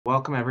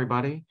welcome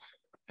everybody.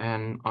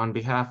 And on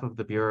behalf of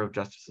the Bureau of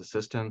Justice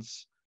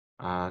Assistance,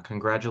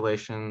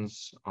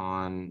 congratulations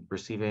on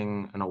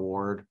receiving an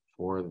award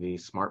for the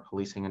Smart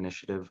Policing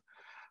Initiative.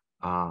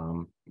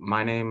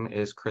 My name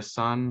is Chris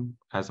Sun.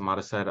 As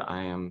Amada said,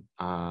 I am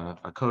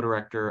a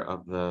co-director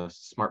of the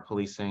Smart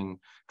Policing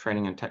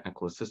Training and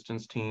Technical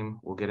Assistance team.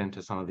 We'll get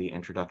into some of the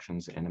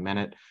introductions in a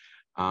minute,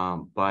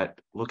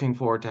 but looking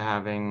forward to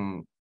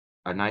having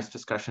a nice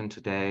discussion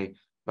today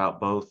about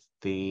both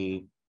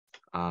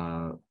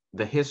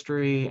the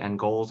history and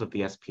goals of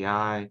the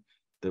SPI,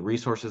 the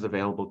resources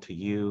available to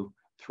you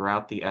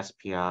throughout the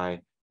SPI,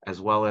 as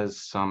well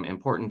as some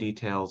important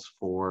details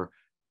for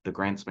the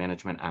grants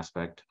management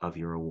aspect of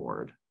your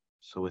award.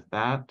 So with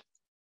that,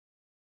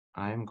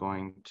 I'm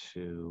going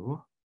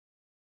to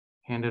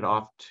hand it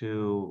off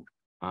to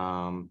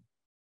BJA,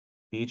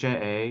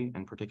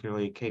 and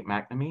particularly Kate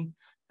McNamee,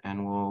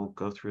 and we'll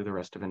go through the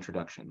rest of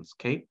introductions.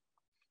 Kate?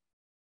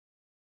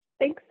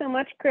 Thanks so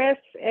much, Chris,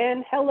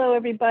 and hello,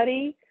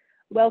 everybody.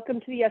 Welcome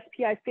to the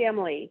SPI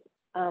family.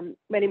 My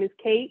name is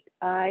Kate.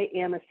 I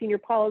am a Senior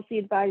Policy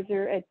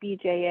Advisor at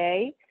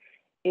BJA,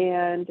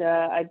 and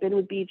I've been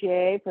with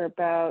BJA for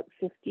about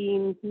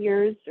 15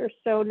 years or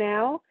so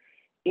now,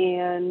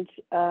 and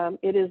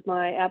it is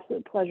my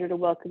absolute pleasure to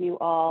welcome you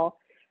all.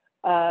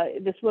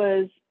 This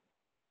was,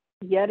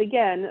 yet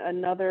again,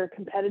 another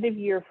competitive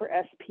year for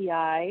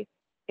SPI,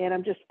 and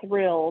I'm just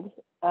thrilled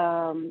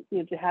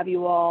to have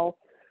you all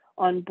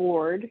on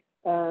board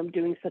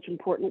doing such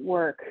important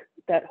work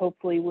that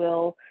hopefully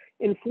will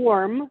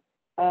inform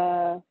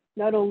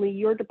not only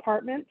your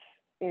departments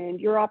and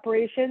your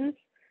operations,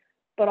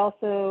 but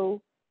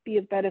also be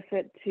of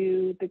benefit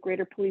to the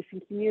greater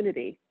policing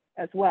community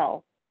as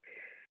well.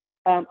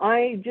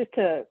 Just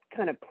to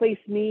kind of place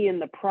me in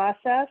the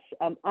process,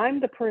 I'm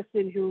the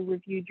person who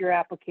reviewed your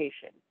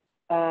application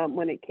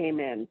when it came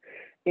in.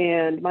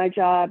 And my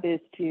job is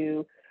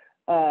to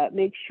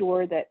make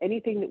sure that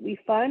anything that we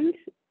fund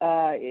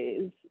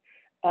is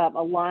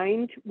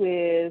aligned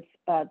with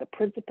the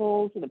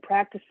principles and the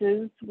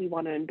practices we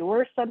want to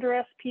endorse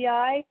under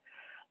SPI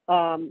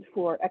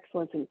for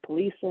excellence in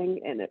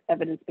policing and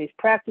evidence-based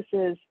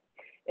practices.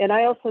 And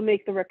I also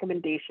make the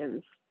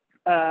recommendations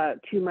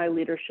to my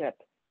leadership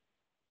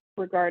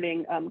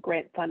regarding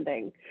grant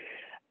funding.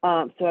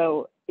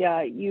 So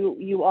yeah,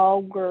 you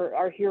all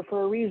are here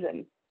for a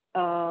reason.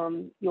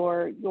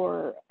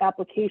 Your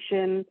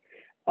application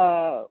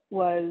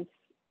was,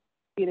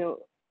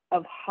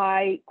 of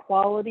high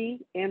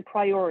quality and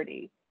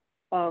priority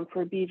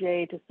for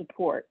BJA to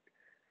support.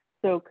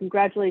 So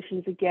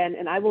congratulations again,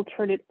 and I will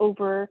turn it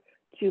over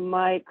to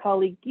my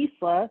colleague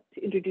Geislia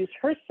to introduce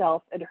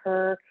herself and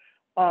her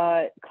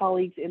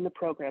colleagues in the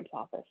programs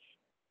office.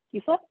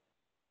 Geislia?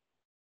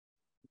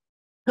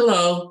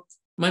 Hello,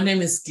 my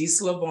name is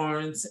Geislia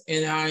Barnes,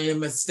 and I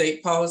am a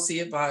State Policy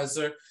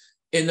Advisor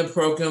in the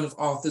Programs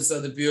Office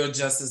of the Bureau of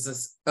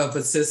Justice of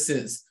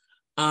Assistance.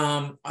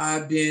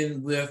 I've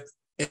been with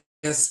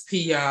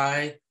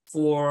SPI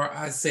for,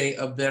 I say,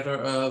 a better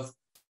of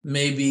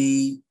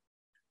maybe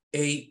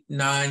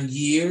 8-9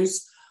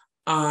 years.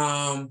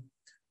 I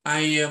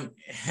am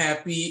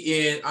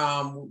happy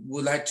and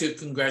would like to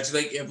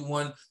congratulate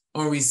everyone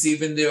on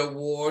receiving the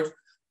award.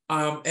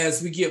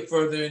 As we get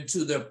further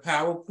into the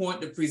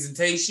PowerPoint, the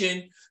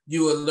presentation,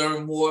 you will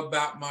learn more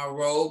about my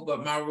role,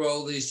 but my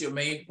role is your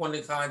main point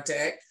of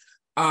contact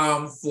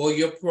for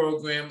your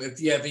program.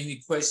 If you have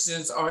any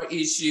questions or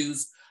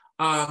issues,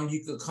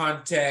 you could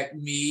contact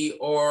me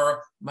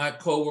or my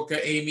coworker,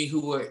 Amy, who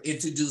will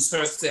introduce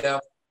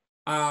herself.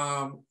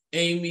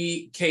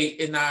 Amy,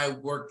 Kate, and I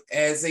work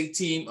as a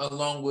team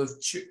along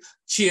with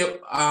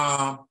Chip,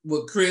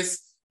 with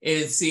Chris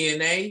and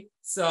CNA.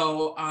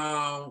 So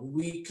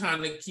we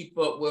kind of keep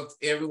up with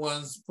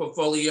everyone's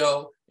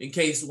portfolio. In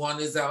case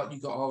one is out, you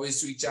can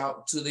always reach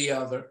out to the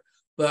other.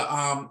 But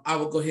I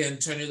will go ahead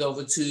and turn it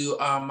over to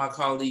my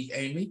colleague,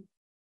 Amy.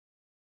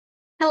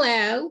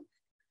 Hello.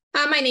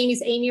 My name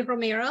is Amy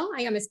Romero.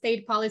 I am a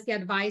State Policy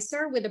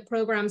Advisor with the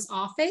Programs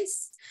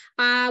Office.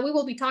 We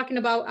will be talking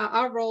about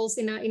our roles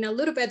in a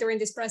little bit during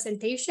this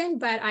presentation,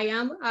 but I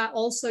am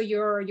also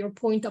your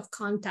point of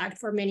contact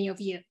for many of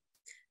you.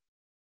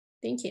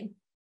 Thank you.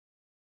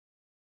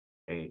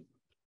 Hey,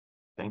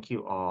 thank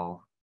you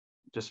all.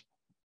 Just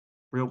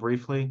real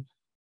briefly,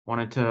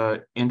 wanted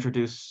to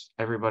introduce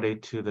everybody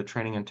to the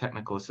Training and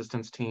Technical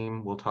Assistance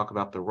team. We'll talk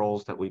about the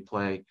roles that we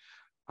play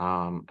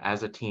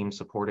as a team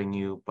supporting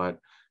you, but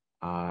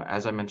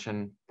as I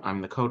mentioned,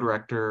 I'm the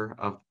co-director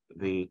of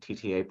the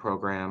TTA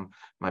program.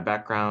 My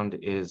background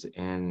is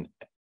in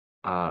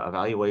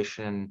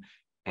evaluation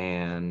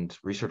and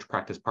research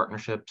practice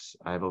partnerships.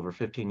 I have over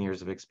 15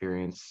 years of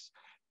experience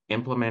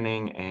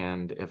implementing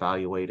and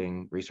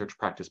evaluating research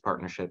practice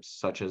partnerships,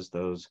 such as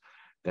those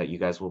that you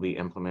guys will be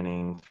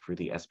implementing through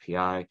the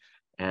SPI,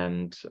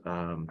 and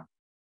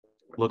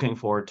looking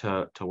forward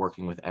to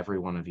working with every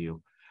one of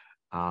you.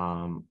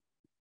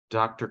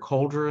 Dr.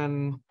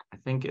 Coldren, I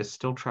think, is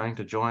still trying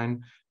to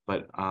join,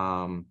 but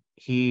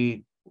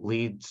he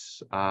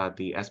leads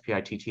the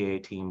SPI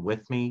TTA team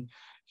with me.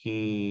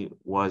 He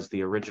was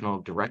the original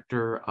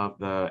director of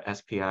the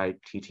SPI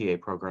TTA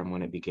program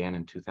when it began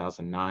in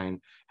 2009,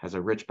 has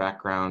a rich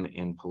background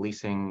in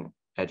policing,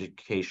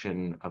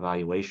 education,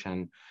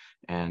 evaluation,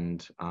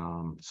 and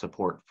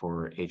support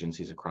for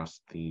agencies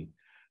across the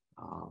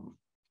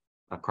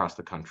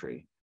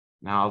country.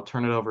 Now I'll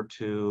turn it over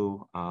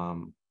to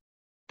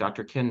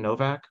Dr. Ken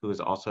Novak, who is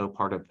also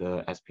part of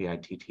the SPI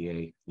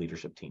TTA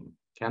leadership team.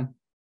 Ken?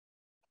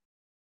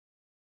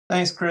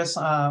 Thanks, Chris.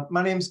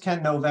 My name is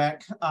Ken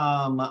Novak.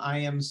 I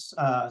am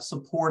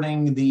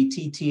supporting the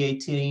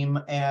TTA team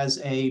as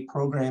a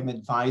program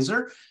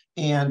advisor,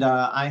 and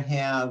I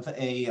have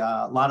a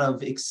lot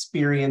of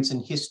experience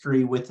and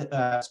history with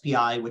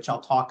SPI, which I'll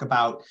talk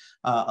about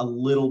a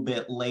little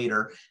bit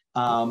later.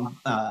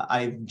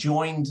 I've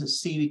joined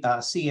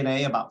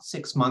CNA about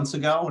 6 months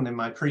ago, and in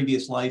my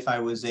previous life, I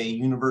was a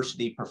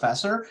university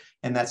professor,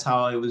 and that's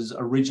how I was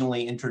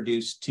originally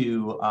introduced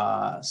to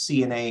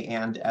CNA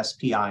and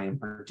SPI in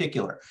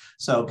particular.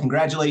 So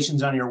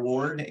congratulations on your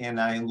award,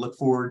 and I look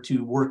forward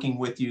to working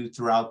with you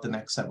throughout the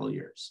next several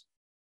years.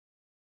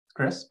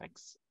 Chris?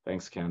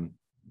 Thanks, Ken.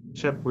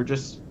 Chip, we're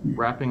just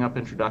wrapping up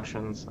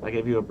introductions. I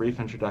gave you a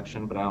brief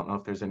introduction, but I don't know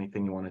if there's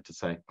anything you wanted to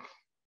say.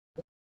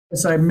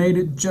 Yes, I made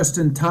it just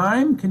in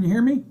time. Can you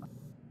hear me?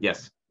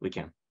 Yes, we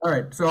can. All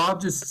right, so I'll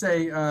just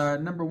say,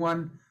 number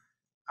one,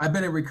 I've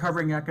been a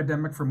recovering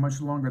academic for much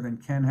longer than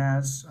Ken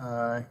has.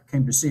 I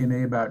came to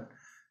CNA about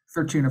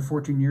 13 or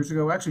 14 years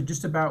ago, actually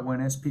just about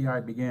when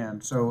SPI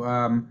began. So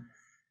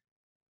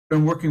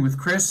been working with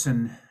Chris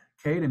and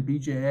Kate and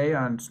BJA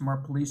on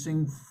smart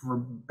policing for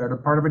better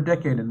part of a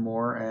decade and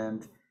more,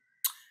 and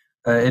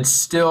it's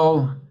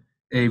still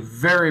a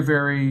very,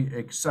 very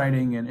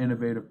exciting and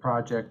innovative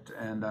project,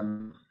 and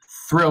I'm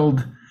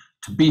thrilled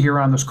to be here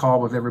on this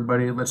call with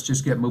everybody. Let's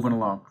just get moving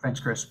along.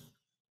 Thanks, Chris.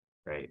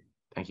 Great.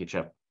 Thank you,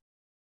 Chip.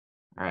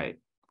 All right.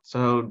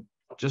 So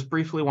just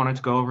briefly wanted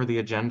to go over the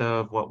agenda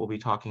of what we'll be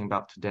talking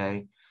about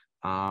today.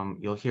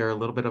 You'll hear a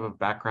little bit of a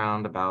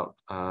background about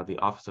the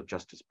Office of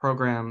Justice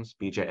Programs,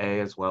 BJA,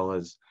 as well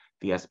as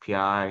the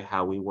SPI,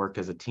 how we work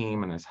as a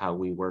team and as how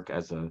we work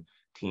as a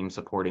team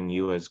supporting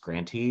you as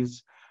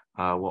grantees.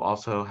 We'll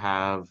also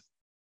have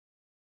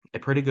a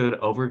pretty good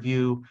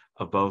overview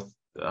of both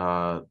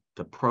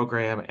the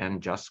program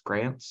and just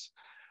grants,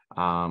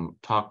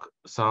 talk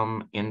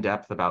some in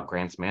depth about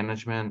grants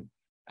management,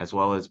 as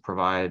well as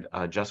provide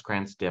a just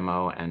grants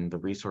demo and the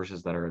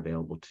resources that are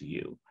available to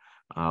you.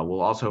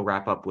 We'll also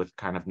wrap up with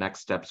kind of next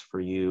steps for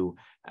you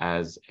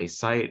as a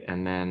site,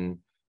 and then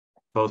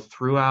both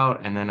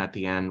throughout and then at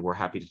the end, we're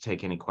happy to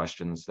take any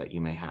questions that you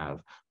may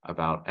have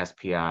about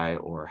SPI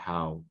or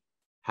how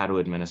to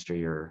administer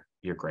your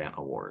grant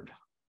award.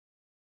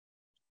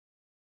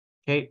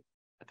 Kate,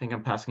 I think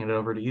I'm passing it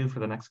over to you for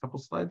the next couple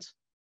slides.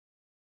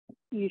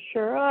 You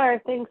sure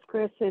are. Thanks,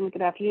 Chris, and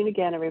good afternoon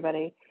again,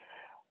 everybody.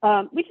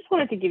 We just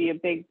wanted to give you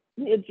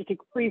just a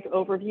brief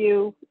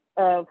overview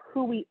of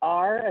who we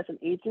are as an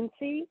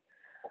agency.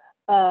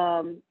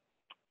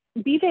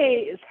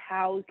 BJA is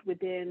housed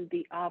within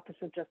the Office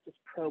of Justice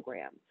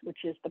Programs,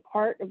 which is the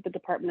part of the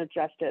Department of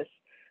Justice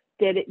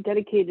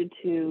dedicated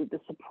to the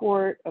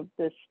support of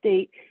the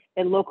state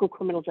and local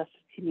criminal justice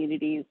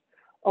communities,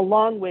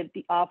 along with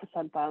the Office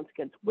on Violence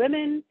Against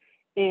Women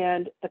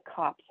and the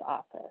COPS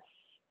office.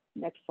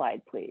 Next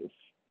slide, please.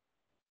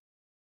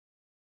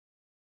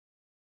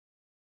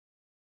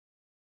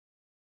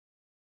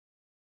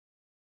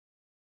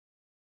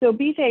 So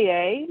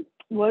BJA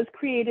was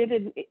created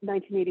in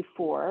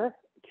 1984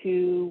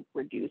 to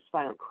reduce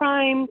violent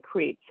crime,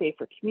 create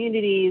safer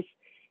communities,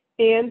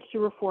 and to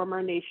reform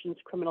our nation's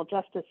criminal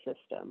justice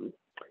system.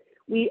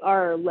 We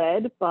are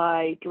led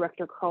by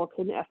Director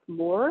Carlton F.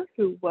 Moore,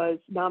 who was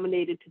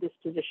nominated to this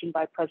position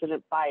by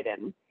President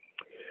Biden.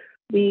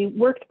 We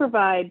work to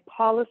provide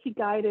policy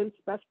guidance,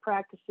 best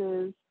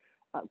practices,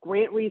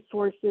 grant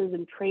resources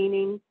and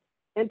training,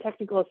 and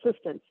technical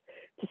assistance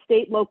to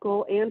state,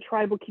 local, and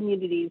tribal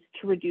communities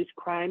to reduce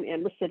crime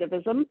and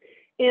recidivism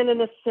and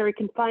unnecessary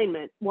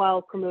confinement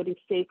while promoting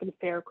safe and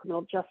fair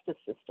criminal justice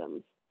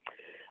systems.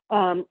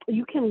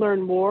 You can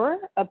learn more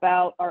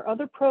about our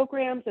other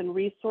programs and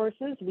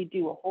resources. We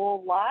do a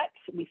whole lot.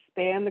 We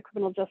span the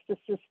criminal justice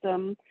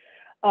system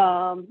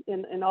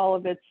in all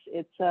of its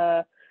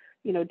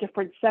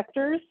different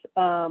sectors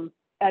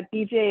at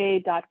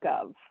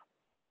bja.gov.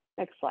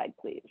 Next slide,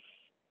 please.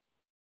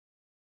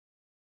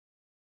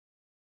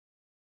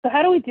 So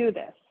how do we do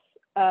this?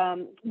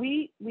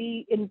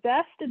 We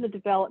invest in the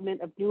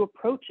development of new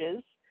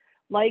approaches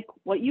like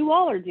what you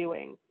all are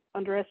doing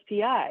under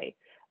SPI.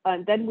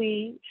 And then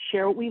we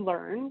share what we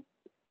learn.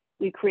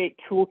 We create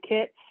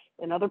toolkits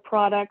and other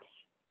products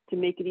to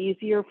make it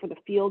easier for the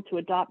field to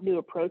adopt new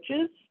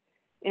approaches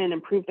and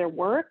improve their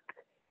work.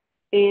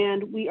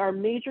 And we are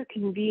major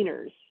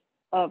conveners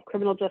of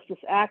criminal justice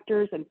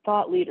actors and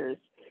thought leaders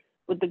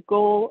with the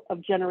goal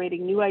of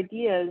generating new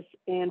ideas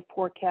and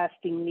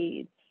forecasting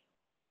needs.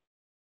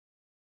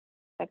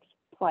 Next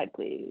slide,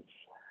 please.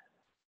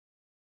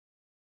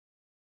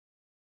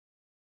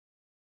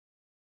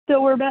 So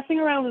we're messing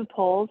around with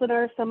polls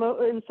in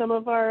some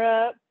of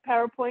our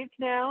PowerPoints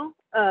now,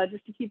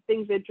 just to keep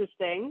things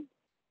interesting.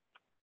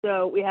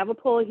 So we have a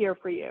poll here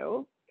for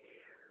you.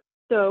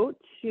 So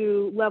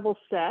to level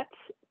set,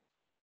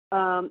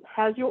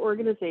 has your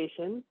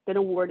organization been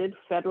awarded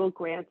federal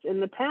grants in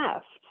the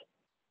past?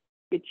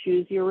 You could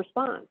choose your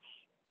response.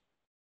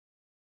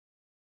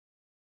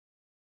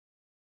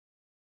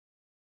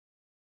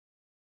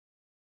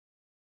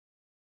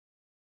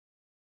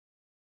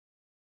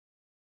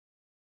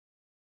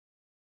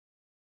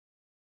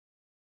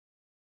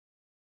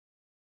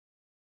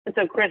 And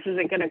so Chris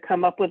isn't going to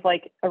come up with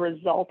like a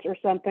result or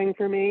something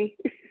for me.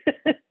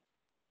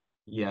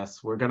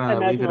 Yes, we're gonna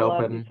leave it A lot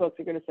of open. these folks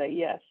are going to say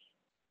yes.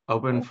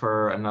 Open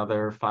for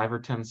another 5 or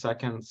 10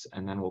 seconds,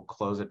 and then we'll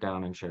close it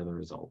down and share the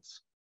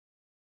results.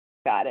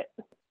 Got it.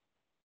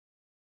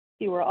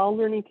 See, we're all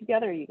learning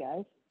together, you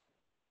guys.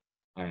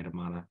 All right,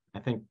 Amana, I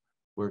think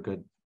we're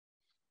good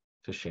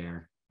to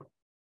share.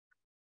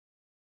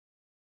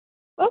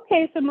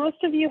 Okay, so most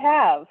of you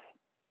have.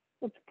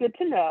 It's good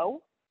to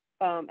know,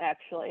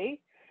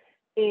 actually.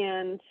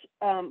 And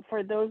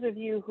for those of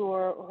you who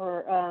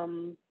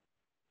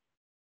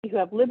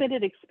have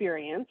limited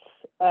experience,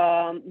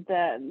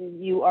 that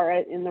you are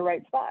in the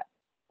right spot.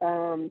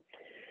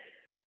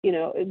 You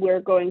know,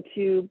 we're going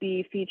to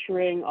be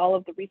featuring all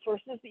of the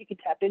resources that you can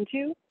tap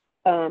into,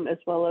 as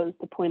well as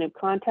the point of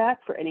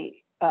contact for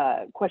any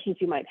questions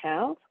you might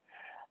have.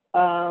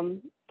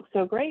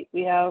 So great,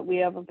 we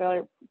have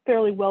a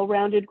fairly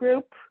well-rounded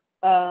group,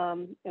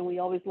 and we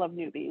always love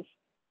newbies.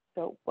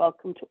 So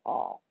welcome to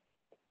all.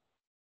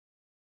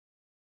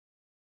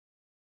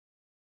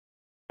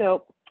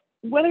 So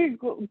whether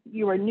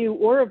you are new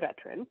or a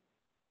veteran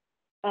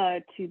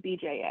to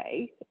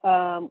BJA,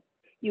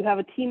 you have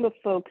a team of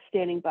folks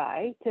standing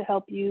by to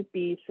help you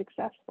be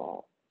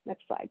successful.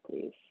 Next slide,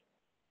 please.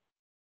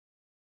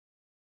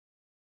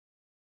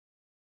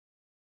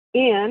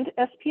 And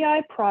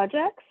SPI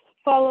projects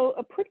follow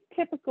a pretty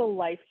typical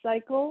life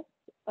cycle.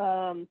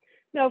 Now,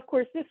 of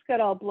course, this got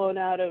all blown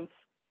out of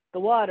the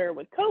water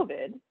with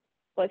COVID,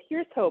 but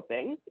here's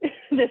hoping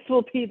this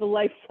will be the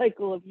life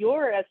cycle of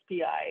your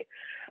SPI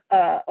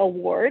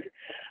award,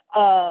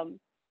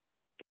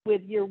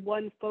 with year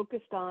one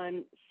focused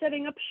on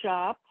setting up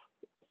shop,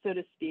 so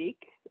to speak.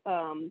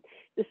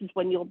 This is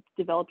when you'll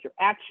develop your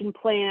action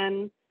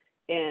plan,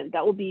 and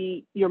that will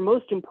be your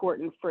most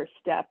important first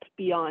step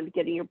beyond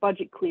getting your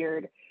budget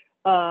cleared,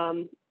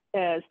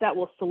 as that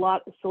will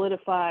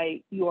solidify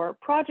your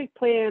project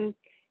plan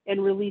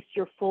and release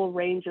your full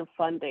range of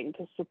funding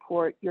to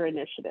support your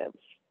initiatives.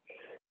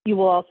 You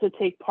will also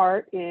take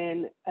part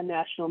in a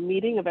national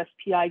meeting of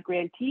SPI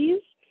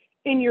grantees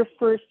in your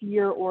first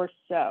year or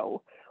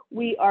so.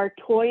 We are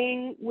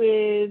toying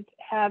with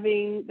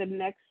having the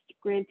next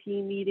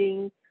grantee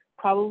meeting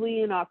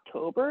probably in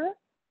October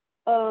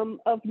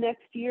of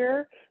next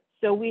year.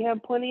 So we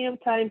have plenty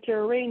of time to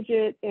arrange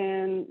it,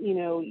 and you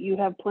know, you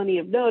have plenty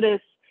of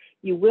notice.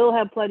 You will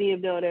have plenty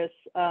of notice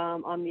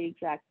on the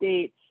exact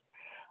dates.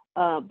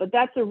 But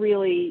that's a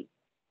really,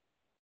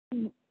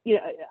 you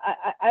know,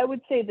 I would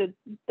say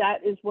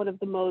that is one of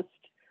the most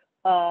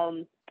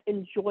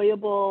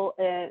enjoyable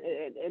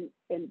and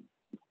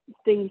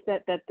things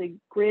that the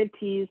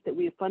grantees that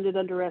we have funded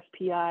under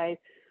SPI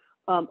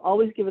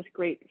always give us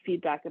great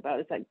feedback about.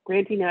 Is that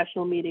grantee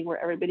national meeting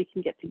where everybody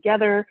can get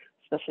together,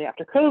 especially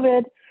after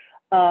COVID,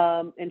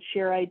 and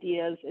share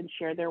ideas and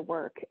share their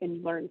work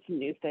and learn some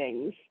new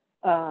things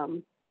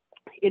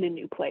in a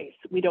new place.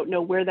 We don't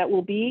know where that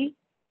will be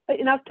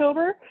in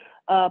October,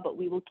 but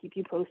we will keep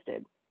you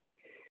posted.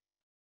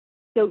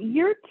 So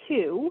year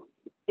two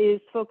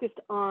is focused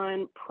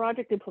on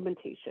project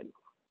implementation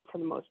for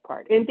the most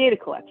part, and data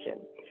collection.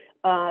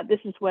 This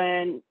is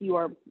when you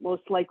are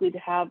most likely to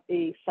have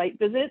a site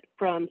visit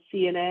from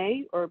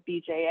CNA or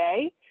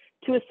BJA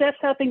to assess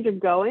how things are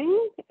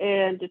going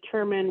and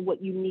determine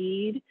what you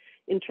need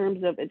in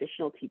terms of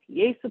additional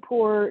TPA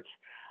support,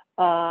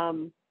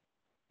 or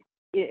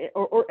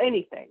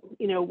anything.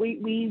 You know,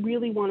 we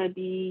really want to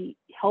be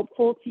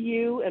helpful to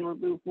you and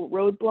remove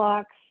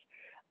roadblocks,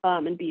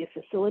 and be a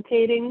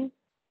facilitating,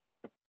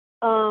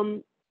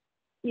 you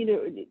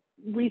know,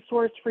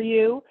 resource for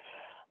you.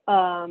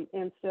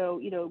 And so,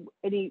 you know,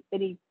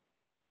 any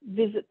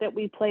visit that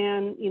we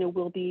plan, you know,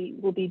 will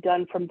be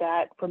done from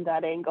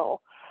that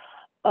angle.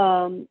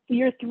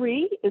 Year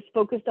three is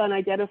focused on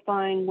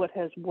identifying what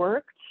has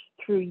worked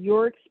through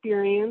your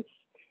experience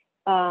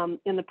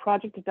in the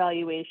project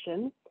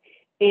evaluation,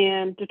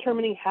 and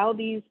determining how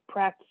these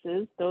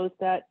practices, those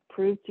that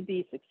prove to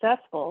be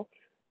successful,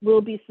 will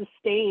be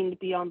sustained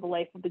beyond the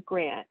life of the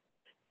grant.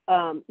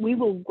 We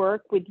will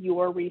work with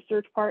your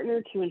research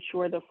partner to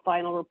ensure the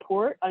final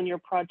report on your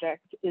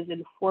project is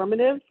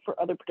informative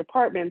for other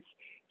departments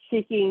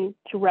seeking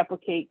to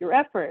replicate your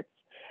efforts.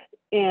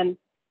 And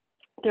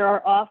there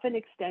are often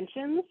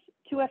extensions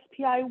to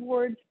SPI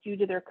awards due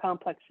to their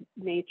complex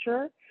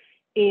nature,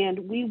 and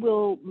we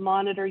will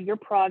monitor your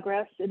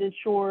progress and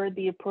ensure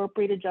the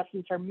appropriate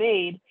adjustments are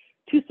made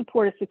to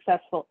support a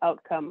successful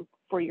outcome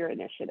for your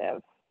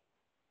initiative.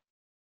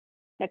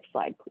 Next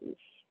slide, please.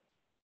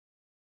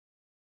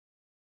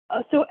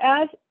 So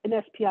as an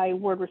SPI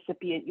award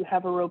recipient, you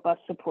have a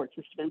robust support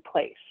system in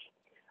place.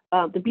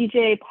 The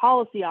BJA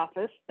Policy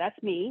Office, that's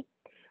me,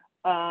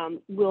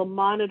 will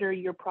monitor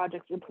your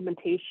project's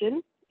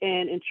implementation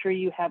and ensure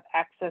you have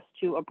access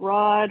to a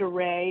broad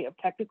array of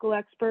technical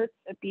experts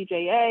at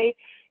BJA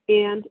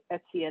and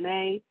at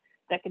CNA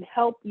that can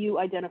help you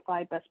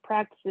identify best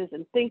practices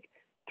and think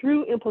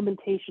through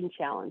implementation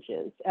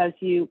challenges as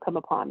you come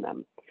upon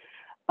them.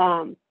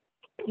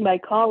 My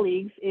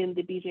colleagues in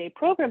the BJA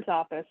Programs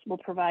Office will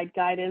provide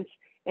guidance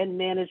and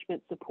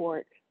management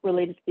support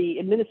related to the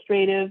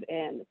administrative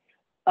and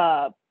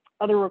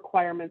other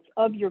requirements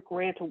of your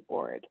grant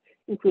award,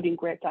 including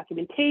grant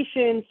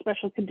documentation,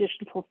 special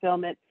condition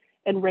fulfillment,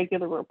 and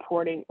regular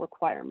reporting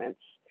requirements.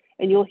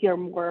 And you'll hear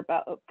more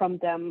from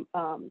them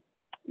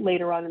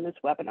later on in this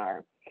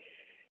webinar.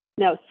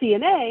 Now,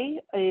 CNA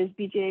is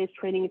BJA's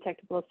training and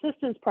technical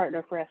assistance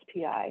partner for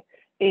SPI,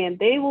 and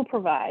they will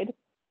provide,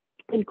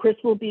 and Chris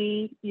will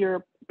be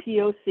your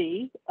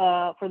POC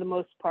for the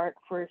most part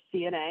for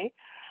CNA.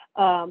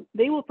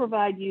 They will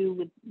provide you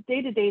with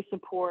day-to-day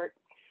support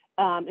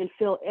and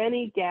fill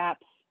any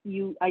gaps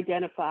you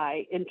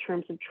identify in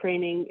terms of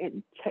training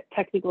and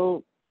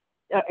technical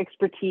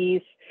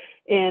expertise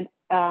and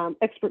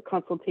expert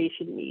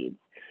consultation needs.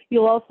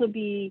 You'll also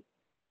be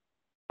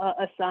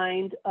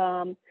assigned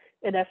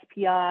an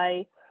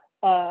SPI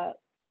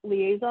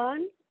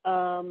liaison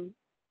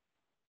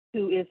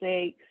who is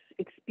a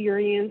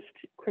experienced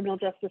criminal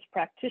justice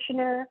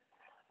practitioner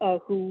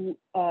who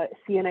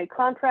CNA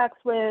contracts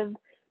with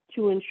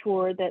to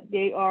ensure that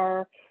they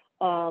are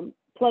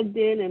plugged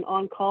in and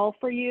on call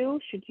for you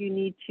should you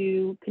need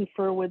to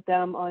confer with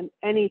them on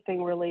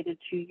anything related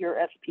to your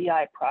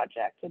SPI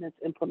project and its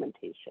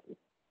implementation.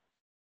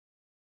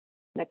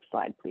 Next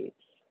slide, please.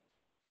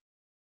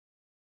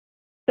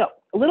 So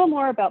a little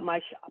more about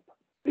my shop.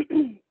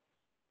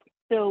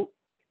 So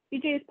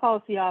BJA's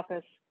Policy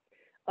Office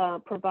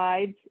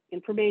provides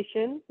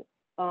information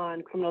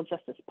on criminal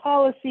justice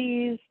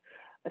policies,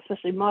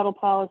 especially model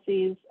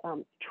policies,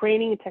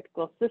 training and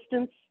technical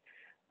assistance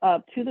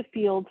to the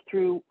field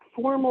through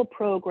formal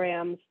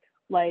programs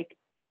like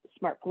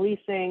Smart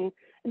Policing,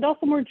 and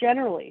also more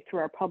generally through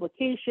our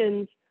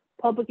publications,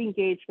 public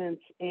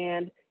engagements,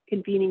 and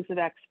convenings of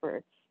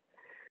experts.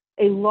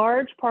 A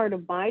large part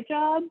of my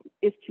job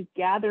is to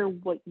gather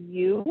what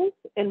you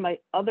and my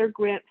other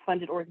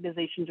grant-funded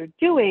organizations are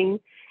doing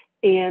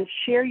and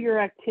share your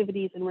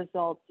activities and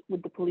results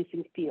with the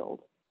policing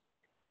field.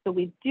 So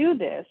we do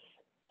this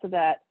so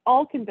that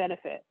all can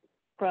benefit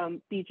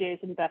from BJA's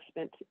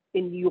investment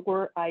in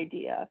your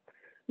idea,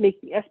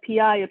 making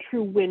SPI a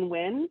true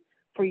win-win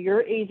for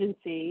your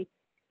agency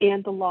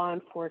and the law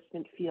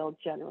enforcement field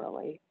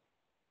generally.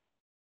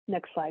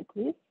 Next slide,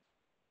 please.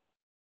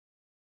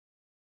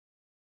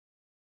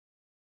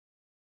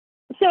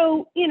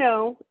 So, you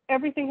know,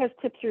 everything has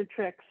tips or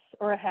tricks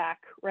or a hack,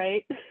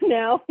 right?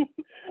 Now, here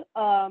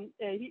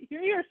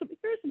are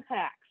some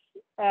hacks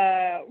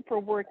for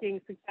working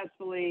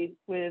successfully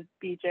with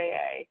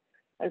BJA,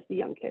 as the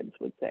young kids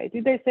would say.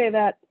 Do they say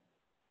that?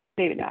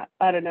 Maybe not.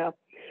 I don't know.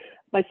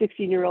 My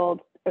 16-year-old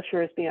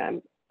assures me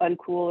I'm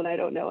uncool and I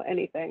don't know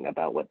anything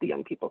about what the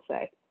young people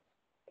say.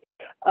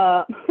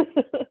 But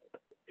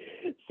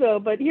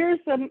here's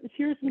some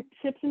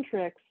tips and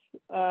tricks.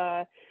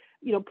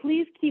 You know,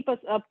 please keep us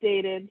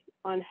updated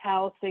on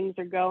how things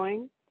are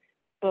going,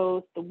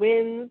 both the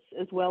wins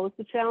as well as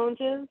the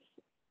challenges.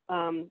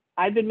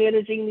 I've been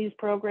managing these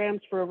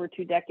programs for over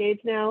 2 decades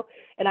now,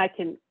 and I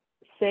can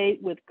say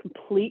with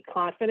complete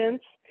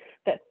confidence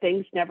that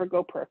things never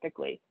go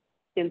perfectly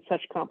in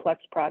such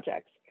complex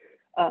projects.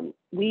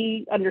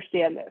 We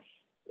understand this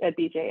at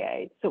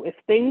BJA. So if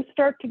things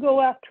start to go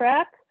off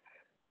track,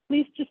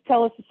 please just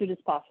tell us as soon as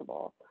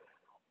possible.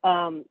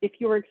 If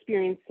you're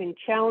experiencing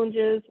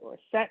challenges or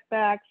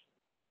setbacks,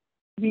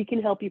 we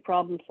can help you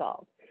problem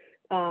solve.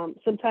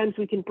 Sometimes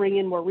we can bring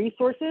in more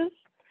resources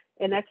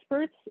and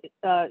experts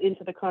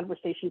into the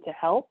conversation to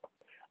help.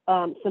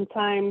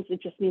 Sometimes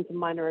it just means a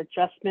minor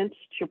adjustment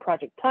to your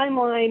project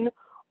timeline,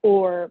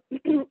 or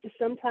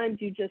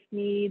sometimes you just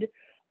need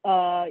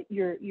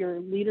your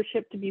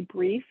leadership to be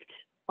briefed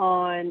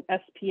on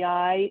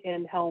SPI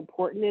and how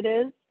important it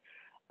is.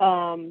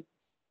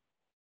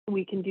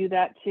 We can do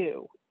that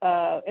too.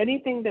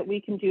 Anything that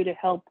we can do to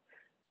help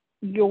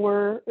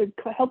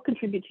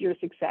contribute to your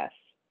success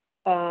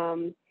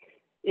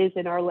is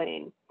in our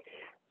lane.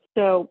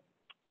 So,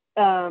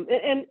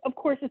 and of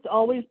course, it's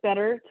always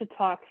better to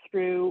talk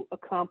through a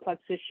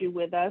complex issue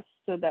with us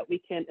so that we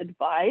can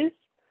advise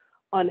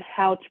on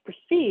how to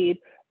proceed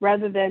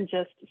rather than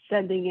just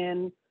sending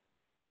in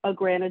a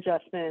grant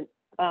adjustment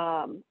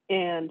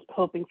and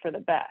hoping for the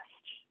best.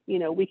 You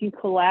know, we can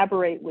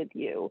collaborate with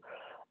you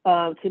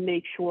to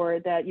make sure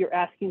that you're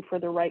asking for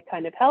the right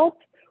kind of help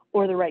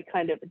or the right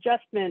kind of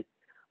adjustment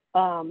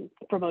from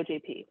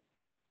OJP.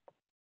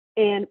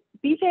 And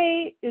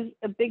BJ is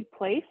a big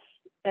place,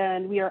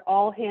 and we are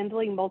all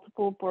handling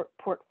multiple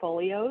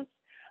portfolios.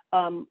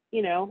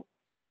 You know,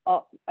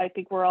 I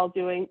think we're all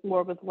doing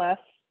more with less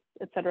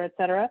et cetera, et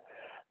cetera.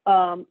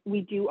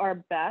 We do our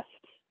best,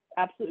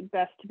 absolute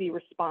best, to be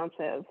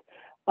responsive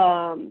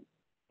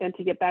and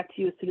to get back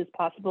to you as soon as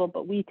possible,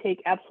 but we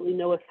take absolutely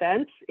no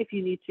offense if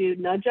you need to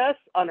nudge us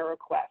on a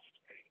request,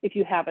 if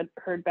you haven't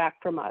heard back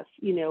from us,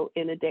 you know,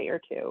 in a day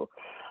or two.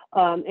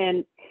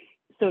 And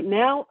so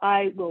now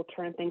I will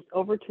turn things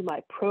over to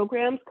my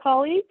programs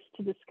colleagues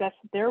to discuss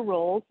their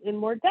roles in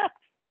more depth.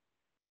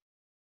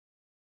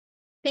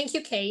 Thank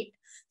you, Kate.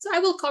 So I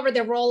will cover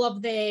the role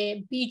of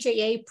the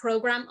BJA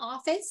program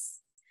office.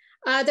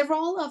 The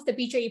role of the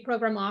BJA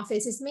program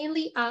office is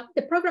mainly,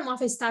 the program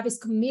office staff is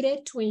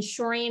committed to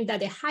ensuring that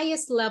the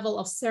highest level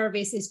of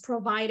service is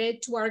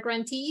provided to our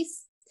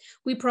grantees.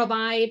 We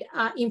provide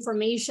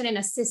information and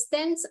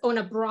assistance on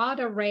a broad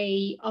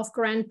array of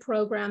grant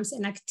programs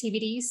and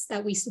activities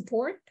that we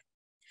support.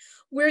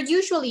 We're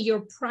usually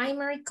your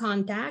primary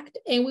contact,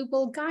 and we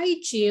will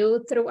guide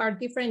you through our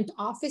different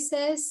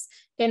offices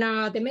and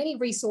the many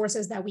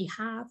resources that we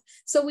have.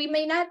 So we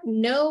may not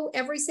know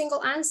every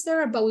single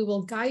answer, but we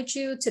will guide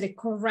you to the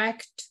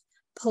correct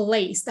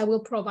place that will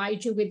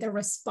provide you with the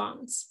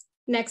response.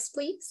 Next,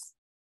 please.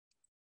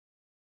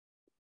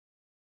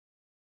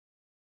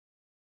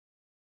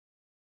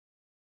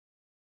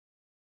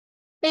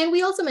 And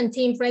we also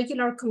maintain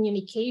regular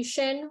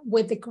communication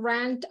with the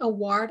grant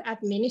award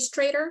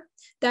administrator.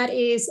 That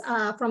is,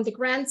 from the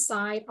grant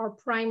side, our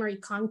primary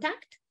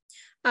contact.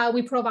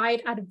 We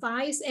provide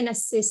advice and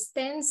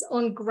assistance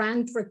on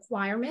grant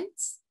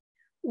requirements.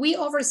 We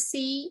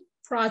oversee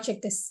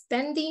project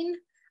spending.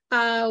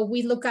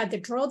 We look at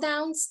the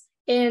drawdowns,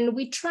 and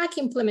we track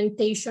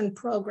implementation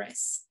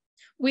progress.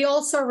 We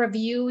also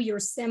review your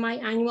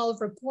semi-annual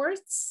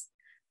reports,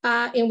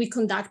 and we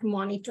conduct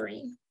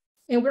monitoring.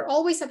 And we're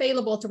always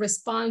available to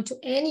respond to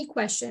any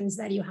questions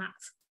that you have.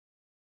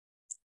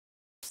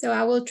 So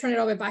I will turn it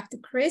over back to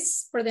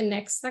Chris for the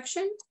next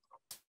section.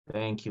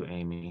 Thank you,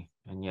 Amy.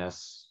 And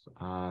yes,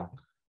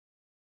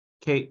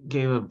 Kate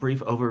gave a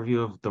brief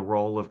overview of the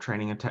role of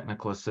training and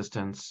technical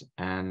assistance.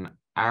 And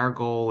our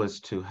goal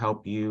is to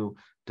help you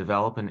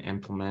develop and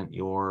implement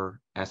your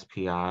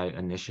SPI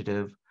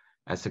initiative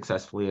as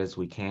successfully as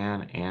we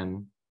can,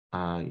 and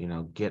you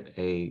know, get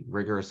a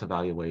rigorous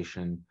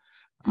evaluation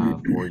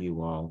for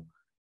you all.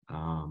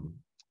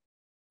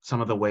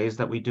 Some of the ways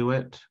that we do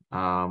it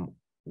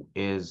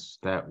is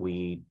that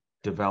we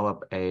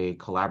develop a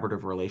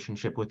collaborative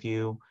relationship with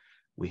you.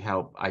 We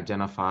help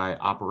identify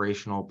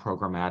operational,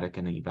 programmatic,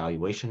 and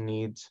evaluation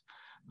needs.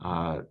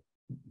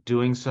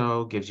 Doing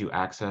so gives you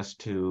access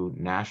to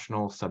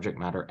national subject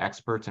matter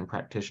experts and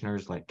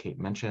practitioners, like Kate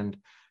mentioned,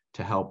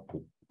 to help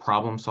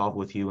problem solve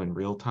with you in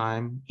real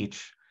time.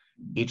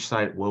 Each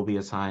site will be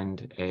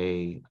assigned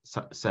a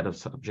set of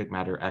subject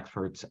matter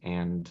experts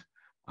and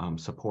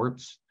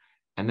supports.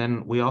 And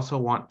then we also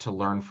want to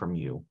learn from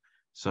you.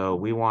 So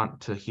we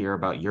want to hear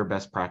about your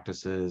best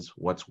practices,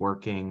 what's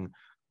working,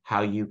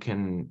 how you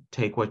can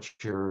take what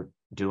you're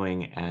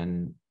doing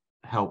and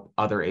help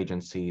other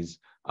agencies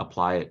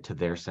apply it to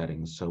their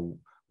settings. So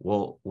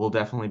we'll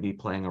definitely be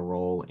playing a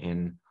role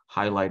in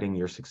highlighting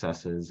your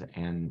successes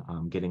and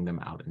getting them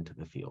out into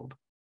the field.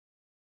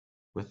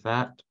 With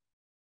that,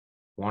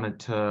 wanted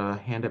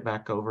to hand it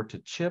back over to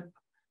Chip,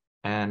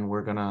 and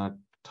we're gonna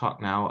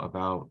talk now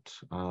about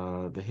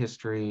the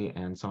history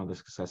and some of the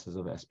successes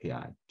of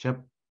SPI. Chip?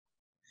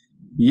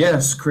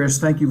 Yes, Chris,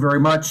 thank you very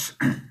much.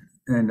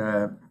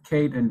 And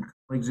Kate and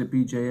colleagues at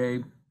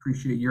BJA,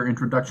 appreciate your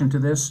introduction to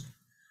this.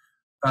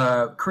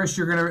 Chris,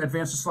 you're going to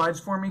advance the slides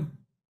for me?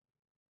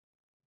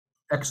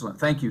 Excellent,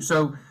 thank you.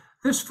 So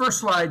this first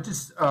slide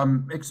just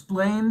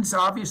explains,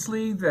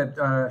 obviously,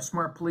 that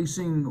Smart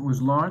Policing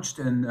was launched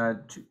in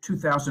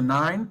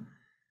 2009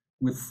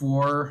 with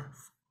 4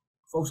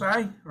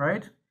 foci,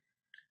 right?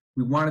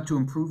 We wanted to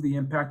improve the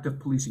impact of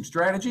policing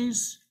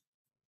strategies.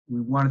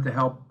 We wanted to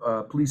help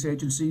police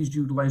agencies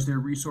utilize their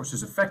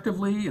resources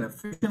effectively and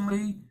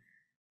efficiently.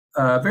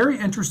 Very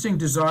interesting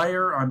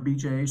desire on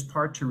BJA's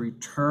part to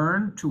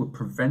return to a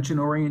prevention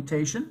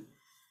orientation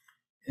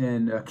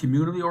and a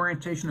community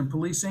orientation in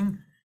policing.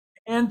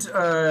 And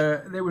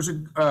there was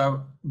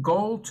a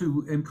goal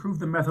to improve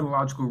the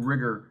methodological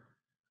rigor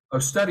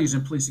of studies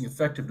in policing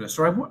effectiveness.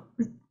 So I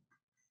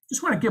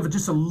just want to give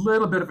just a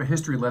little bit of a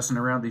history lesson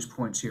around these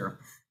points here.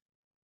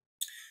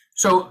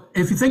 So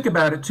if you think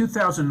about it,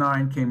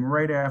 2009 came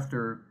right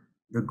after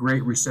the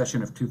Great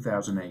Recession of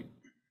 2008.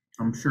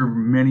 I'm sure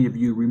many of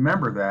you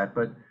remember that,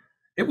 but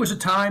it was a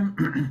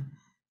time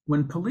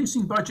when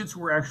policing budgets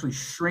were actually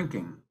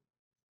shrinking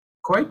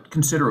quite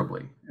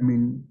considerably. I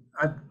mean,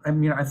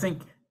 I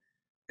think,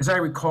 as I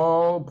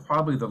recall,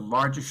 probably the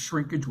largest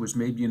shrinkage was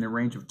maybe in the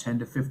range of 10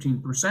 to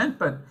 15%,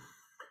 but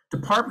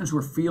departments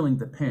were feeling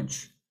the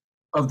pinch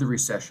of the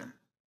recession.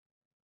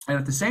 And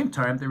at the same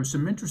time, there was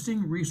some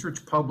interesting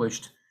research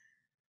published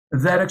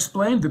that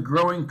explained the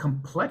growing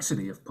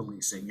complexity of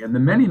policing and the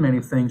many,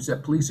 many things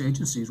that police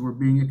agencies were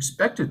being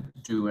expected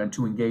to do and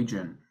to engage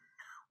in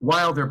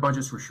while their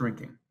budgets were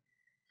shrinking.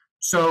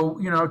 So,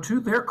 you know,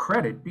 to their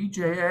credit,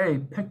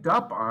 BJA picked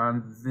up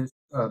on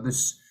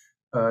this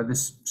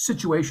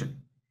situation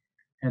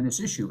and this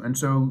issue. And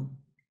so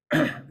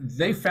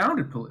they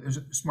founded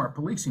Smart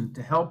Policing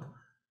to help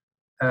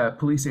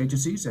police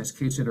agencies, as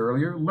Kate said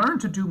earlier, learn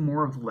to do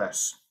more with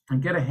less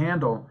and get a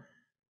handle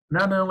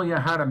not only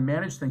on how to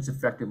manage things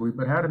effectively,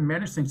 but how to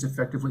manage things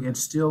effectively and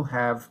still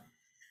have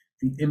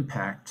the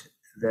impact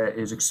that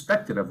is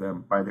expected of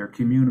them by their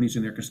communities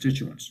and their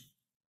constituents.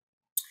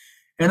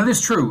 And it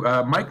is true.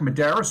 Mike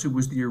Medeiros, who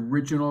was the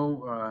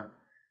original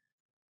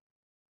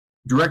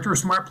director of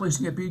smart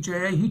policing at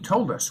BJA, he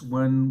told us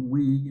when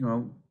we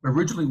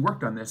originally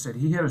worked on this that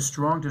he had a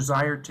strong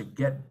desire to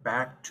get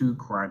back to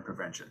crime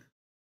prevention.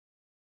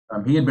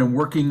 He had been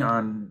working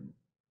on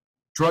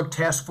drug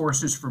task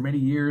forces for many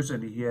years,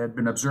 and he had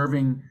been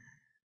observing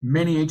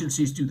many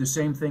agencies do the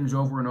same things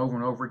over and over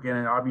and over again,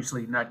 and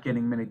obviously not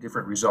getting many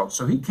different results.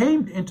 So he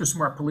came into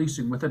smart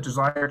policing with a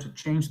desire to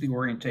change the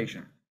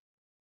orientation.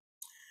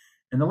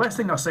 And the last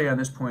thing I'll say on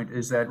this point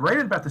is that right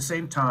at about the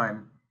same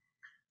time,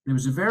 there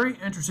was a very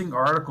interesting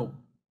article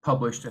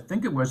published, I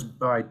think it was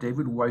by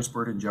David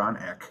Weisbord and John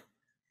Eck,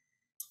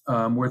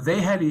 where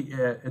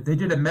they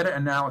did a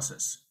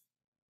meta-analysis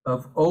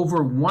of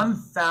over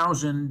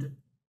 1,000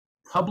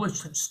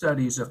 published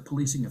studies of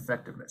policing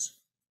effectiveness.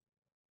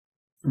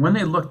 When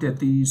they looked at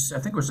these, I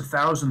think it was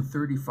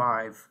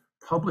 1,035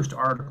 published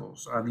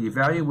articles on the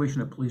evaluation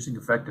of policing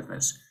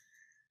effectiveness,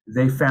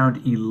 they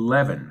found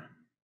 11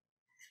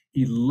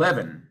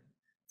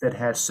 that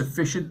had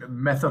sufficient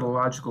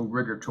methodological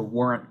rigor to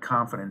warrant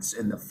confidence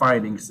in the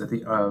findings that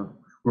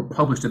were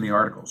published in the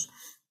articles.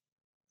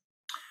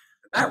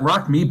 That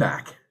rocked me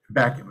back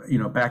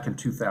in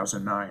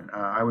 2009.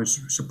 I was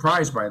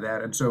surprised by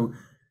that, and so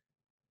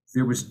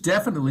there was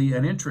definitely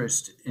an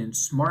interest in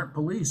smart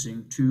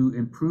policing to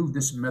improve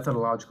this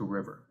methodological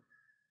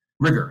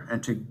rigor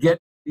and to get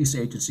these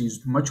agencies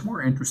much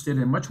more interested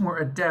and much more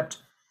adept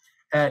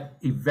at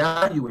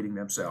evaluating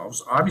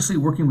themselves, obviously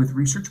working with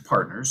research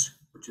partners,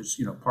 which is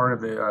part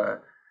of the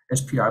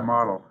SPI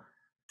model,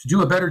 to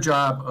do a better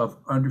job of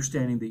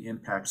understanding the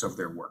impacts of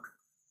their work.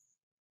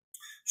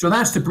 So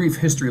that's the brief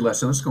history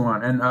lesson. Let's go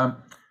on. And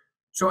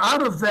so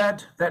out of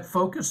that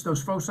focus,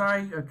 those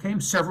foci, came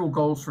several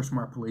goals for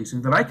smart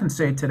policing that I can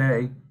say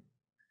today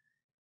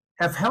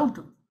have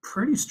held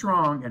pretty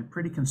strong and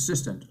pretty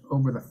consistent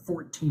over the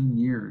 14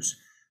 years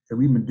that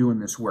we've been doing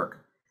this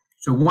work.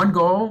 So one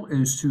goal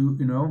is to,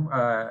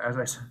 as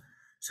I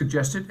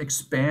suggested,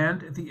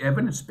 expand the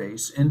evidence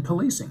base in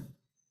policing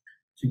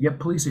to get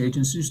police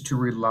agencies to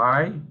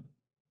rely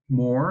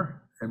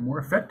more and more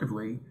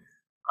effectively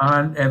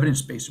on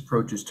evidence-based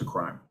approaches to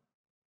crime.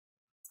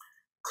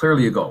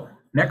 Clearly a goal.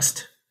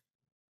 Next,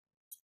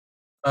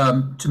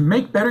 to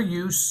make better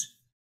use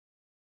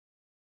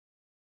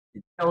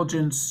of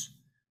intelligence,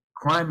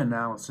 crime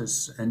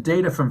analysis, and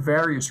data from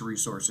various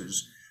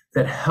resources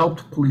that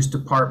helped police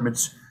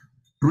departments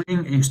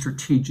bring a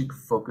strategic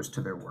focus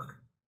to their work.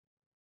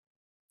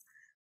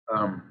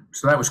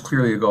 So that was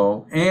clearly a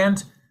goal.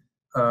 And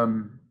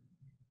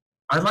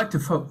I'd like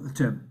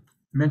to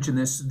mention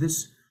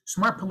this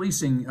smart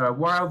policing,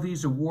 while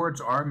these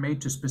awards are made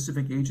to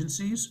specific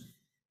agencies,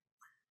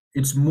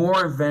 it's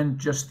more than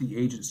just the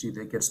agency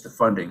that gets the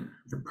funding.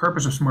 The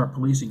purpose of smart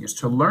policing is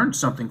to learn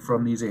something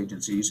from these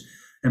agencies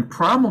and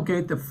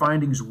promulgate the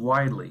findings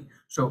widely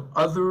so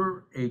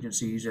other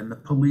agencies and the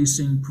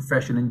policing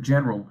profession in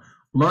general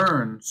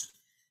learns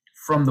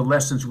from the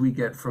lessons we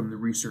get from the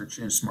research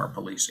in smart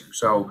policing.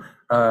 So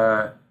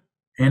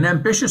an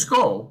ambitious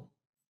goal,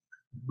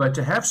 but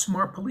to have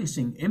smart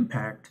policing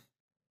impact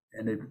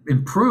and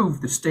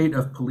improve the state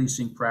of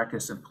policing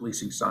practice and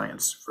policing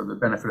science for the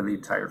benefit of the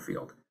entire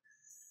field.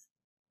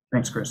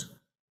 Thanks, Chris.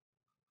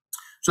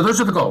 So those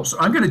are the goals.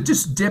 I'm going to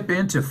just dip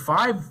into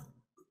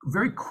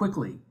very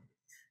quickly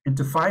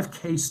into 5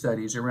 case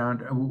studies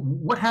around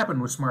what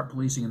happened with smart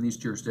policing in these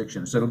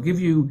jurisdictions. That'll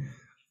give you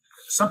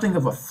something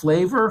of a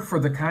flavor for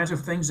the kinds of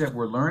things that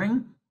we're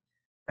learning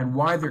and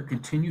why there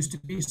continues to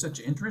be such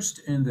interest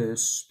in the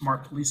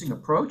smart policing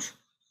approach.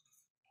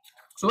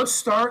 So let's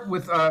start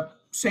with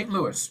St.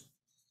 Louis.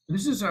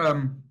 This is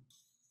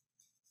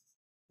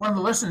one of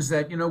the lessons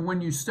that,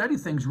 when you study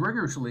things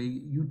rigorously,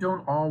 you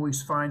don't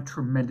always find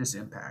tremendous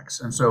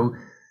impacts. And so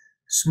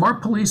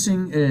smart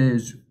policing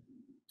is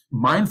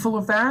mindful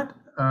of that.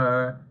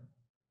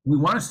 We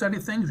want to study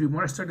things, we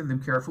want to study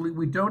them carefully.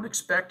 We don't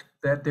expect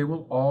that there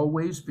will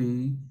always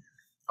be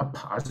a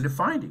positive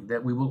finding,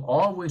 that we will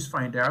always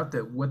find out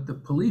that what the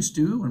police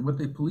do and what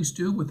the police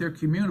do with their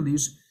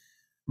communities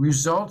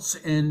results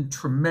in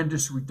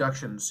tremendous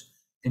reductions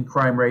in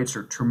crime rates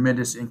or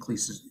tremendous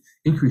increases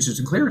in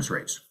clearance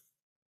rates.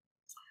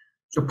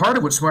 So part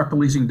of what smart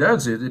policing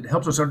does is it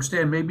helps us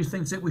understand maybe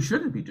things that we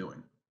shouldn't be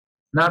doing,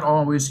 not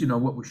always,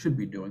 what we should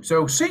be doing.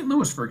 So St.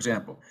 Louis, for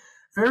example,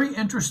 very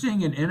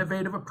interesting and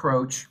innovative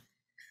approach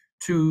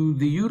to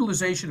the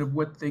utilization of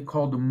what they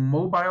called the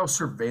mobile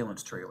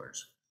surveillance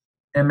trailers,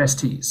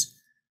 MSTs,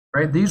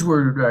 right? These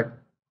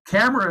were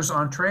cameras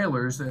on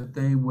trailers that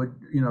they would,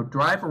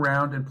 drive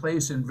around and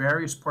place in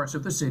various parts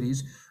of the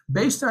cities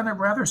based on a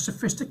rather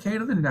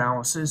sophisticated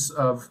analysis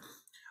of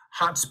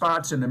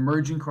hotspots and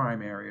emerging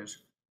crime areas.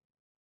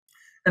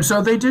 And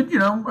so they did,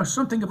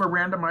 something of a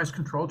randomized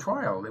control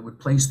trial. They would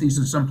place these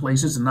in some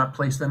places and not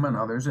place them in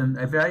others and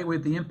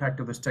evaluate the impact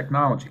of this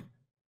technology.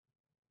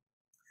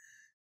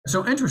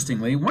 So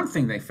interestingly, one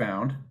thing they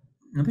found,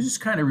 and this is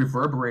kind of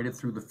reverberated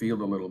through the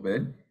field a little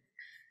bit,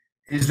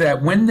 is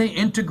that when they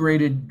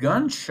integrated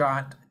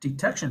gunshot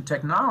detection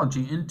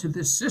technology into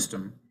this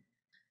system,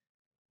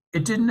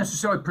 it didn't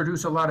necessarily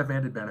produce a lot of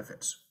added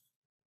benefits.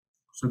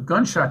 So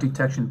gunshot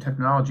detection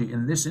technology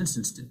in this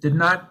instance did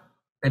not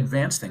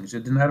advance things.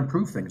 It did not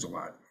improve things a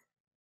lot.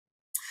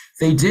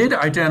 They did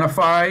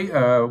identify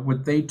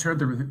what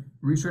the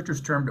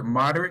researchers termed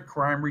moderate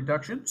crime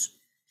reductions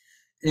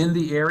in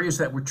the areas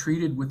that were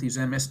treated with these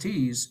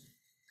MSTs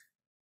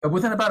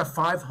within about a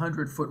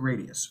 500-foot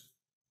radius,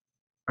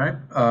 right?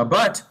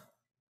 But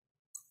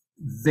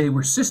they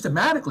were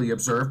systematically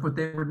observed, but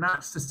they were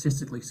not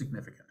statistically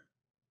significant,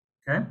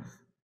 okay?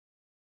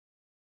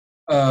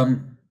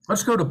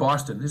 Let's go to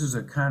Boston. This is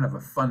a kind of a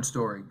fun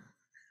story.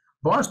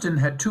 Boston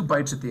had 2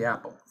 bites at the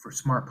apple for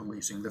smart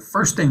policing. The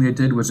first thing they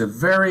did was a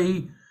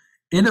very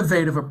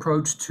innovative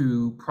approach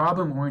to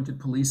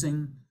problem-oriented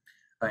policing.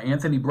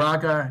 Anthony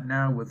Braga,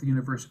 now with the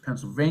University of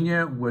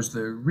Pennsylvania, was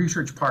the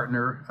research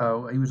partner.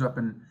 He was up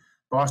in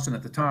Boston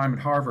at the time at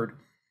Harvard.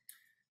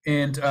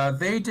 And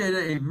they did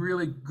a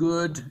really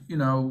good,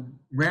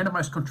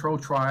 randomized control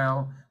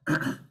trial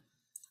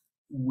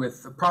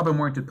with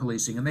problem-oriented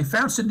policing. And they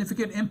found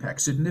significant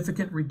impact,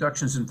 significant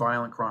reductions in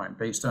violent crime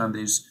based on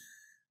this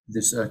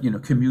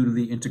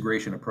community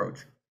integration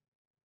approach.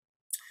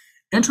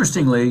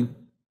 Interestingly,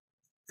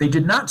 they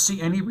did not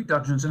see any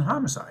reductions in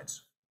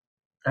homicides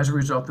as a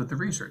result of the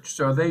research.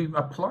 So they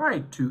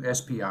applied to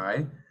SPI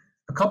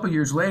a couple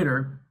years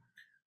later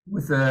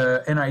with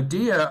an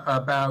idea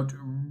about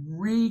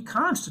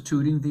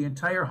reconstituting the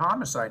entire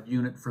homicide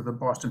unit for the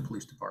Boston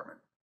Police Department.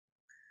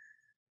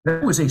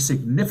 That was a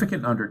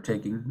significant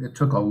undertaking. It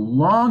took a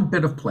long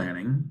bit of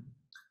planning,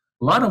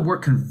 a lot of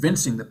work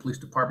convincing the police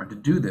department to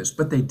do this,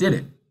 but they did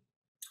it.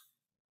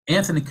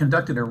 Anthony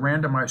conducted a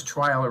randomized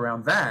trial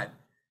around that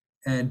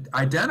and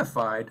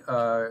identified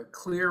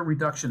clear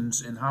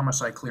reductions in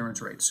homicide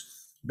clearance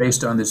rates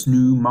based on this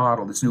new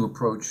model, this new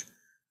approach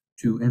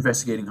to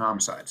investigating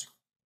homicides.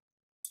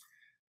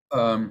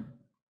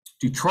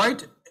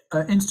 Detroit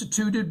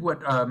instituted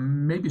what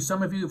maybe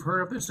some of you have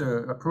heard of this,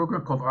 a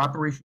program called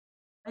Operation.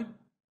 It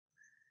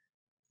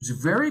was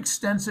a very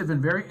extensive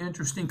and very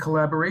interesting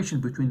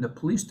collaboration between the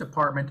police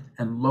department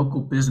and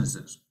local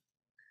businesses,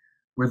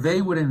 where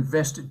they would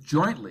invest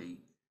jointly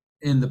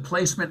in the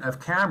placement of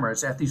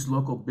cameras at these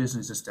local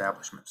business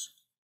establishments.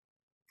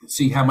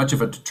 See how much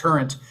of a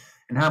deterrent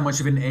and how much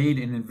of an aid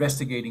in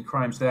investigating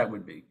crimes that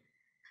would be.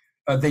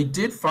 They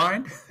did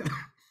find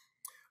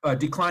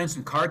declines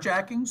in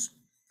carjackings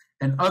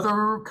and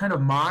other kind of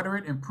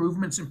moderate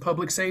improvements in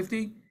public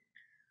safety,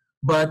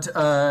 but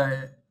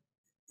thorough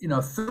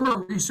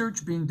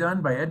research being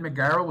done by Ed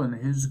McGarrell and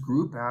his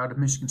group out of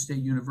Michigan State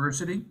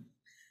University.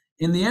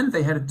 In the end,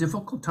 they had a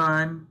difficult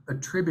time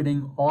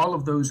attributing all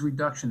of those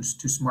reductions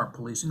to smart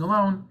policing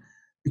alone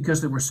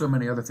because there were so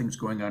many other things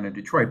going on in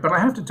Detroit. But I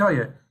have to tell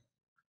you,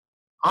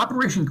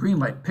 Operation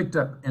Greenlight picked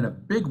up in a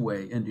big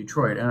way in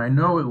Detroit, and I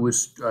know it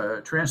was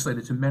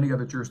translated to many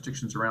other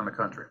jurisdictions around the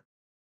country.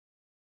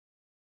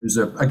 There's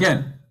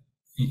again,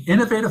 the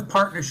innovative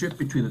partnership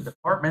between the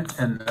department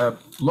and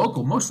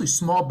local, mostly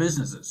small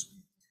businesses,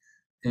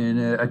 in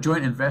a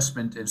joint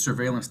investment in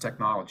surveillance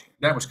technology.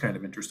 That was kind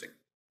of interesting.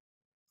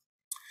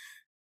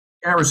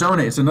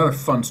 Arizona is another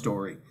fun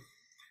story.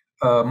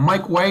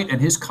 Mike White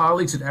and his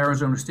colleagues at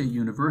Arizona State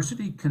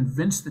University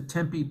convinced the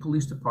Tempe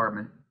Police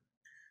Department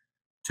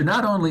to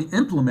not only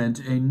implement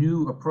a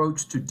new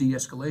approach to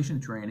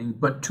de-escalation training,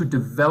 but to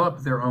develop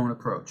their own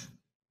approach.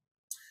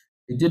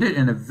 They did it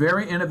in a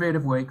very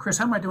innovative way. Chris,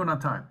 how am I doing on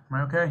time? Am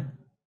I okay?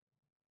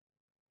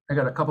 I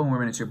got a couple more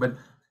minutes here, but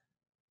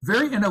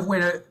very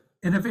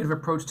innovative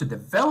approach to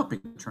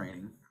developing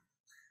training.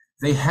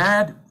 They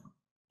had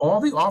all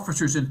the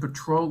officers in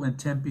patrol in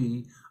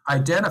Tempe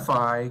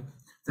identify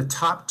the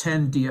top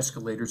 10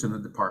 de-escalators in the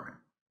department.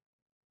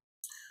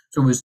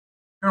 So it was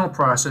an internal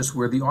process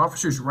where the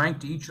officers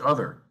ranked each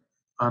other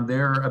on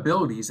their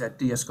abilities at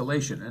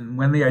de-escalation. And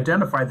when they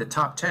identified the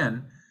top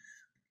 10,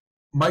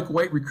 Mike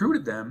White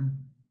recruited them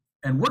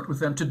and worked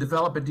with them to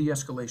develop a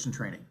de-escalation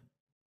training.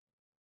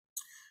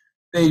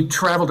 They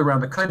traveled around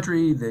the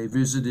country, they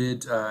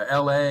visited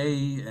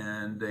LA,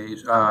 and they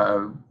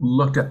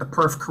looked at the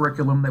PERF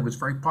curriculum that was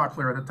very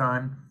popular at the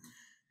time.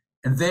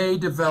 And they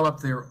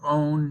developed their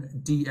own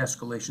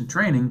de-escalation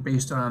training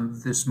based on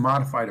this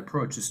modified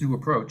approach, this new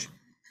approach.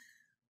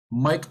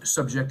 Mike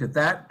subjected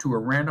that to a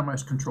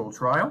randomized controlled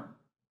trial,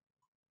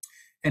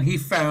 and he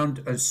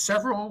found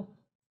several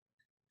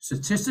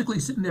statistically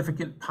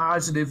significant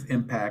positive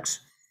impacts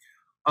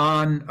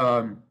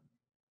on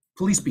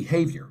police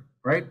behavior,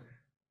 right?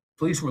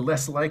 Police were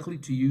less likely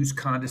to use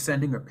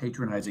condescending or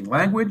patronizing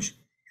language.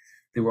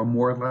 They were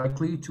more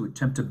likely to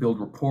attempt to build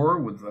rapport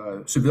with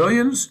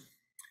civilians,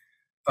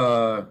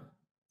 more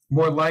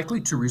likely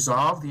to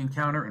resolve the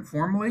encounter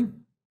informally.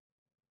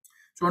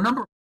 So a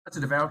number of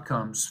positive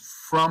outcomes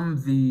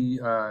from the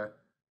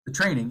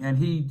training, and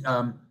he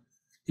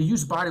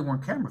used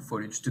body-worn camera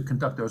footage to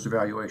conduct those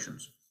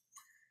evaluations.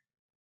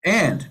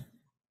 And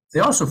they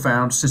also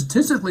found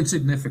statistically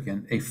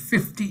significant a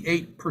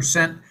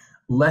 58%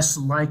 less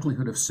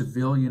likelihood of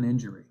civilian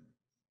injury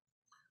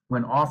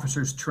when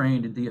officers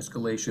trained in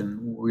de-escalation,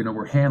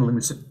 were handling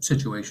the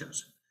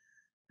situations.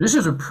 This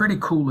is a pretty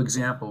cool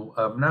example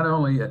of not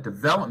only a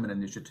development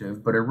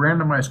initiative, but a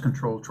randomized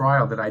controlled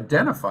trial that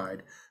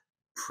identified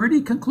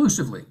pretty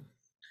conclusively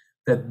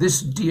that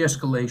this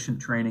de-escalation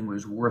training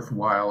was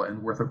worthwhile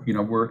and worth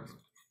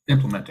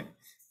implementing.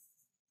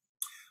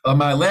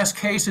 My last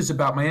case is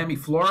about Miami,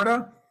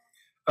 Florida.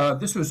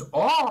 This was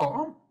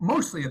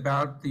mostly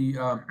about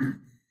the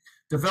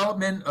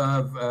development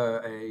of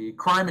a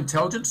crime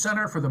intelligence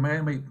center for the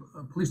Miami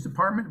Police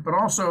Department, but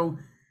also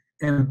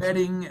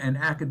embedding an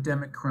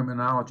academic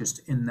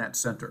criminologist in that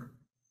center,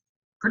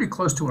 pretty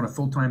close to on a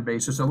full-time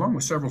basis, along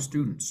with several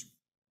students.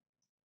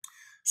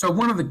 So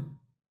one of the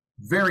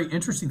very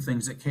interesting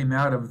things that came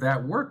out of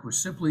that work was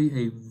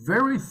simply a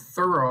very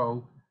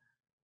thorough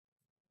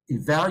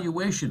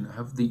evaluation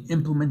of the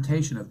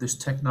implementation of this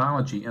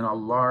technology in a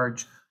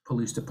large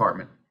police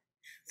department.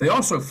 They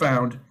also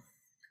found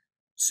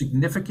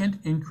significant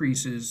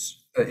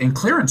increases in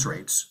clearance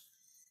rates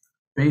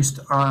based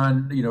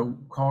on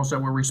calls that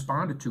were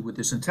responded to with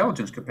this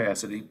intelligence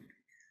capacity.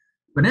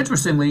 But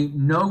interestingly,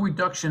 no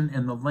reduction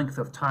in the length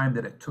of time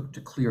that it took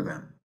to clear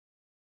them.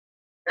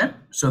 Okay?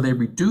 So they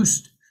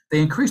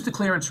increased the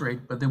clearance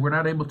rate, but they were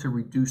not able to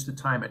reduce the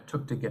time it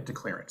took to get to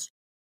clearance.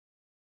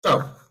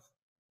 So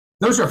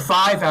those are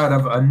 5 out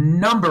of a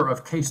number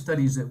of case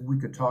studies that we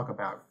could talk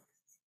about.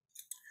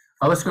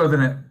 Let's go to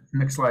the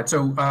next slide.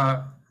 So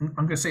I'm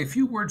going to say a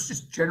few words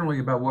just generally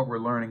about what we're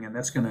learning, and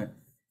that's going to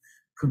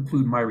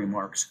conclude my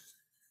remarks.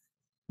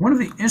 One of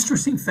the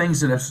interesting things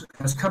that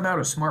has come out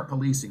of smart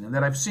policing, and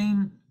that I've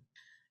seen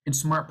in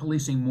smart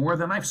policing more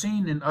than I've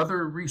seen in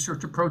other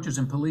research approaches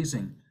in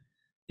policing,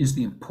 is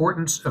the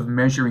importance of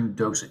measuring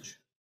dosage.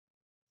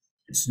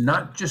 It's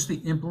not just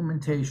the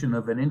implementation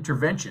of an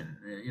intervention,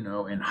 in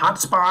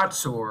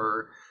hotspots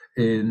or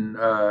in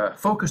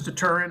focus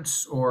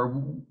deterrence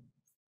or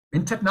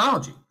in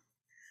technology.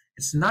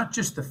 It's not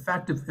just the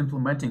fact of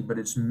implementing, but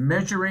it's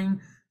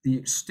measuring the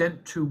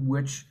extent to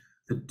which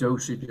the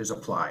dosage is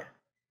applied.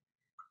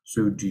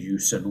 So do you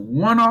send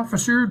 1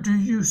 officer? Do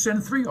you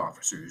send 3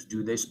 officers?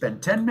 Do they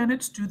spend 10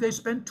 minutes? Do they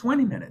spend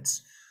 20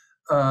 minutes?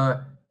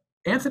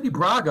 Anthony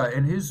Braga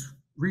and his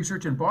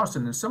research in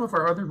Boston and some of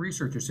our other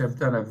researchers have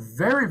done a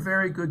very,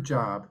 very good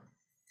job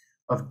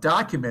of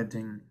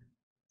documenting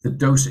the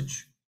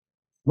dosage.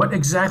 What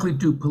exactly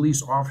do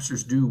police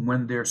officers do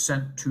when they're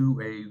sent to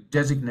a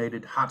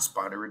designated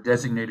hotspot or a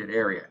designated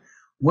area?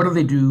 What do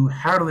they do?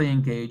 How do they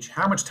engage?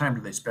 How much time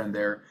do they spend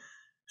there?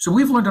 So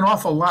we've learned an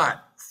awful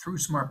lot through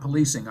smart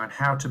policing on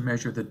how to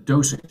measure the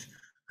dosage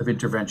of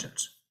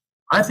interventions.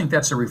 I think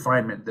that's a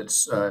refinement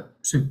that's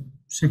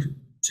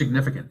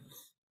significant.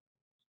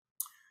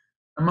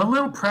 I'm a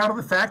little proud of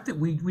the fact that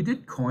we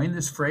did coin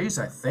this phrase,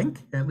 I think,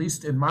 at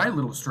least in my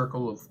little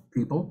circle of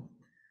people,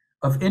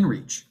 of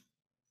inReach.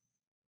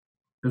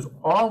 There's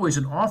always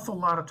an awful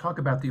lot of talk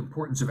about the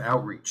importance of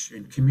outreach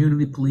and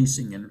community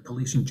policing and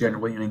policing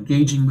generally, and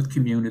engaging with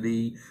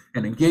community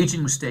and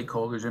engaging with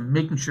stakeholders and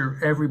making sure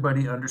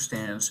everybody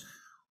understands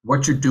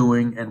what you're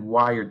doing and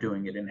why you're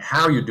doing it and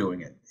how you're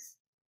doing it.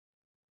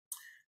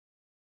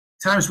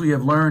 Times we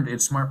have learned in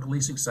smart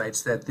policing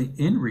sites that the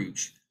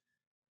inReach,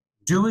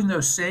 doing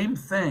those same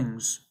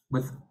things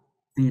with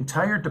the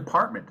entire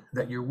department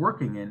that you're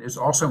working in, is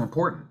also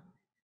important.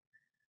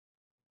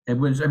 It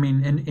was,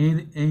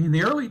 in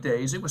the early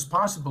days, it was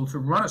possible to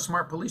run a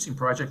smart policing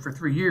project for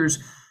 3 years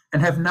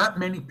and have not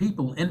many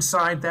people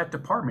inside that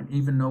department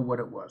even know what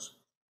it was.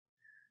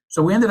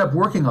 So we ended up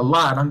working a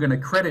lot. I'm going to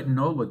credit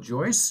Nola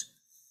Joyce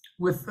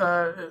with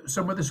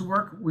some of this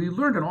work. We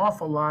learned an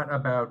awful lot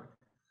about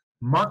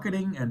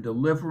marketing and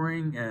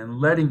delivering and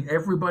letting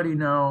everybody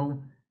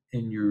know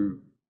in your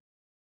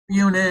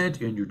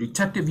unit, in your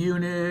detective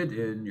unit,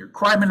 in your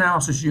crime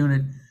analysis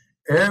unit.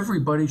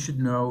 Everybody should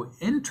know,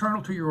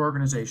 internal to your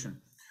organization,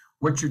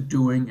 what you're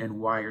doing and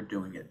why you're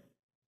doing it.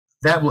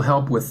 That will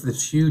help with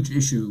this huge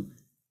issue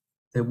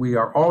that we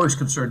are always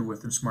concerned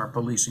with in smart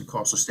policing,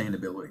 called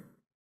sustainability.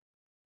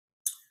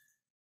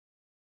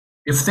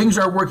 If things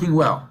are working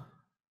well,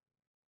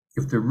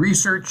 if the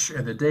research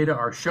and the data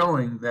are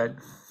showing that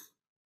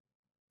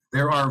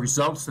there are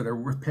results that are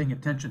worth paying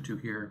attention to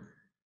here,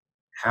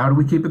 how do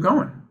we keep it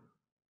going?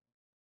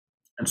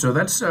 And so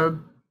that's a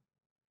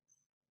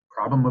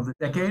problem of the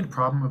decade,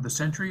 problem of the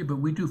century, but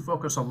we do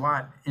focus a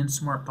lot in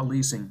smart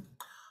policing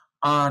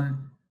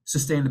on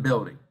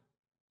sustainability.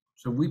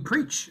 So we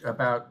preach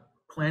about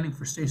planning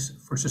for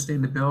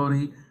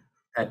sustainability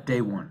at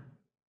day 1,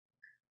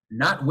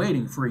 not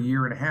waiting for 1.5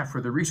 years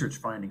for the research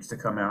findings to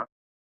come out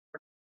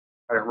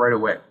right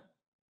away.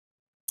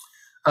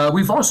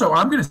 We've also,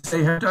 I'm going to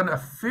say, have done a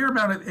fair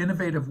amount of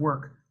innovative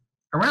work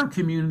around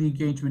community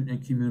engagement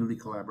and community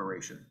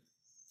collaboration.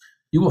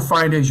 You will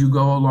find as you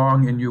go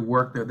along in your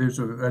work that there's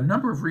a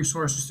number of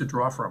resources to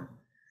draw from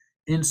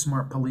in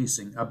smart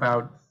policing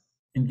about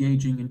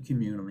engaging in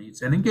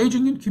communities and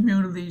engaging in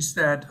communities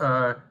that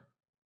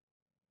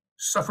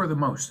suffer the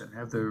most and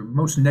have the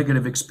most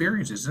negative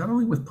experiences, not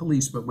only with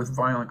police, but with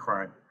violent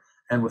crime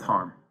and with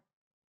harm.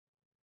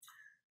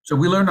 So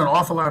we learned an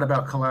awful lot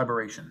about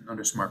collaboration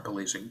under smart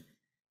policing.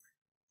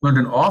 Learned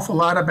an awful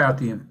lot about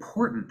the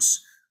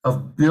importance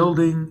of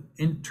building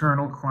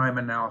internal crime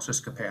analysis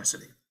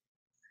capacity.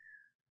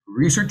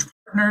 Research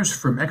partners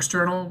from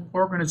external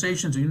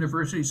organizations and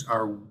universities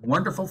are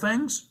wonderful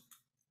things.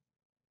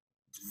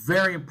 It's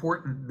very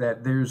important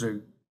that there's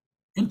an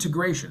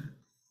integration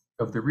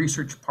of the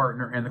research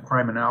partner and the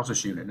crime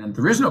analysis unit. And if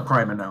there is no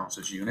crime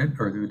analysis unit,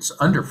 or it's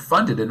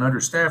underfunded and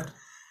understaffed,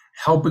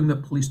 helping the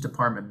police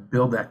department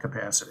build that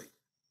capacity.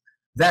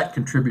 That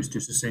contributes to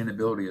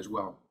sustainability as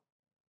well.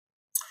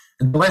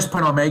 And the last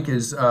point I'll make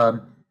is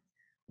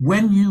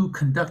when you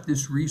conduct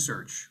this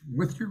research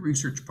with your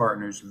research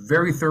partners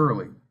very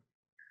thoroughly,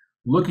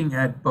 looking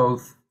at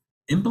both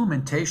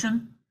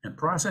implementation and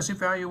process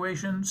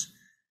evaluations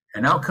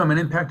and outcome and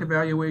impact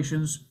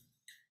evaluations,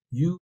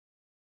 you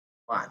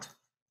a lot.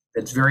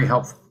 That's very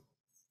helpful.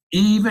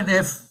 Even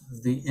if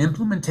the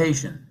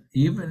implementation,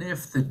 even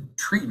if the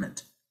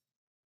treatment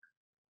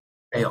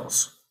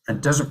fails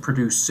and doesn't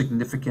produce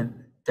significant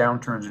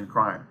downturns in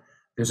crime,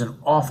 there's an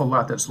awful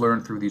lot that's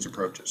learned through these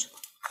approaches.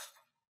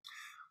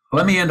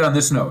 Let me end on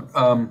this note.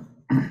 I'm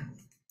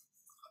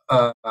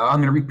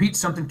going to repeat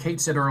something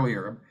Kate said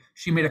earlier.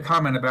 She made a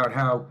comment about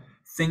how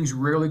things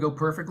rarely go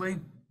perfectly.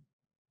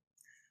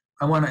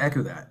 I want to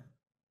echo that.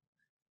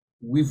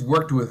 We've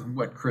worked with,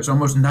 what, Chris,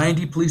 almost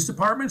 90 police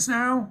departments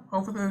now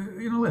over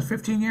the last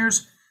 15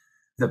 years.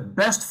 The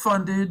best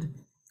funded,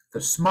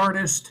 the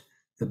smartest,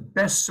 the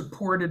best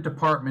supported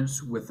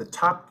departments with the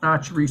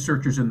top-notch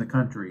researchers in the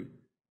country.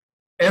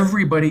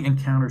 Everybody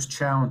encounters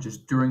challenges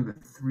during the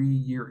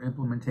 3-year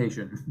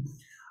implementation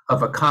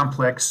of a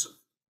complex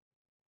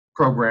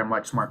program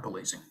like smart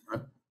policing, a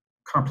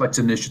complex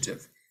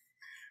initiative.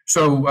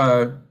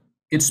 So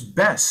it's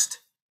best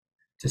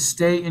to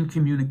stay in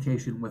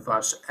communication with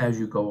us as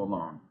you go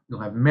along. You'll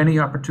have many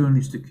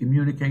opportunities to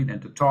communicate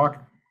and to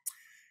talk.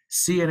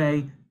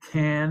 CNA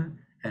can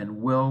and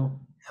will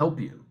help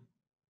you.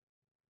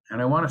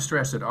 And I want to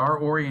stress that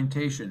our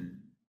orientation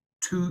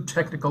to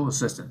technical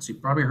assistance, you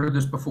probably heard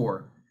this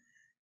before,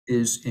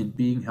 is in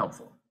being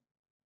helpful.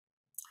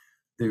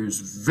 There's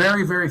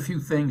very, very few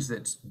things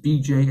that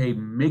BJA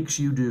makes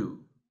you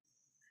do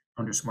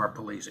under smart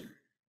policing.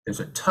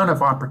 There's a ton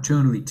of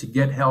opportunity to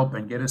get help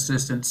and get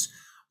assistance,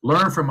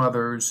 learn from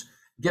others,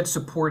 get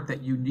support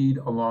that you need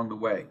along the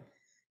way.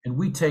 And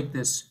we take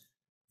this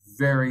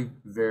very,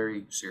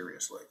 very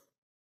seriously.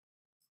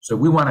 So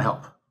we want to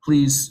help.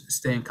 Please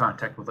stay in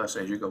contact with us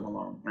as you go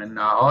along. And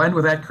I'll end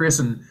with that, Chris,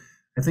 and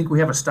I think we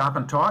have a stop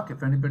and talk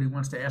if anybody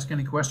wants to ask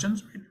any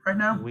questions right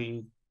now.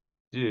 We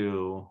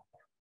do.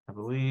 I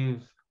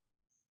believe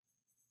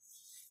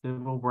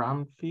Civil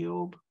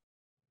Brownfield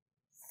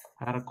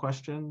had a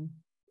question.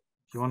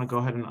 If you want to go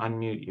ahead and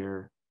unmute,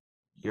 you're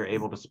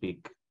able to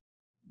speak.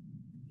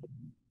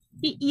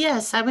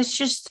 Yes, I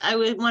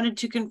wanted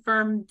to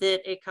confirm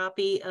that a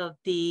copy of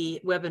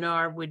the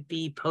webinar would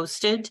be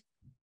posted.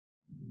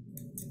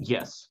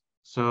 Yes.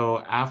 So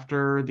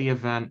after the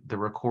event, the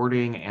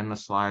recording and the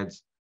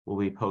slides will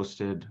be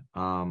posted.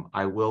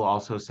 I will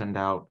also send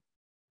out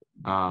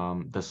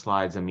the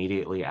slides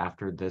immediately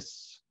after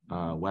this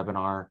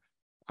webinar.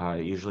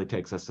 It usually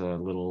takes us a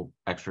little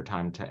extra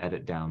time to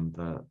edit down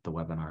the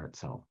webinar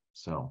itself.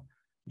 So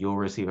you'll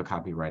receive a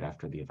copy right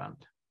after the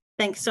event.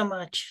 Thanks so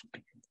much.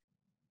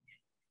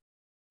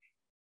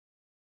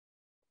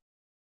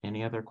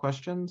 Any other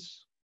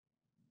questions?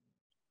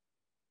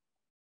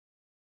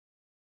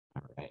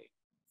 All right.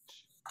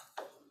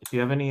 If you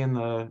have any in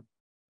the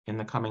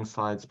coming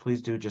slides,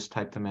 please do just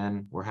type them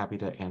in. We're happy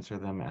to answer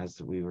them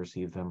as we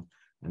receive them,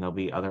 and there'll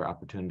be other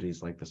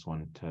opportunities like this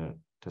one to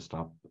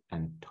stop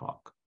and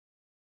talk.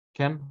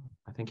 Kim,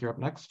 I think you're up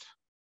next.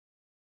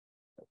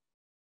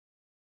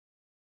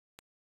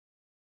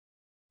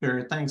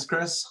 Sure, thanks,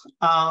 Chris.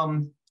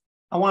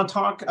 I want to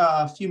talk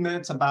a few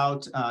minutes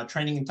about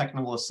training and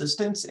technical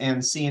assistance and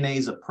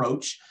CNA's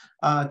approach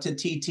to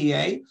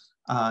TTA.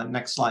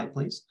 Next slide,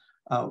 please.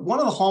 One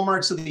of the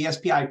hallmarks of the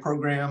SPI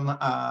program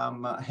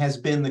has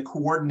been the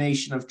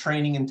coordination of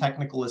training and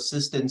technical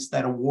assistance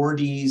that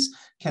awardees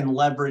can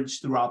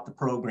leverage throughout the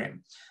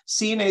program.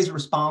 CNA is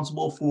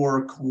responsible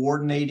for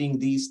coordinating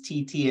these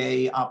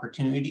TTA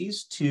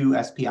opportunities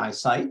to SPI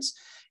sites.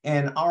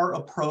 And our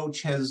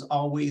approach has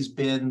always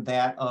been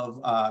that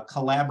of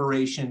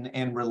collaboration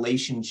and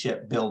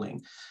relationship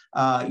building.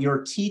 Your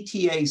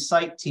TTA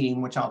site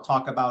team, which I'll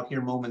talk about here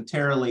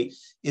momentarily,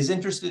 is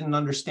interested in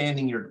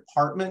understanding your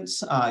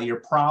departments, your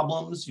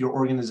problems, your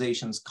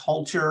organization's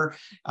culture,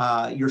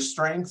 your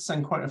strengths,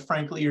 and quite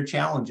frankly, your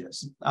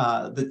challenges.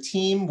 The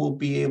team will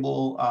be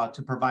able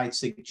to provide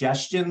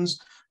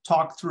suggestions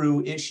talk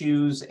through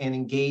issues and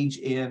engage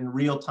in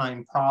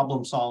real-time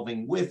problem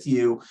solving with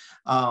you.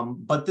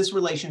 But this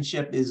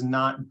relationship is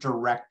not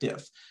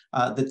directive.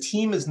 The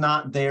team is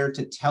not there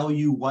to tell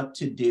you what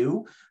to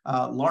do,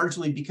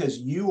 largely because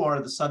you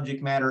are the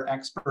subject matter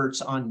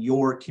experts on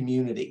your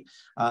community.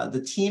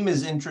 The team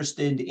is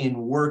interested in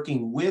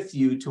working with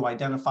you to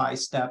identify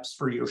steps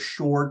for your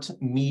short,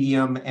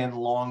 medium, and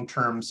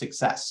long-term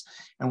success.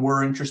 And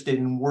we're interested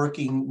in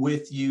working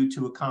with you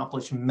to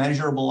accomplish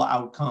measurable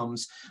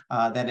outcomes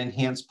that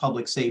enhance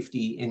public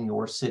safety in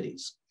your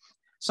cities.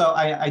 So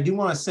I do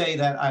want to say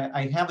that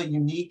I have a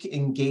unique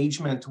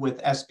engagement with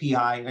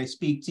SPI, and I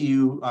speak to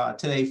you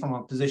today from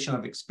a position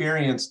of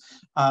experience.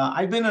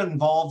 I've been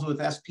involved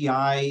with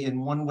SPI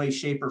in one way,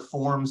 shape, or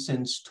form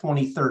since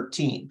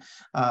 2013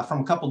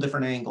 from a couple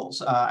different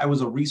angles. I was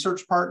a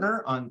research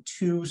partner on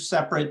 2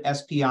 separate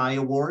SPI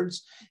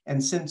awards,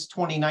 and since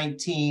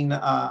 2019,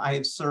 I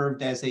have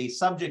served as a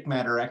subject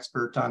matter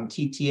expert on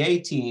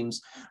TTA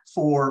teams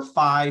for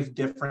 5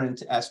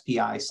 different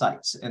SPI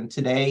sites. And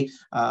today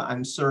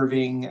I'm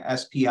serving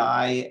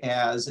SPI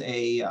as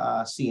a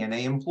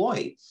CNA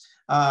employee.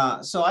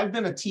 So I've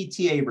been a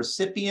TTA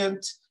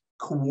recipient,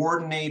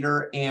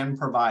 coordinator, and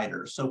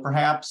provider. So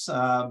perhaps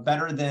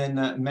better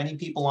than many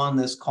people on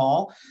this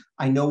call,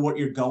 I know what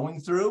you're going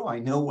through. I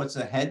know what's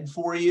ahead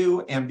for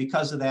you. And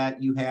because of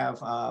that, you have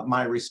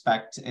my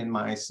respect and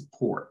my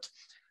support.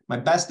 My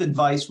best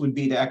advice would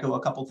be to echo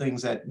a couple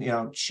things that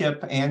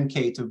Chip and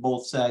Kate have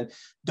both said.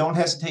 Don't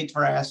hesitate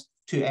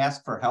to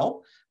ask for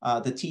help.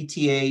 The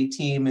TTA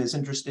team is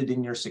interested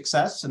in your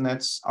success, and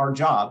that's our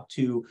job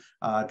to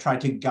try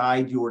to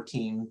guide your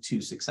team to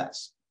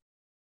success.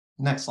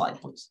 Next slide,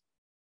 please.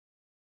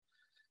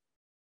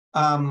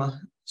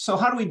 So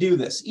how do we do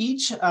this?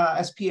 Each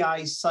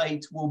SPI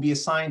site will be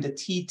assigned a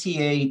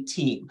TTA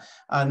team,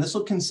 and this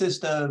will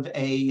consist of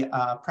a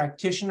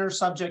practitioner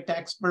subject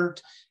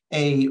expert,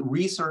 a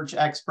research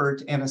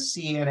expert, and a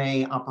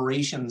CNA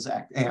operations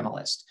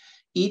analyst.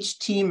 Each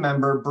team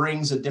member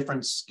brings a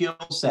different skill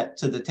set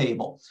to the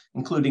table,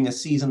 including a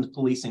seasoned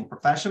policing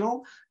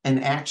professional, an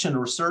action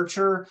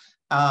researcher,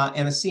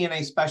 and a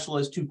CNA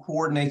specialist who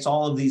coordinates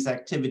all of these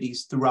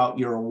activities throughout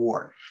your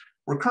award.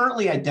 We're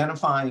currently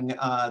identifying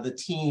the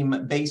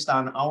team based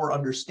on our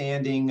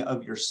understanding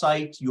of your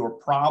site, your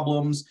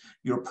problems,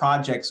 your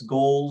project's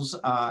goals,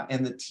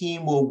 and the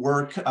team will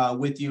work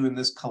with you in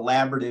this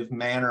collaborative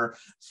manner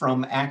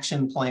from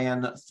action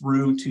plan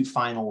through to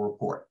final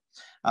report.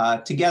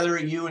 Together,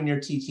 you and your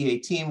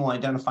TTA team will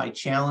identify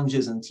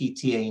challenges and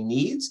TTA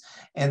needs,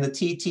 and the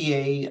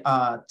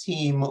TTA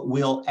team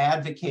will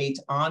advocate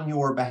on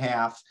your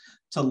behalf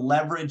to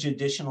leverage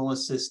additional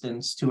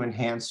assistance to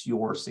enhance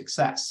your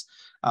success.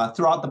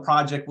 Throughout the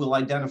project, we'll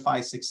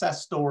identify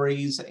success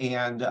stories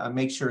and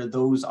make sure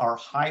those are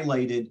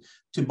highlighted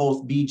to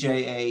both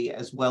BJA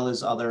as well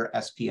as other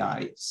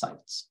SPI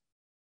sites.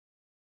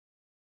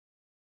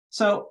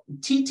 So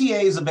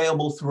TTA is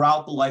available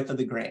throughout the life of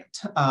the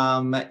grant,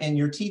 and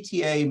your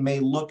TTA may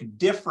look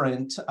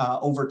different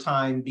over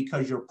time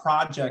because your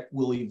project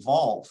will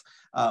evolve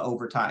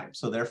over time.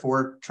 So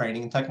therefore,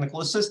 training and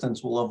technical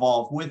assistance will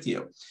evolve with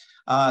you.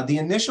 The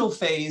initial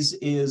phase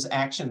is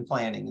action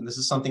planning, and this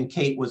is something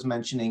Kate was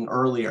mentioning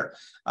earlier.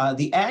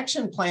 The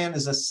action plan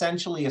is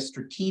essentially a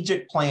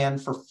strategic plan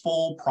for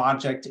full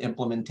project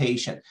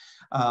implementation.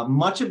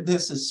 Much of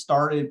this is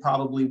started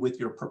probably with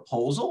your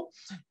proposal,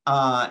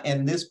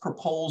 and this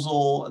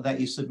proposal that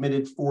you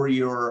submitted for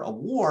your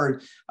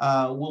award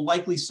will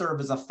likely serve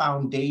as a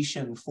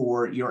foundation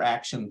for your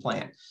action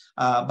plan.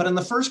 But in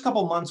the first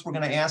couple months, we're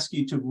going to ask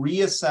you to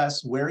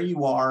reassess where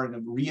you are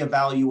and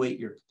reevaluate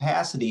your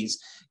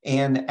capacities.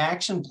 And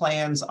action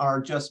plans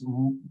are just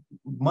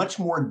much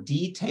more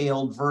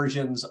detailed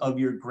versions of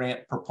your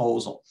grant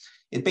proposal.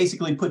 It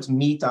basically puts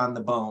meat on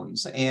the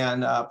bones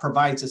and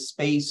provides a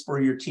space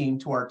for your team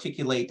to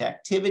articulate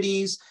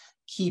activities,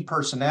 key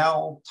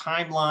personnel,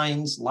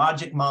 timelines,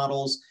 logic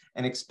models,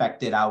 and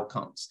expected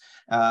outcomes.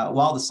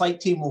 While the site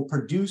team will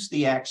produce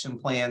the action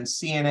plan,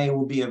 CNA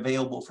will be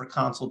available for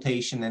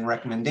consultation and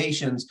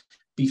recommendations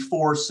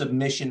before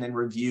submission and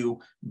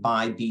review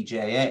by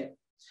BJA.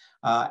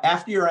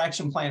 After your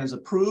action plan is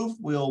approved,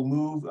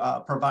 we'll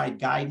provide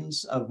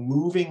guidance of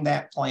moving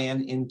that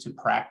plan into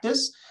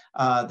practice.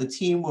 The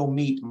team will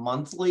meet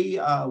monthly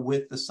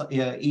with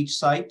each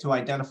site to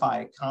identify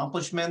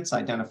accomplishments,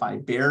 identify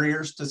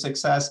barriers to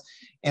success,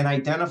 and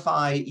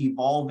identify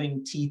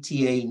evolving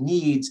TTA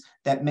needs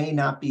that may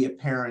not be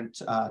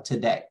apparent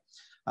today.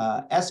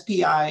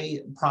 SPI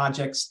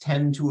projects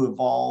tend to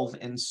evolve,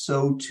 and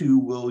so too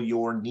will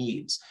your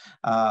needs.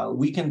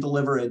 We can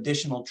deliver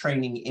additional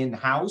training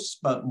in-house,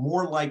 but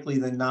more likely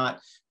than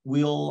not,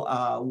 we'll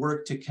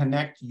work to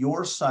connect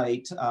your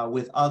site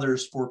with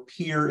others for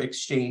peer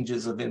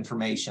exchanges of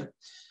information.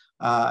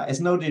 As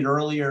noted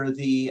earlier,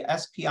 the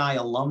SPI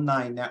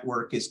alumni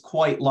network is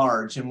quite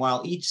large, and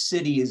while each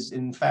city is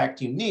in fact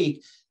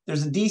unique,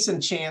 there's a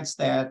decent chance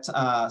that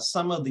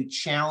some of the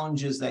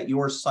challenges that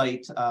your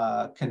site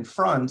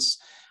confronts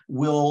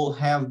will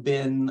have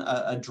been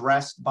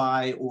addressed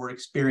by or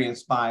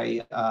experienced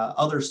by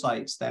other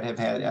sites that have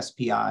had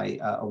SPI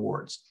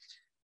awards.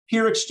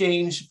 Peer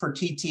exchange for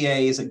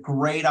TTA is a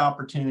great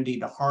opportunity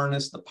to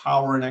harness the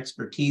power and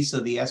expertise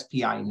of the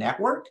SPI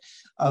network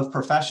of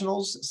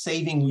professionals,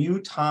 saving you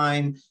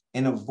time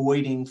and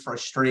avoiding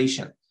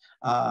frustration.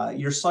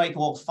 Your site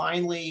will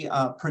finally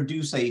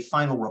produce a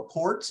final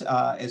report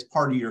as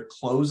part of your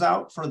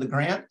closeout for the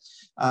grant.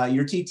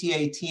 Your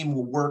TTA team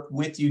will work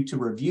with you to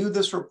review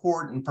this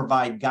report and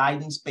provide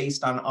guidance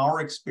based on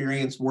our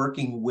experience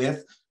working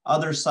with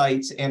other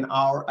sites and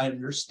our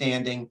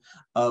understanding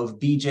of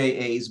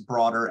BJA's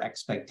broader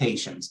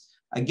expectations.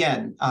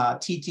 Again,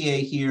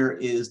 TTA here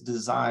is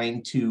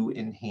designed to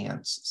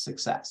enhance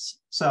success.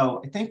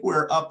 So I think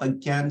we're up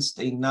against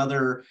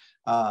another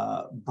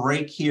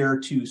break here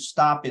to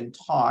stop and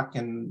talk.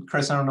 And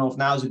Chris, I don't know if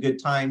now is a good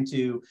time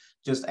to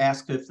just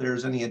ask if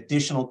there's any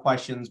additional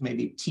questions,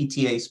 maybe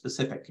TTA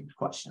specific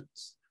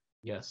questions.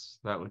 Yes,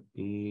 that would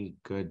be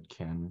good,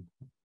 Ken,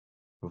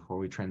 before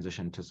we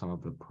transition to some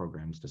of the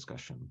programs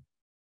discussion.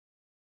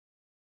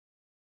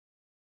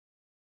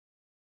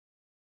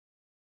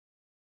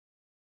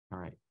 All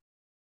right.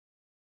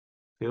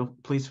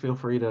 Please feel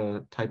free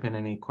to type in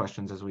any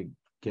questions as we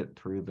get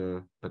through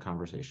the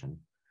conversation.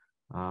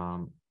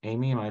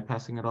 Amy, am I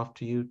passing it off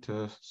to you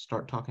to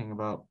start talking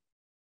about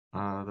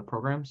the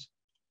programs?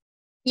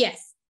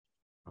 Yes.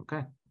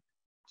 Okay,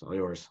 it's all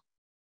yours.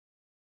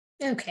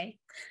 Okay,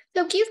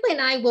 so Geislia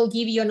and I will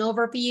give you an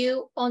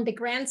overview on the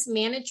grants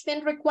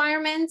management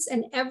requirements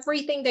and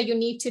everything that you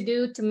need to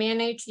do to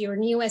manage your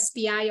new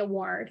SPI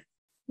award.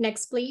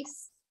 Next,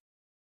 please.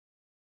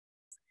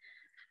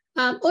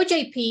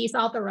 OJP is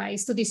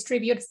authorized to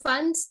distribute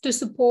funds to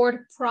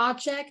support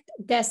projects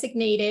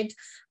designated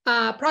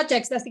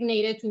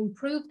to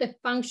improve the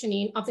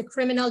functioning of the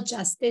criminal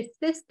justice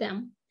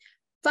system.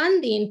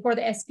 Funding for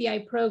the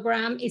SPI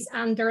program is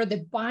under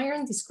the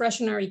Byron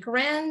discretionary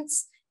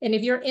grants. And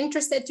if you're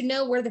interested to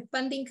know where the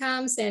funding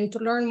comes and to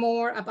learn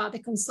more about the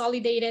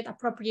Consolidated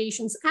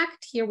Appropriations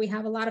Act, here we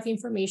have a lot of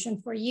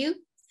information for you.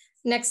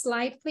 Next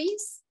slide,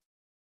 please.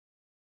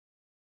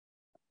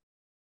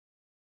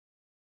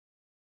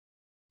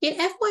 In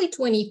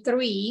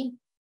FY23,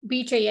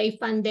 BJA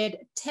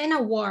funded 10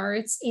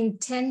 awards in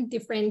 10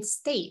 different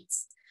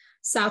states: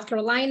 South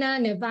Carolina,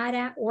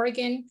 Nevada,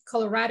 Oregon,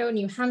 Colorado,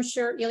 New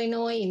Hampshire,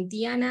 Illinois,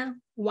 Indiana,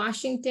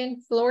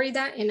 Washington,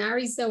 Florida, and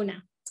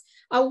Arizona.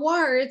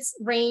 Awards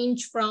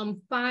range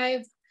from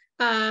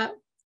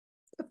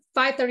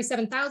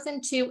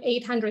 $537,000 to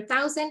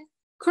 $800,000.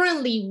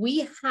 Currently,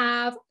 we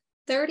have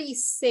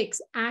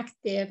 36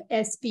 active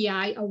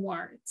SPI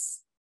awards.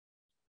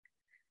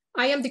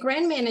 I am the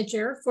grant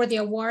manager for the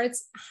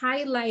awards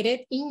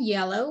highlighted in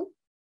yellow.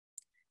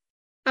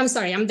 I'm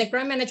the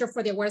grant manager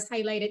for the awards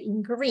highlighted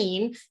in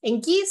green,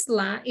 and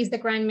Geislia is the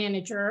grant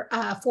manager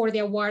for the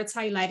awards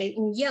highlighted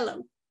in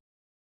yellow.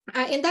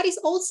 And that is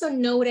also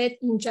noted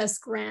in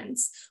Just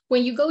Grants.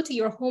 When you go to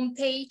your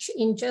homepage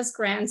in Just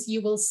Grants,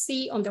 you will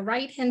see on the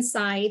right-hand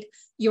side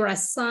your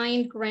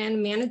assigned grant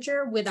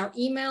manager with our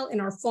email and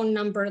our phone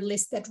number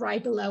listed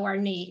right below our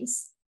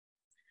names.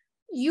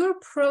 Your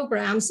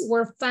programs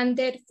were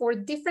funded for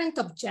different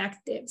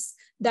objectives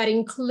that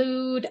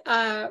include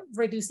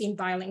reducing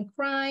violent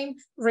crime,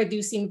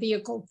 reducing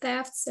vehicle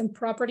thefts and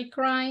property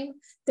crime,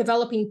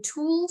 developing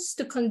tools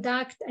to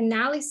conduct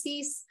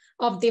analyses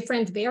of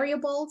different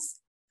variables.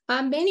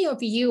 Many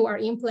of you are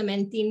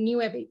implementing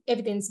new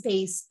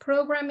evidence-based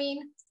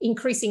programming,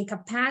 increasing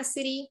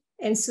capacity,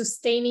 and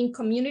sustaining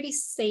community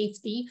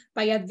safety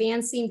by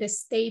advancing the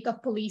state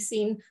of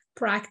policing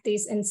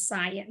practice and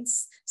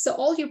science. So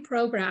all your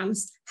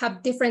programs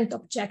have different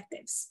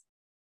objectives.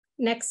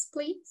 Next,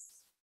 please.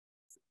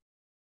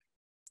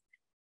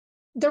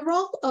 The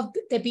role of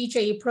the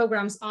BJA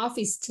Programs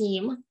Office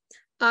team,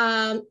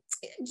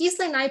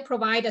 Geislia and I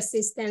provide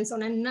assistance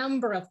on a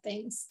number of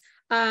things,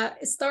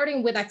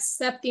 starting with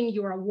accepting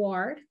your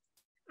award,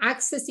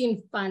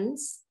 accessing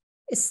funds,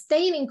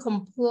 staying in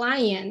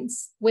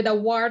compliance with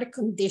award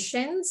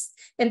conditions,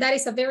 and that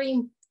is a very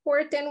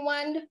important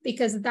one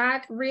because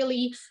that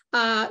really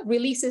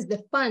releases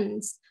the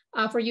funds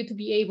for you to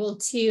be able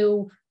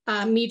to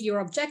meet your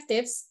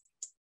objectives.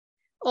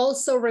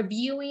 Also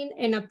reviewing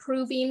and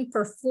approving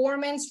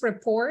performance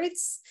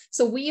reports.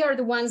 So we are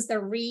the ones that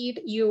read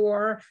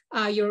your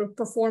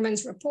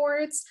performance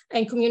reports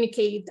and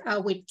communicate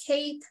with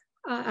Kate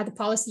at the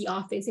policy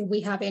office if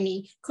we have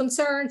any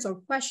concerns or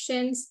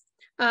questions.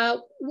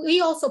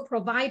 We also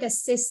provide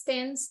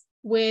assistance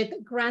with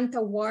grant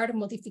award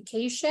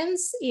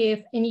modifications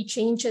if any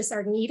changes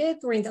are needed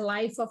during the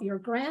life of your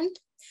grant.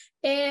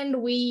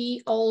 And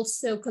we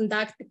also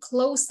conduct the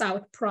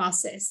closeout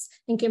process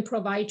and can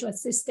provide you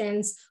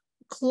assistance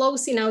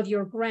closing out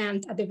your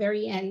grant at the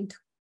very end.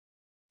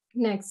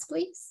 Next,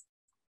 please.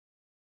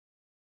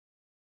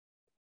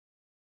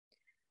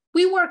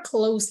 We work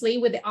closely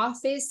with the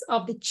Office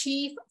of the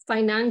Chief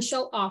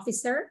Financial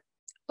Officer,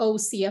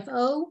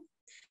 OCFO.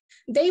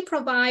 They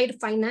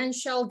provide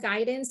financial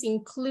guidance,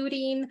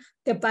 including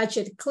the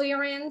budget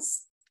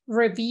clearance,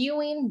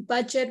 reviewing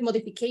budget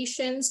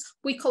modifications.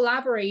 We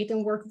collaborate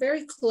and work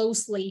very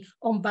closely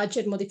on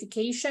budget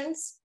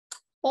modifications.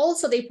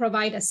 Also, they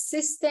provide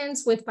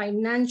assistance with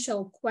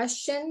financial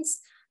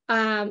questions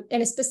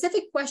and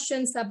specific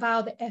questions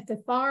about the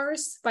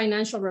FFR's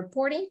financial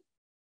reporting.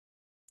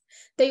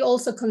 They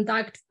also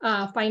conduct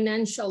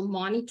financial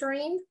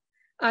monitoring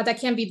that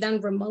can be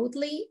done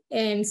remotely,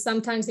 and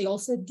sometimes they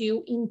also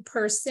do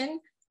in-person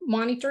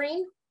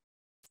monitoring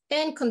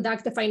and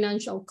conduct the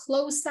financial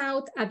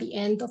closeout at the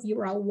end of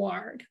your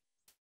award.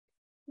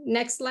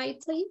 Next slide,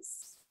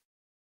 please.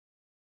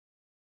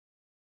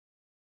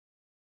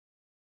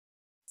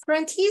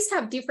 Grantees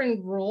have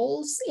different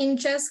roles in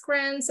JEST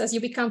grants. As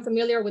you become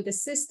familiar with the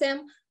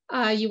system,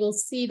 you will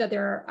see that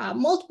there are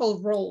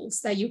multiple roles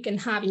that you can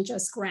have in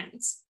JEST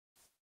grants.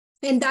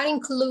 And that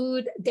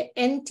include the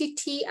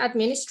entity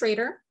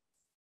administrator,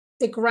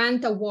 the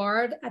grant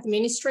award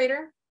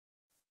administrator,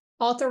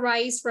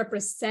 authorized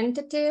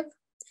representative,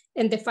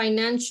 and the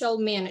financial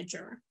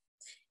manager.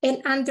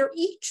 And under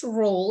each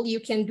role, you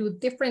can do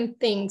different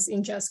things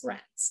in JEST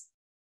grants.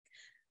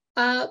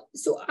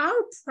 So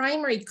our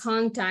primary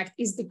contact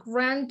is the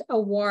grant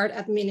award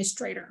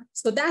administrator.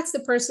 So that's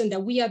the person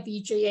that we at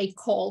BJA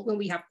call when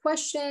we have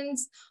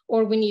questions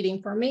or we need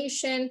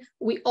information.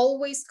 We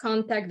always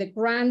contact the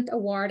grant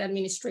award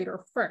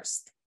administrator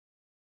first.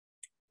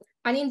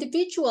 An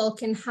individual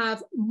can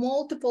have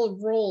multiple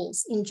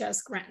roles in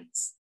JEST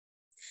grants.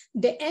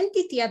 The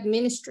entity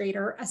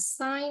administrator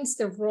assigns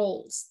the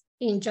roles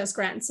in JEST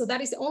grants. So that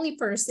is the only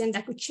person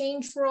that could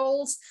change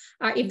roles.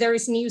 If there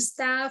is new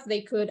staff,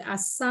 they could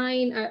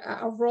assign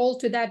a role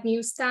to that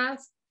new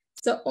staff.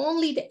 So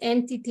only the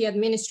entity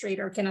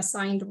administrator can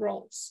assign the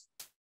roles.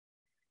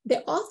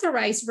 The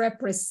authorized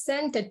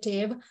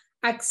representative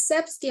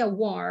accepts the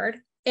award,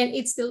 and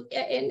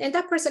and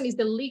that person is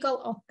the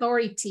legal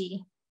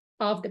authority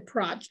of the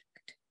project.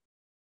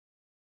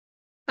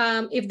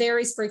 If there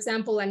is, for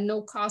example, a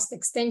no-cost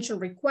extension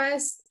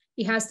request,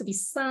 it has to be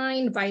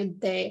signed by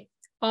the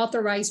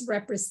authorized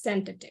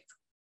representative.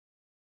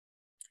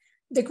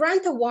 The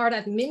grant award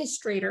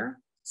administrator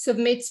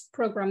submits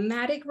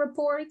programmatic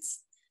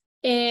reports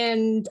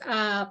and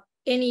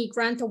any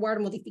grant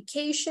award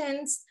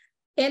modifications,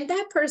 and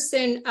that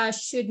person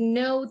should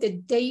know the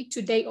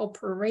day-to-day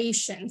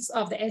operations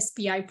of the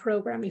SPI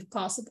program if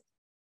possible.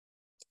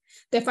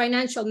 The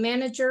financial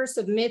manager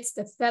submits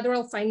the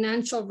federal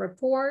financial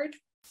report,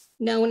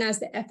 known as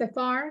the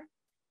FFR.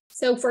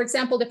 So for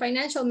example, the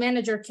financial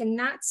manager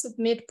cannot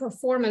submit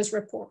performance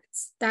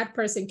reports. That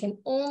person can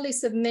only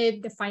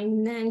submit the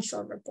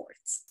financial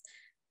reports.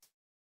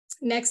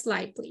 Next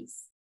slide,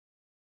 please.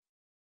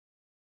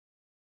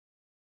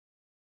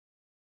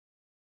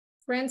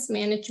 Grants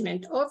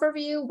management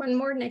overview. One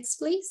more, next,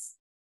 please.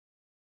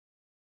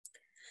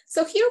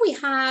 So here we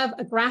have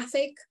a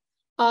graphic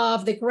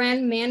of the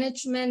grant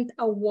management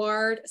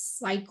award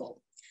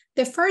cycle.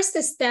 The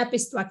first step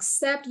is to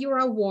accept your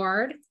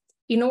award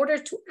in order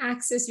to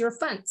access your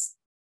funds.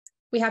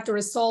 We have to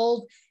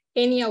resolve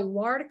any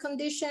award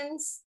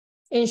conditions,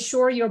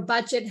 ensure your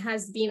budget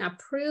has been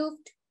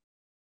approved,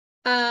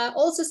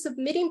 also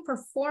submitting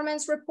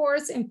performance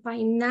reports and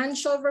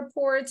financial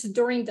reports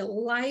during the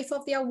life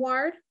of the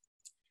award.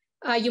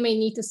 You may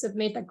need to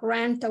submit a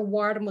grant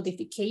award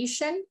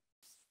modification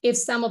if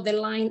some of the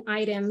line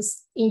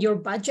items in your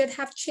budget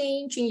have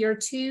changed in year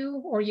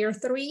 2 or year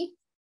 3.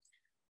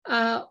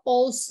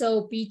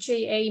 Also,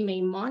 BJA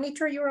may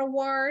monitor your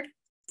award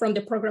from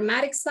the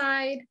programmatic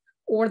side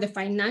or the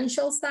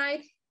financial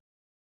side.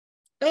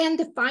 And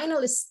the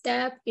final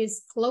step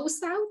is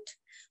closeout.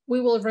 We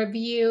will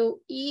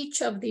review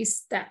each of these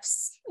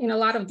steps in a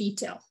lot of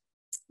detail.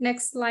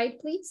 Next slide,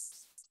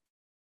 please.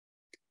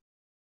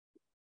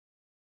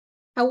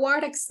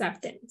 Award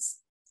acceptance.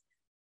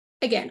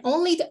 Again,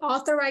 only the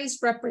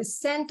authorized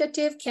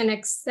representative can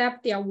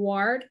accept the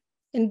award,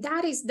 and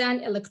that is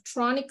done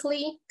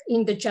electronically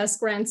in the JEST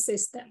grant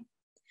system.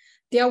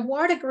 The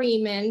award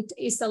agreement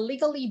is a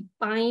legally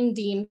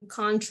binding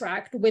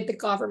contract with the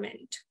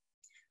government.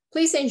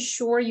 Please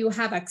ensure you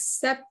have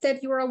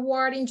accepted your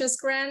award in JEST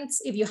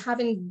grants. If you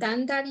haven't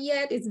done that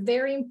yet, it's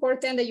very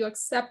important that you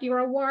accept your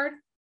award.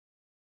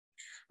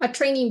 A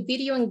training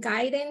video and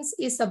guidance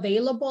is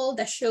available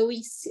that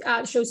shows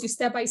you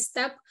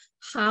step-by-step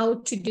how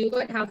to do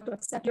it, how to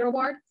accept your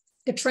award.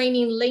 The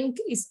training link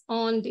is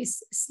on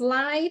this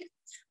slide.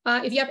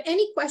 If you have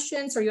any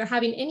questions or you're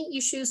having any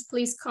issues,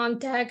 please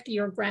contact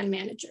your grant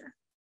manager.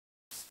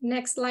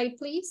 Next slide,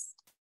 please.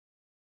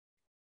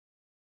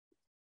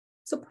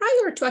 So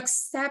prior to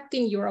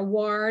accepting your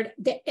award,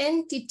 the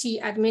entity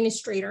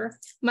administrator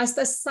must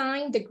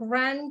assign the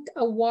grant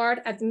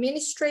award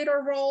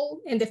administrator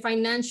role and the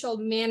financial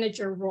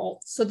manager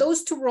role. So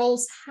those 2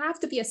 roles have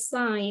to be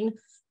assigned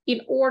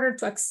in order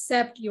to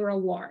accept your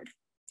award.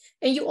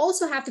 And you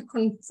also have to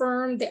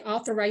confirm the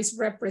authorized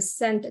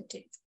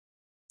representative.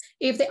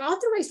 If the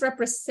authorized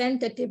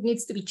representative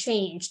needs to be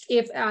changed,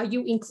 if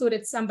you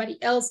included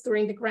somebody else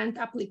during the grant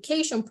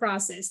application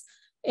process,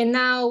 and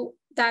now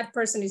that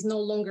person is no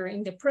longer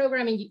in the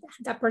program and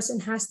that person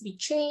has to be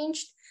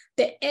changed,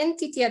 the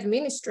entity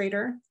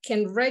administrator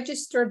can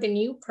register the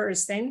new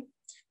person.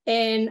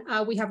 And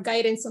we have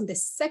guidance on the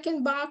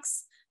second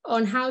box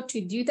on how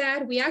to do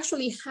that. We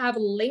actually have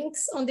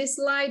links on this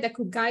slide that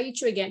could guide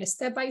you again,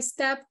 step by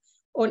step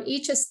on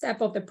each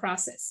step of the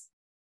process.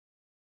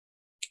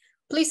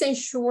 Please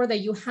ensure that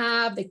you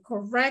have the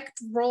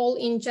correct role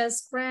in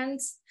Just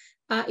Grants.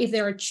 If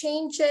there are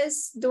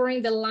changes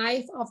during the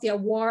life of the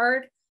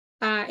award,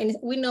 and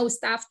we know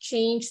staff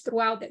change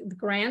throughout the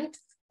grant,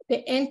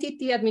 the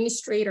entity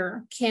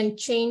administrator can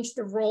change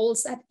the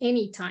roles at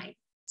any time.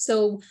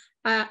 So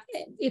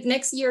if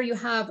next year you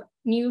have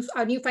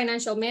a new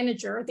financial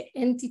manager, the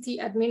entity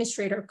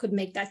administrator could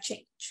make that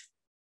change.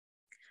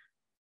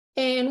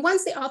 And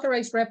once the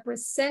authorized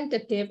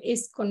representative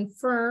is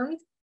confirmed,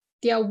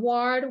 the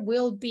award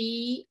will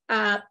be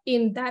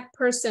in that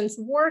person's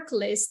work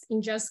list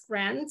in Just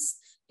Grants,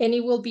 and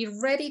it will be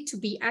ready to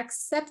be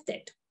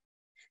accepted.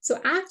 So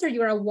after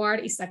your award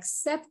is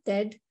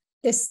accepted,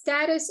 the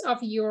status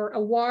of your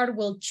award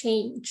will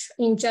change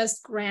in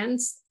Just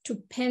Grants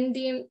to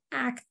pending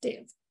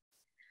active.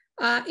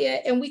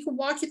 And we could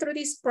walk you through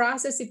this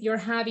process if you're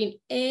having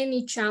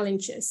any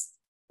challenges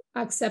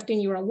accepting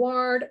your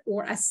award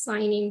or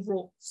assigning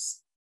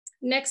roles.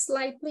 Next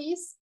slide,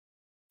 please.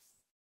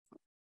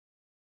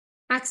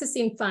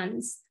 Accessing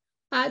funds.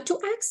 To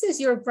access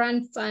your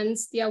grant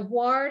funds, the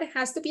award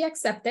has to be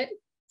accepted.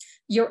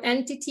 Your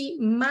entity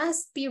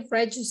must be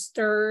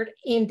registered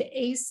in the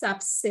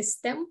ASAP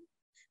system.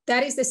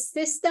 That is the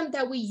system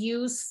that we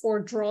use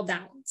for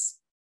drawdowns.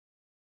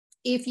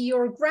 If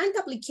your grant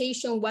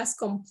application was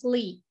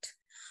complete,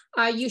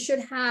 you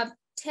should have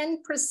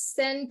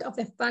 10% of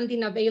the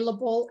funding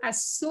available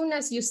as soon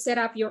as you set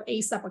up your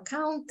ASAP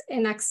account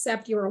and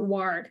accept your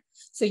award.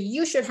 So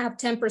you should have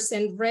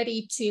 10%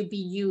 ready to be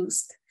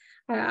used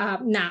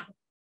now.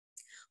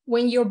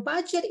 When your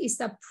budget is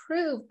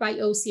approved by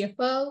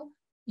OCFO,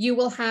 you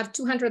will have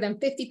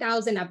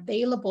 $250,000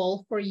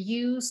 available for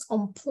use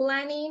on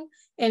planning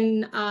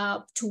and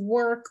to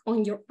work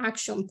on your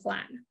action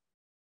plan.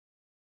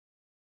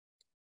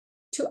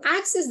 To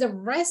access the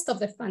rest of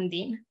the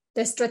funding,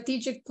 the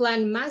strategic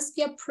plan must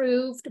be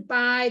approved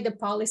by the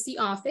policy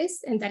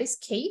office, and that is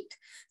Kate.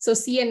 So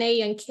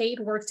CNA and Kate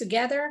work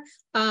together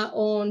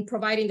on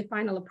providing the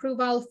final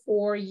approval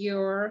for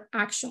your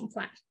action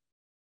plan.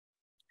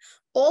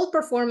 All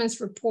performance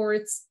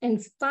reports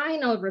and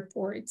final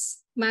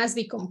reports must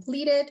be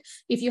completed.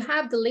 If you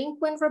have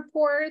delinquent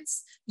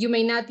reports, you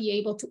may not be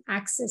able to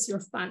access your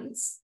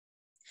funds.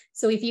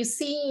 So if you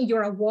see in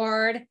your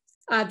award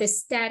the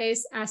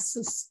status as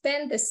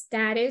suspend the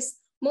status,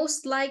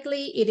 most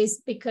likely it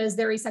is because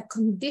there is a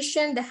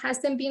condition that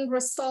hasn't been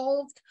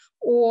resolved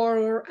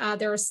or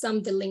there are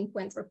some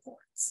delinquent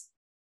reports.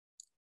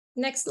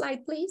 Next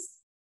slide, please.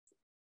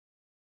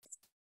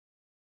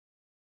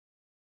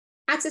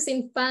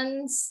 Accessing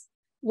funds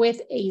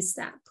with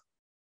ASAP.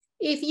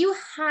 If you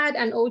had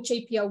an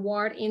OJP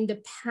award in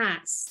the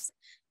past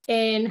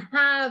and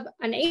have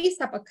an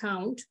ASAP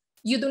account,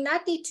 you do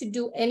not need to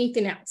do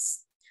anything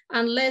else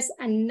unless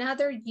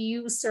another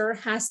user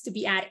has to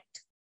be added.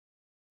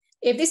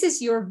 If this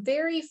is your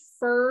very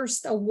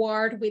first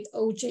award with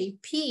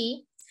OJP,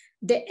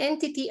 the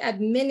entity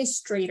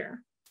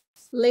administrator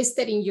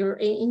listed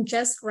in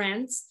Just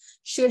Grants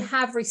should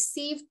have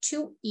received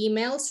 2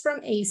 emails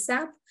from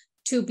ASAP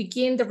to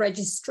begin the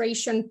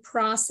registration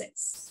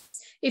process.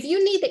 If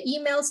you need the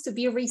emails to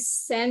be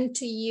resent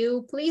to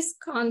you, please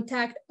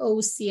contact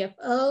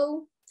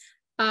OCFO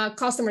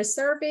customer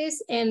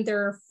service, and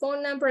their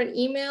phone number and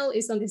email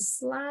is on this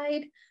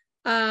slide.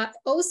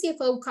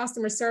 OCFO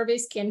customer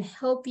service can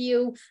help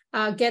you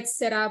get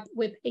set up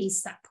with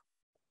ASAP.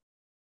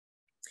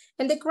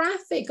 And the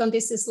graphic on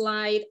this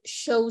slide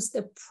shows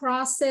the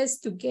process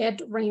to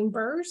get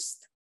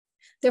reimbursed.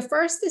 The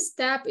first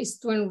step is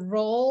to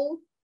enroll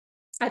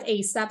at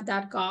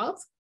asap.gov.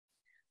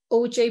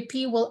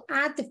 OJP will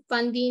add the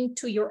funding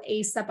to your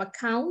ASAP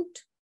account.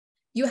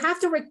 You have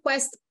to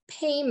request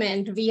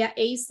payment via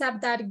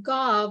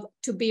asap.gov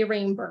to be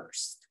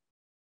reimbursed.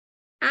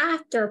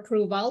 After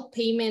approval,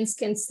 payments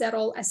can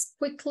settle as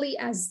quickly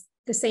as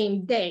the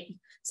same day.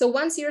 So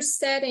once you're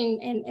set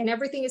and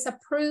everything is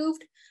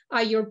approved,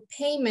 your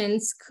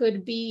payments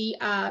could be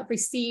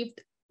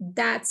received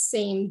that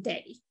same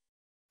day.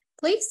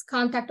 Please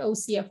contact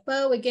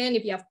OCFO again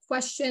if you have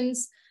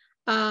questions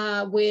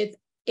with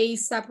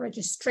ASAP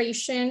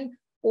registration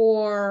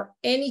or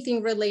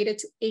anything related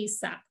to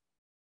ASAP.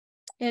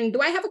 And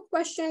do I have a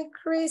question,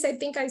 Chris? I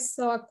think I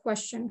saw a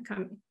question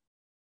coming.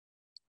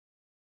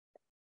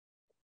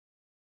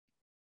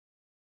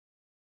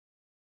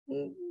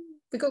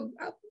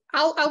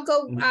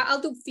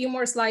 I'll do a few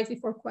more slides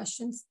before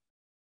questions.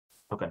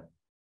 Okay.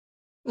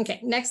 Okay,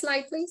 next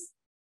slide, please.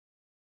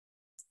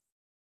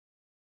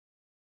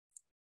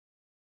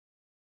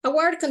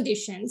 Award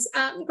conditions.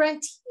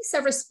 Grantees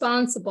are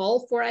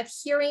responsible for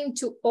adhering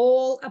to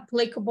all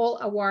applicable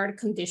award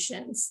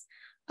conditions.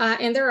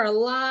 And there are a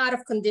lot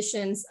of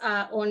conditions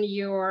on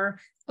your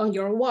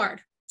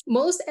award.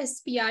 Most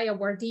SPI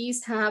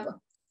awardees have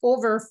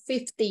over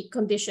 50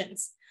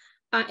 conditions.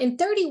 And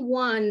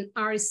 31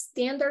 are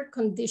standard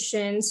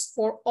conditions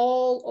for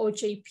all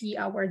OJP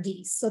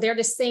awardees. So they're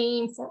the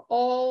same for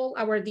all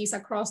awardees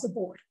across the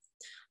board.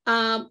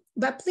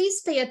 But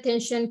please pay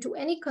attention to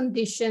any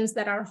conditions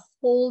that are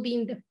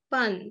holding the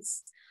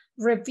funds.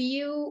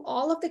 Review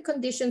all of the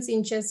conditions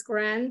in Just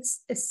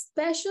Grants,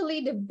 especially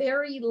the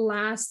very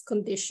last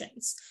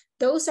conditions.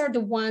 Those are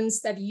the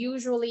ones that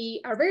usually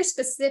are very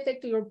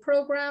specific to your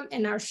program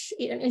and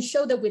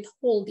show the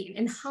withholding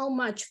and how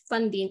much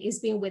funding is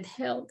being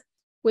withheld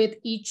with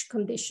each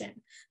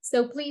condition.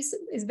 So please,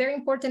 it's very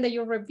important that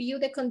you review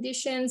the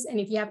conditions, and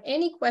if you have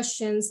any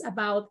questions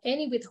about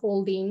any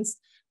withholdings,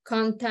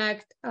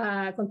 contact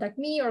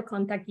me or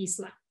contact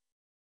Geislia.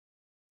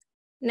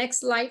 Next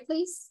slide,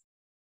 please.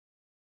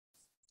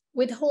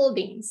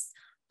 Withholdings.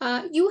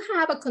 You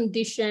have a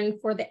condition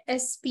for the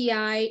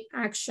SPI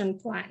action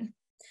plan.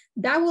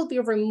 That will be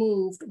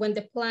removed when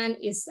the plan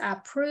is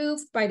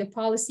approved by the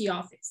policy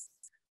office.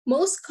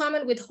 Most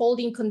common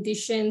withholding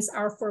conditions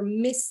are for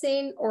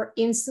missing or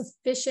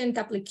insufficient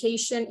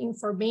application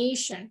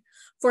information.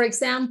 For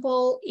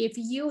example, if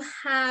you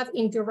have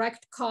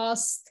indirect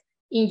cost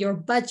in your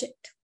budget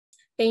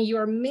and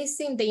you're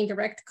missing the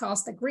indirect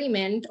cost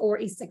agreement or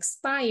it's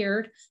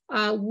expired,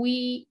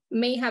 we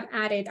may have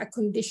added a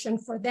condition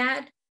for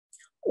that.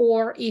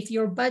 Or if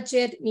your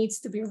budget needs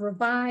to be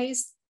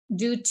revised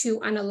due to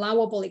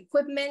unallowable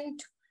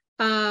equipment,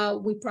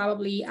 we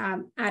probably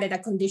added a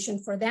condition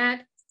for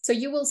that. So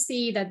you will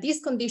see that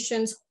these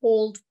conditions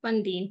hold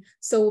funding.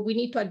 So we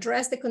need to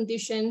address the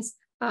conditions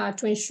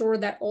to ensure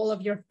that all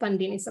of your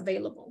funding is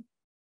available.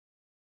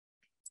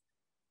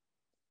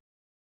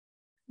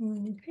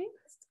 Okay.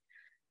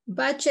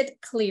 Budget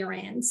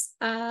clearance.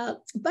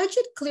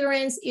 Budget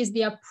clearance is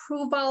the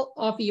approval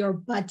of your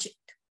budget.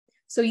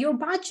 So your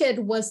budget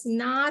was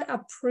not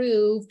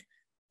approved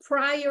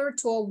prior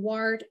to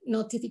award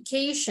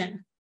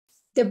notification.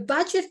 The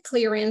budget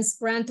clearance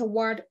grant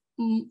award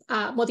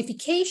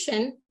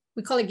modification,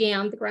 we call it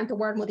GAM, the grant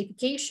award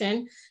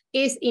modification,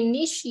 is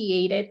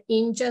initiated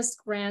in Just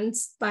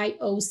Grants by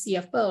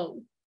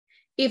OCFO.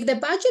 If the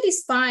budget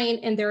is fine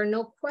and there are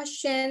no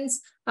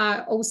questions,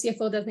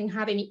 OCFO doesn't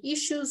have any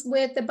issues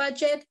with the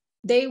budget,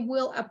 they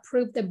will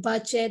approve the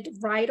budget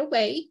right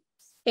away,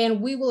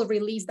 and we will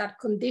release that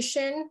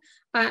condition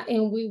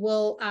and we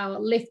will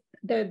lift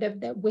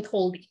the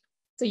withholding.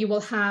 So you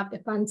will have the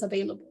funds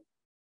available.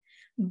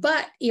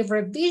 But if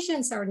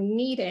revisions are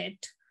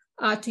needed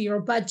to your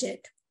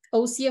budget,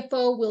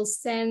 OCFO will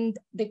send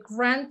the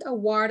grant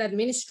award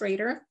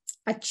administrator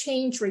a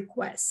change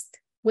request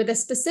with the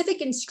specific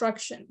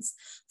instructions.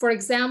 For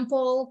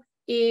example,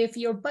 if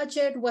your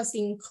budget was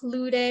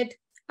included,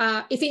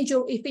 if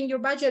in your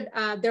budget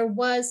there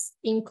was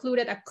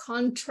included a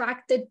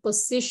contracted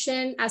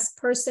position as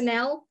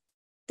personnel,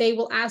 they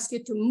will ask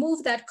you to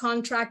move that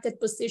contracted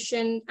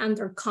position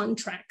under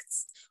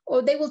contracts.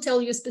 Or they will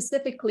tell you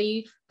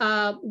specifically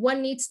what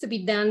needs to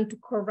be done to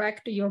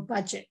correct your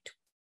budget.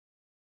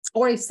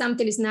 Or if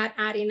something is not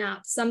adding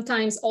up.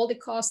 Sometimes all the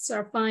costs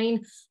are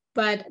fine,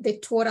 but the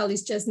total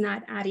is just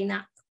not adding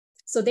up.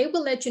 So they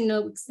will let you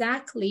know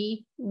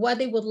exactly what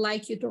they would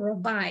like you to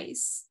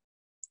revise.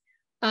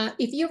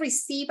 If you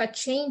receive a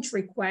change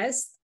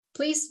request,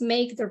 please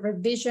make the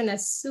revision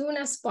as soon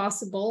as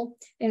possible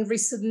and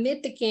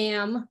resubmit the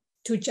GAM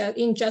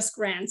in Just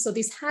Grants. So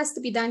this has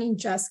to be done in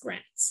Just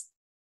Grants.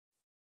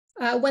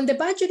 When the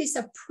budget is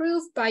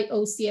approved by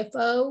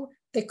OCFO,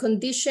 the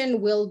condition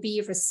will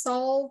be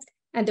resolved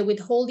and the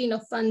withholding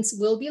of funds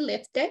will be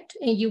lifted,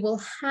 and you will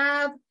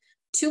have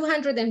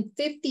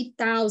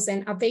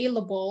 $250,000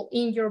 available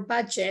in your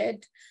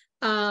budget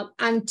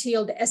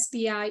until the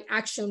SPI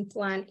action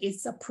plan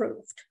is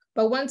approved.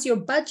 But once your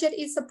budget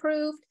is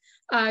approved,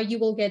 you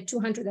will get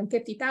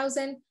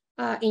 $250,000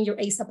 in your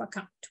ASAP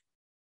account.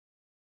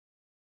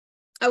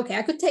 Okay,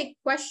 I could take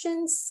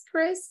questions,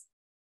 Chris.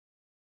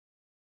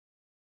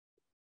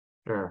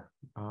 Sure.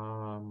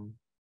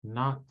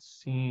 Not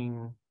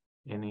seeing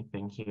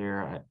anything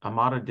here.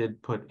 Amada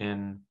did put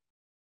in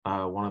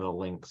one of the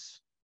links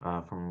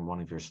from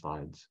one of your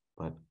slides,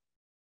 but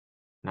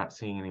not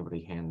seeing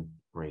anybody hand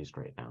raised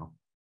right now.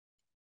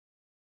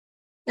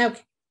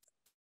 Okay,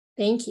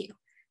 thank you.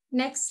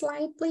 Next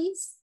slide,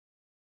 please.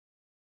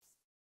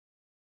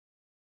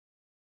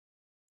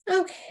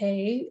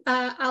 Okay,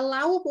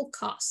 allowable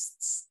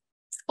costs.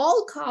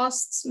 All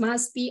costs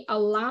must be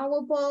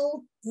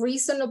allowable,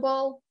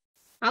 reasonable,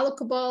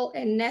 allocable,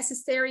 and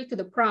necessary to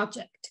the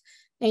project.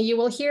 And you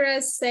will hear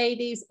us say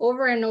this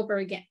over and over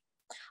again.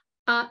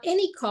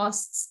 Any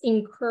costs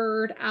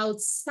incurred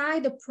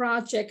outside the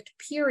project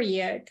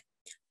period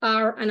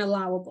are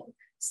unallowable.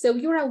 So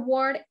your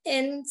award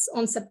ends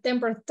on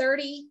September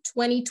 30,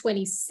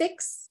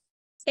 2026.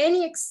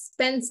 Any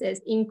expenses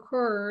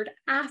incurred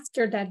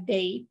after that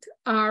date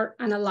are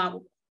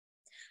unallowable,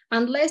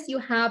 unless you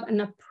have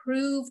an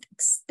approved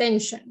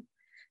extension.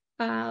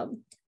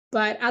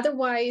 But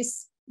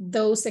otherwise,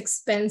 those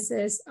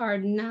expenses are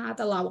not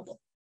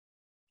allowable.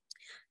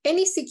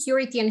 any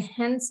security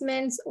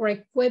enhancements or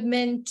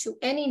equipment to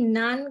any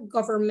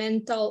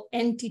non-governmental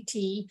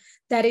entity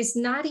that is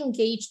not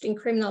engaged in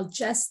criminal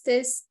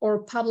justice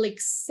or public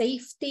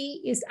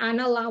safety is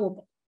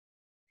unallowable.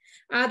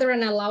 Other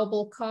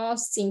unallowable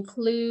costs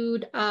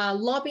include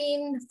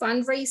lobbying,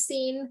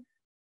 fundraising,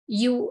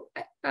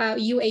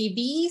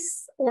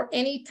 UAVs, or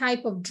any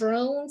type of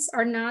drones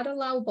are not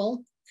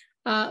allowable.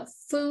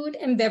 Food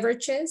and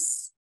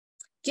beverages,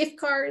 gift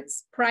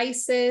cards,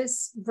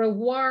 prizes,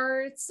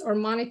 rewards, or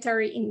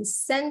monetary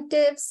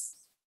incentives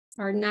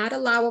are not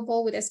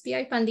allowable with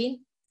SPI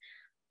funding.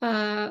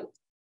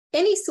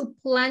 Any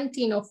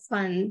supplanting of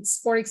funds,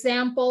 for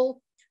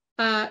example,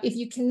 if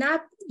you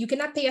cannot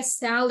pay a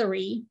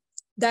salary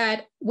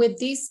that with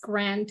this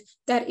grant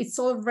that it's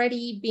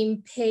already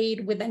been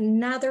paid with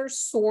another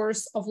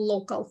source of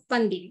local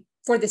funding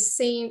for the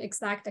same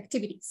exact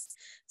activities.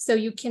 So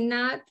you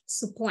cannot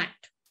supplant.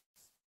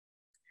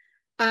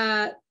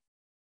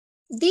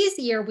 This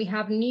year we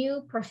have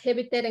new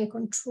prohibited and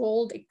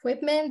controlled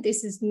equipment.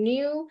 This is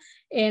new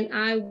and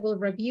I will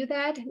review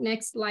that.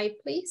 Next slide,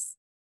 please.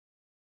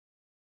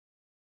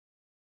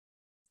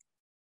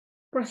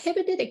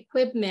 Prohibited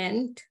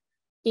equipment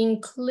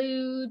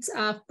includes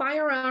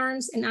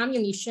firearms and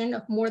ammunition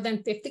of more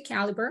than 50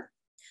 caliber,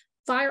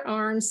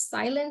 firearms,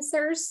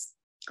 silencers,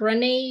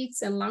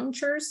 grenades and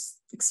launchers,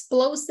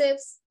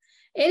 explosives,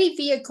 any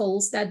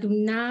vehicles that do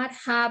not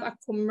have a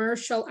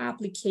commercial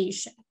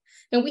application.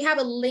 And we have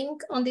a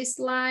link on this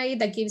slide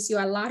that gives you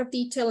a lot of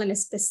detail and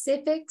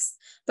specifics.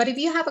 But if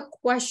you have a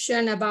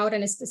question about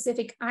a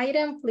specific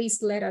item,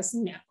 please let us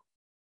know.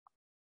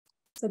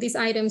 So these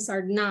items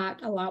are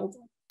not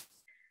allowable.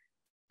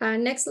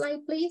 Next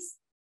slide, please.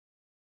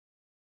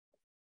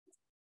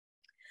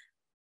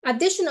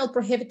 Additional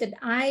prohibited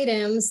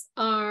items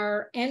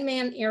are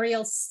unmanned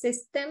aerial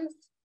systems,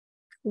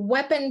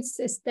 weapon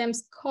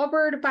systems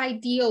covered by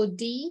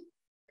DoD,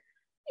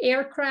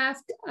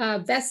 aircraft,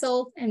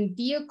 vessels, and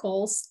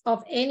vehicles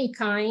of any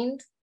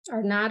kind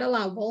are not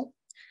allowable.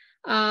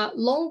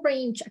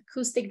 Long-range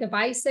acoustic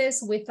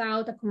devices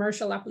without a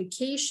commercial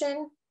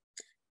application,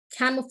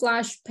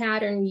 camouflage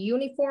pattern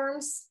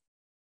uniforms.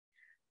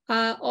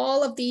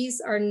 All of these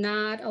are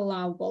not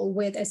allowable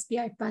with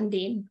SPI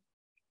funding.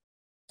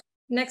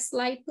 Next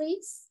slide,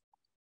 please.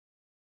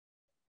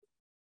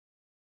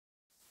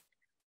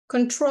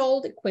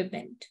 Controlled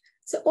equipment.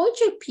 So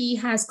OJP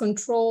has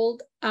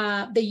controlled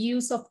the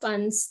use of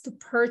funds to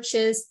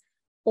purchase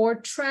or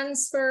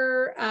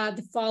transfer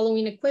the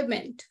following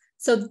equipment.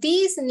 So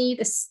these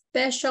need a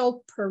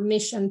special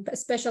permission, a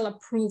special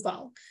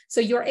approval. So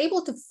you're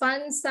able to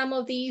fund some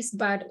of these,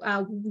 but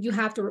you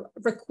have to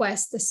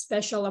request a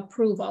special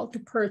approval to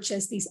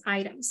purchase these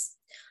items.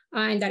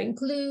 And that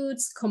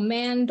includes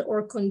command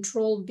or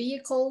control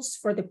vehicles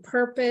for the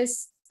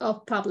purpose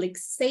of public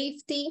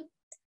safety,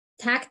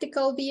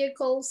 tactical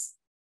vehicles,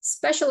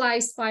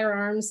 specialized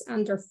firearms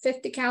under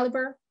 50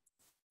 caliber.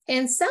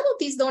 And some of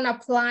these don't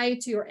apply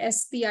to your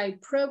SPI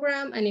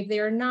program. And if they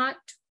are not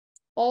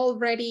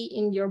already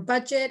in your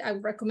budget, I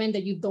would recommend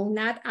that you do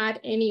not add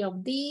any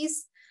of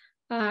these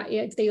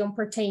if they don't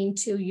pertain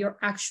to your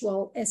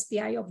actual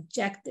SPI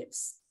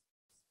objectives.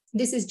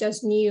 This is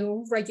just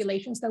new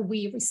regulations that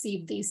we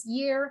received this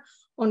year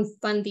on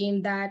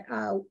funding that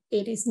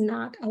it is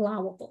not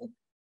allowable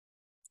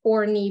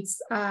or needs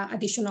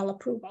additional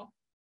approval.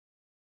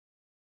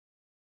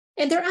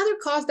 And there are other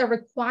costs that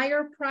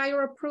require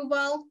prior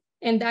approval,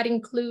 and that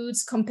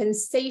includes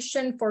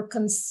compensation for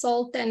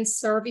consultant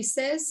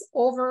services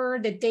over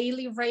the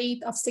daily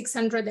rate of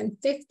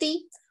 $650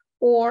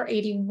 or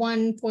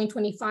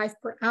 $81.25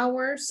 per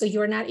hour. So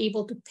you're not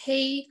able to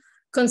pay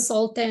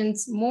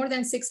consultants more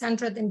than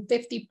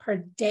 $650 per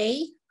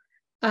day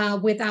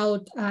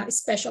without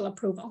special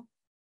approval.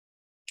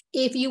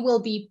 If you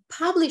will be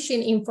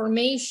publishing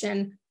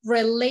information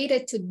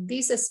related to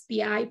this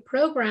SPI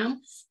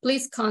program,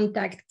 please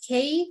contact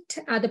Kate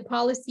at the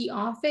policy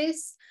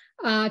office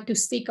to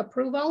seek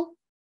approval.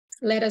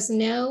 Let us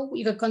know.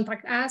 You can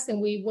contact us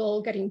and we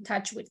will get in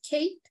touch with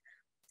Kate.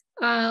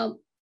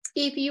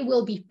 If you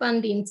will be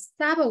funding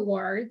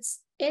sub-awards,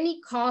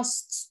 any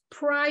costs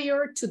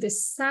prior to the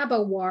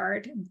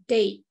sub-award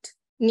date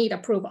need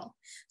approval.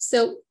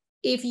 So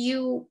if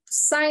you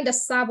signed a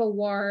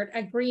sub-award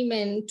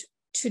agreement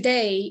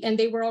today and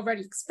they were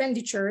already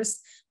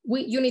expenditures,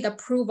 you need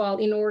approval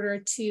in order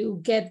to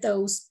get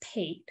those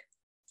paid.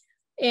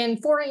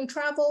 And foreign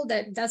travel,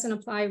 that doesn't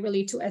apply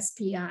really to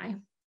SPI.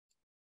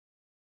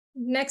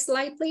 Next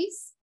slide,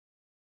 please.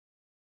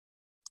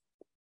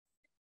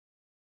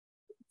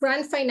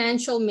 Grant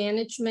financial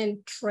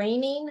management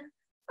training.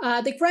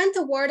 The grant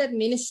award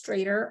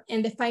administrator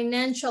and the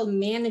financial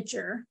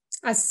manager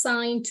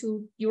assigned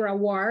to your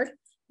award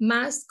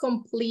must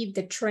complete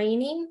the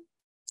training.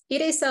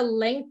 It is a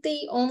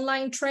lengthy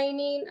online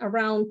training,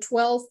 around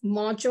 12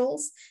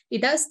 modules.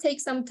 It does take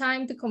some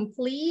time to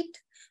complete,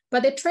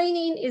 but the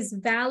training is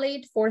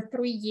valid for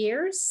 3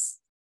 years,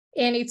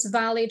 and it's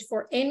valid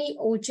for any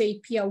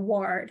OJP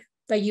award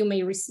that you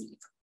may receive.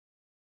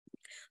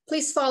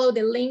 Please follow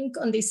the link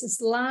on this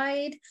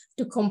slide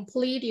to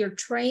complete your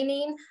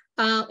training.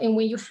 And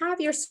when you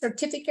have your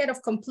certificate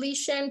of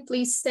completion,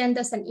 please send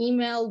us an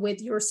email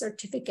with your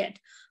certificate.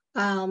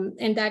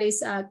 And that is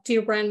to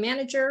your grant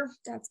manager,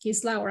 that's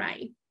Geislia or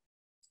I.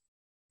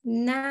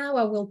 Now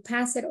I will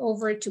pass it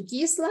over to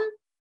Geislia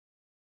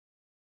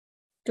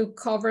to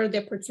cover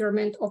the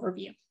procurement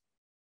overview.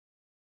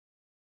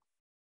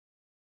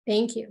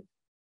 Thank you.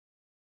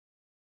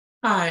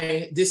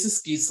 Hi, this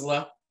is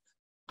Geislia.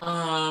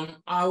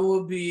 I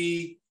will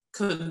be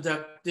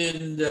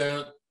conducting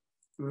the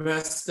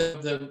rest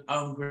of the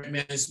grant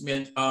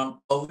management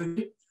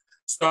overview.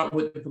 Start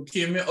with the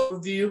procurement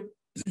overview.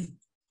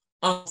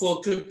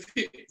 For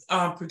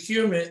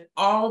procurement,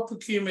 all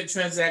procurement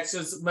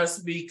transactions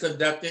must be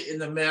conducted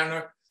in a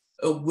manner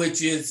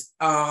which is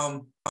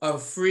a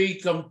free,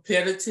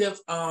 competitive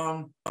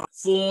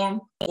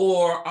form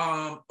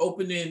or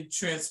open and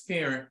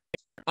transparent.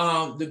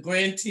 The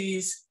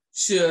grantees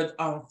should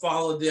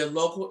follow their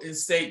local and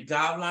state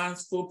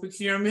guidelines for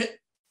procurement.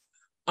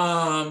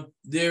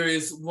 There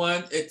is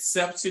one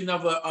exception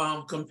of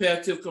a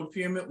competitive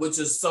procurement, which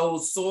is sole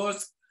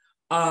source.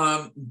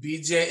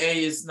 BJA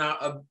is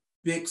not a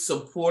big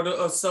supporter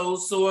of sole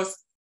source,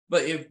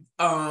 but if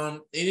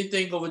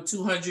anything over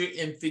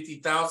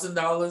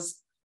 $250,000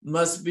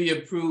 must be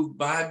approved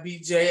by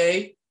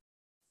BJA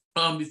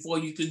before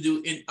you can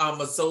do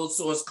a sole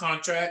source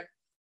contract.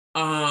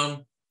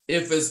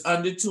 If it's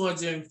under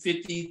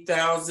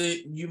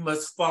 $250,000, you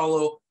must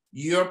follow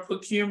your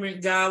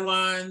procurement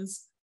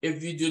guidelines.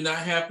 If you do not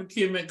have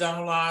procurement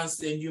guidelines,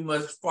 then you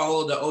must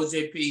follow the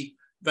OJP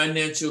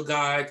financial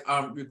guide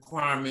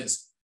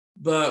requirements.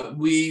 But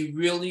we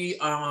really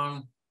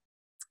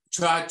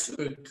try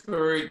to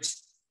encourage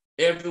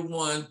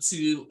everyone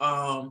to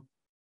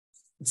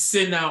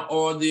send out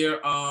all their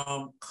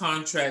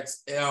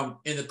contracts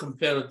in a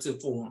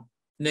competitive form.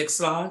 Next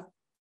slide.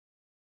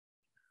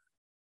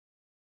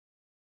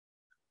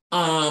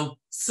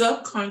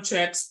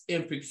 Subcontracts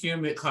and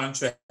procurement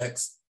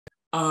contracts.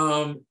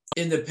 In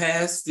the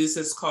past, this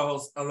has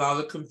caused a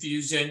lot of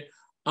confusion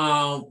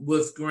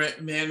with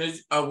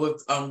grantees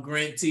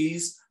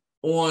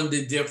on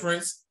the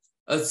difference.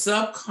 A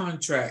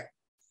subcontract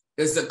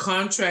is a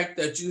contract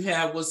that you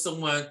have with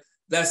someone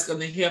that's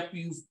going to help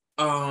you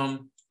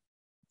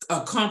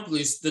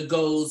accomplish the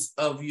goals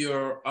of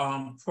your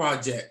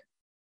project.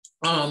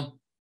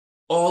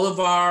 All of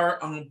our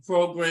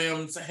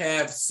programs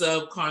have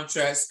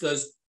subcontracts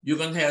because you're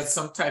going to have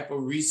some type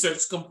of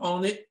research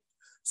component.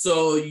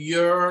 So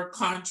your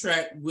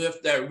contract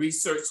with that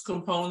research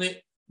component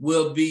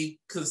will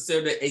be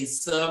considered a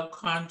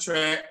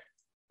subcontract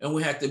and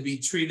will have to be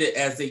treated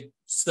as a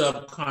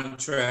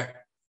subcontract.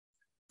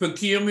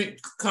 Procurement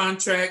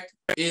contract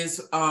is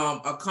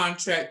a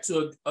contract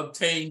to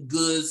obtain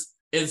goods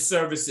and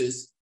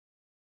services.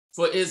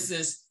 For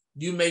instance,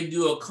 you may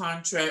do a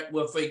contract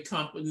with a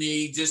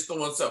company just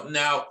throwing something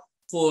out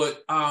for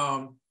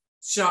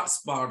shot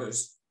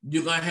spotters.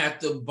 You're gonna have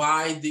to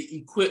buy the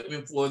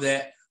equipment for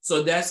that.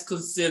 So that's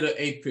considered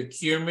a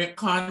procurement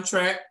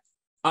contract.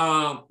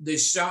 The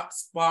shot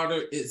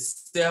spotter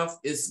itself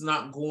is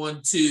not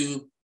going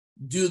to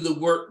do the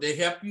work to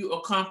help you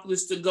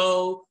accomplish the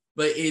goal,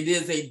 but it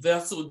is a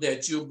vessel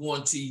that you're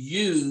going to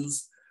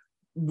use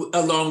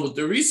along with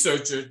the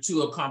researcher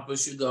to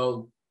accomplish your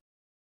goal.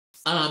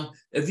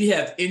 If you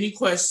have any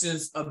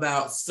questions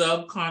about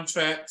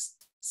subcontracts,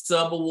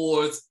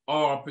 subawards,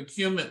 or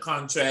procurement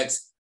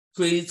contracts,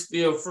 please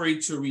feel free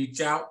to reach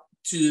out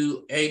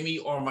to Amy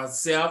or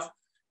myself,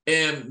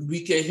 and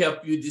we can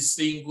help you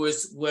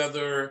distinguish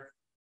whether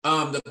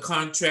the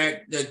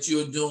contract that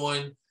you're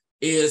doing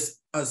is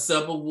a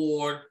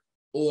subaward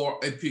or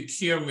a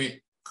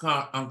procurement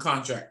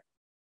contract.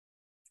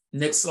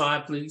 Next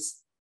slide,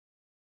 please.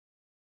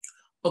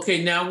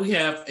 Okay, now we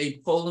have a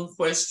polling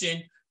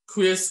question.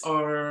 Chris,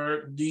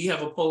 or do you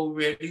have a poll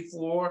ready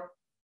for?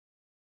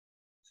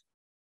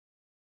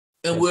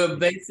 And we're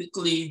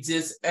basically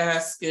just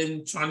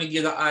asking, trying to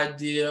get an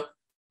idea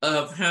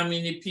of how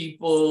many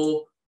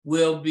people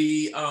will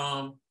be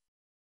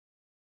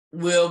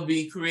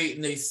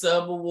creating a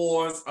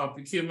subawards or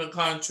procurement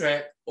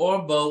contract,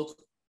 or both,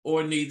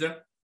 or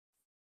neither.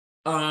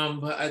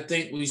 But I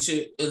think we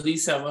should at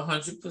least have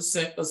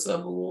 100% of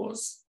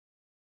subawards.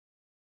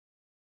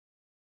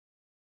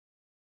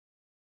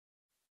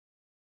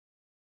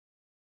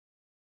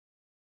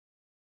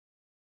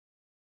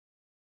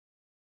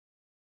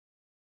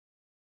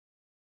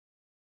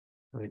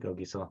 There we go,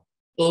 Geislia.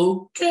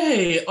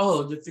 Okay.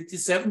 Oh, the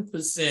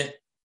 57%.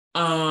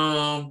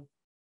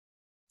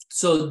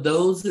 So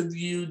those of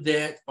you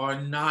that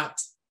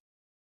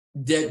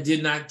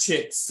did not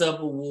check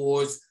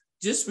subawards,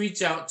 just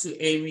reach out to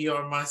Amy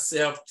or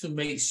myself to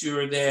make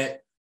sure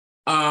that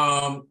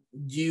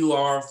you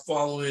are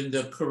following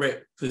the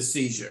correct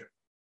procedure.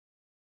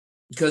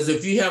 Because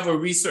if you have a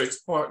research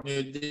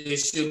partner, there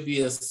should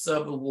be a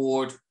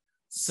subaward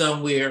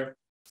somewhere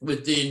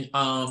within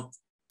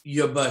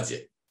your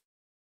budget.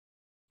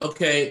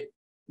 Okay,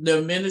 the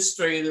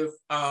administrative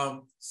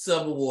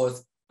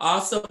subawards. All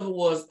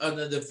sub-awards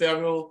under the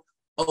federal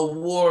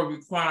award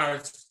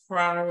requires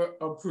prior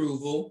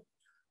approval.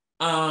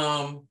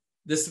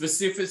 The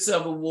specific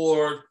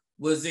sub-award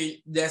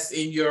that's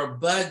in your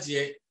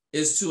budget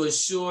is to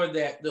assure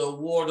that the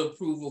award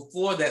approval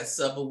for that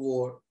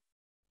sub-award.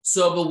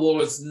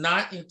 Sub-awards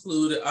not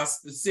included or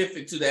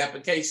specific to the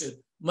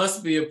application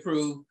must be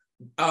approved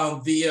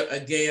via a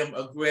GAM,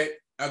 a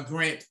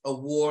grant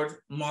award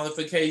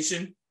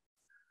modification.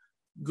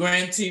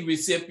 Grantee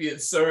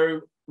recipients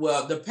serve,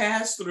 well, the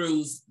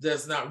pass-throughs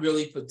does not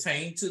really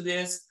pertain to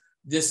this.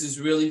 This is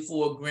really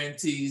for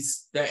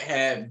grantees that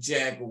have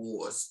JAG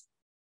awards.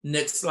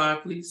 Next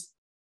slide, please.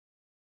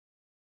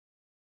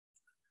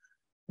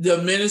 The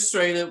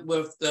administrator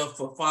with the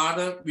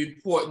FFATA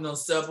reporting on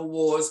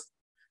sub-awards,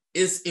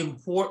 it's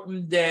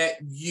important that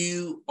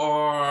you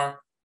know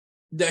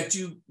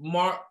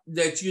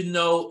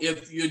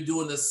if you're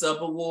doing a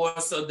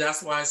sub-award. So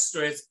that's why I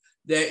stress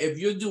that if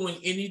you're doing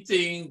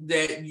anything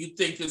that you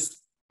think is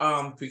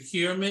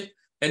procurement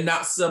and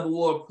not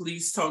sub-award,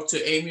 please talk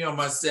to Amy or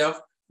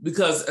myself,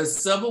 because a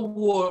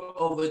sub-award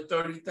over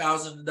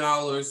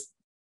 $30,000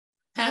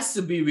 has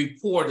to be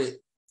reported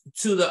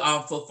to the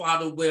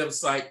FFATA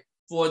website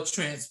for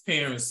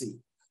transparency.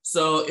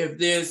 So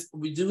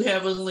we do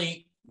have a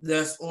link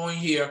that's on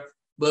here,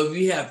 but if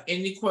you have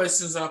any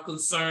questions or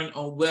concern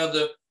on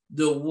whether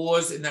the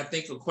awards, and I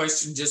think a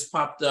question just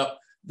popped up,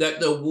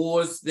 that the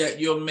awards that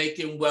you're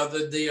making,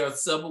 whether they are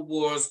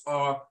sub-awards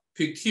or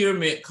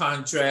procurement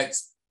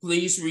contracts,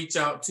 please reach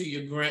out to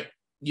your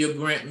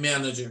grant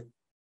manager.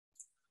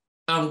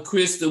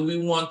 Chris, do we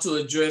want to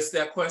address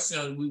that question,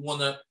 or do we want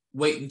to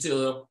wait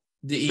until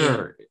the end?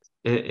 Sure,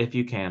 if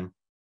you can,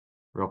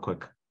 real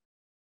quick.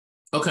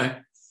 Okay.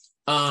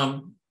 I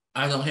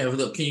don't have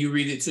it up. Can you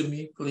read it to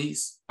me,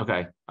 please?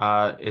 Okay.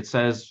 It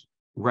says,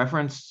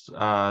 reference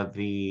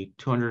the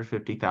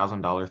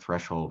 $250,000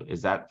 threshold.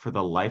 Is that for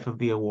the life of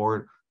the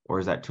award, or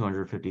is that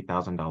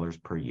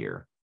 $250,000 per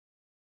year?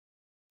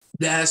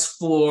 That's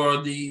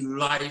for the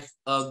life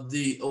of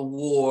the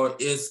award.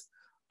 It's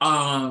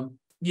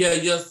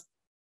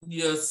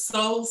your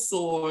sole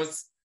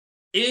source,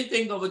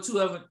 anything over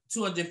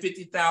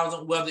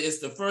 $250,000, whether it's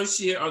the first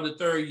year or the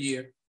third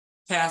year,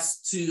 has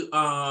to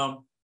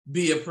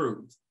be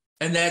approved.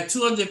 And that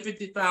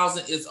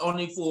 $250,000 is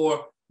only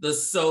for the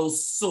sole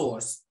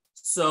source.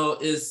 So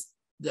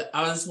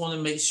I just want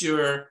to make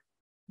sure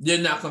they're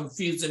not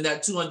confusing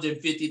that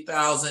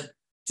 $250,000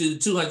 to the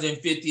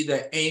 $250,000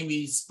 that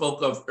Amy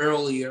spoke of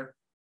earlier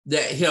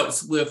that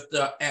helps with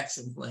the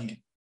action plan.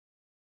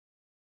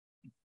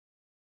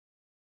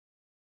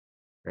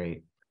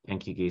 Great.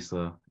 Thank you,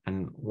 Geislia.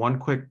 And one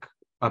quick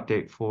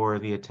update for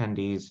the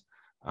attendees.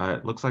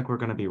 It looks like we're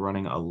going to be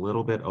running a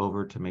little bit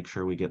over to make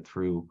sure we get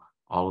through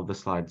all of the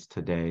slides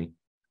today.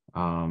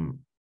 Know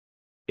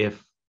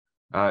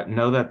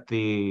that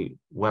the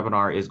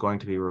webinar is going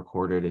to be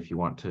recorded if you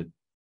want to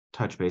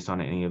touch base on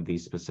any of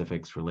these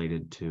specifics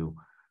related to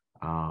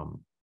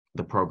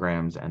the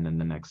programs and then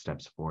the next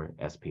steps for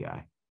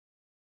SPI.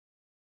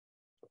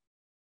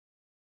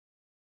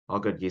 All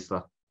good,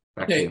 Geislia.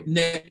 Back to you.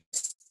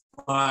 Next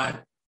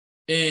slide.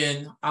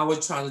 And I will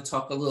try to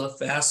talk a little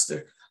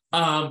faster.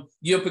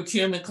 Your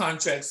procurement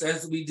contracts,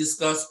 as we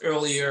discussed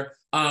earlier,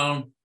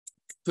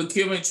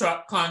 procurement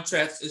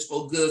contracts is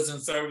for goods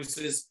and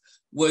services,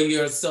 where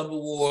your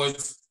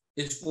sub-awards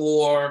is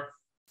for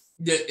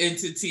the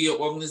entity or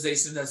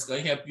organization that's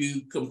going to help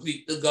you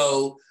complete the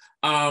goal.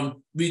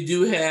 We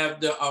do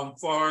have the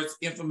FARS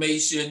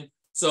information,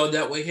 so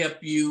that will help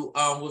you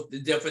with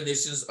the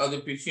definitions of the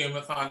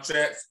procurement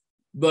contracts.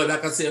 But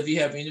like I said, if you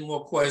have any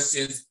more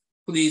questions,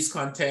 please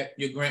contact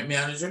your grant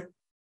manager.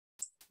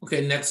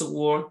 Okay, next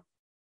award.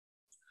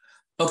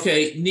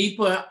 Okay,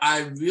 NEPA,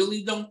 I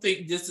really don't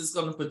think this is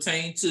going to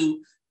pertain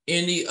to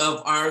any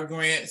of our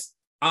grants.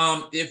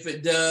 If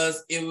it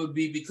does, it would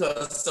be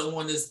because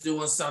someone is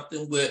doing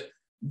something with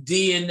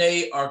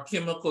DNA or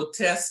chemical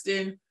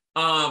testing.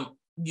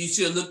 You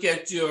should look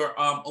at your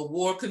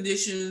award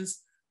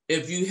conditions.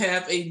 If you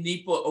have a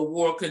NEPA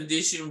award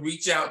condition,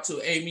 reach out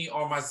to Amy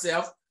or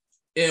myself,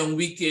 and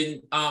we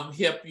can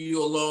help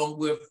you along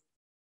with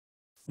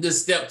the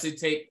steps to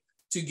take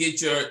to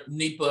get your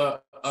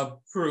NEPA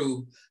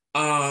approved.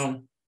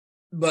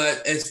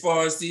 But as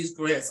far as these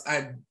grants,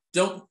 I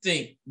don't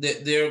think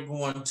that they're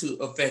going to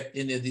affect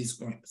any of these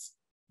grants.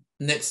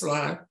 Next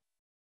slide.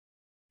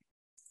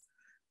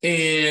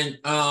 And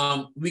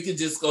we could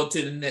just go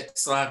to the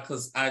next slide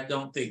because I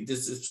don't think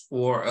this is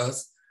for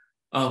us.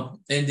 And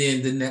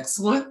then the next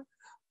one.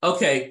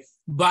 Okay,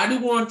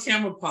 body-worn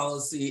camera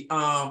policy.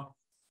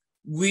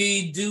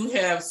 We do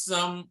have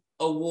some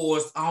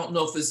awards. I don't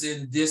know if it's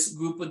in this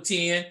group of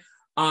 10.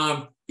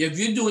 If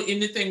you're doing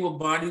anything with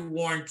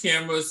body-worn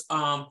cameras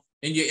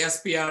in your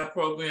SPI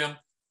program,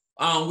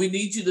 we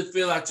need you to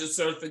fill out your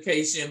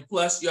certification.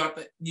 Plus,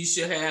 you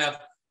should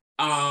have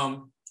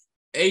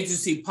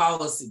agency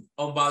policy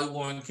on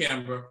body-worn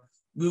camera.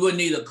 We will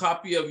need a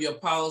copy of your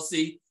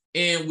policy,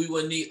 and we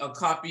will need a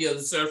copy of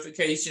the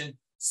certification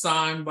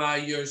signed by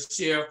your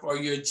sheriff or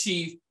your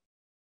chief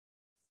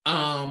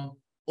on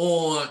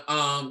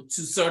on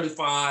to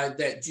certify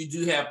that you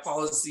do have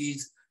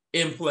policies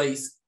in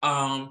place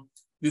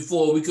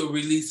before we could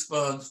release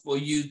funds for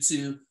you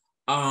to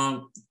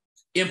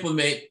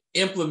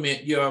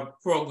implement your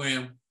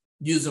program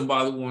using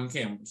body-worn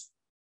cameras.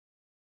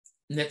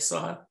 Next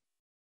slide.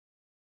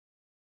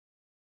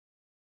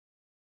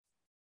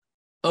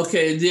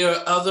 Okay, there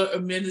are other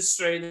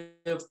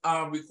administrative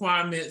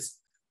requirements,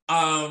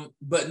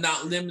 but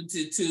not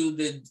limited to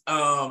the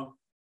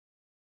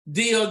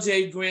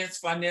DOJ grants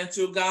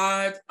financial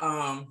guide.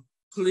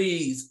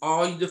 Please,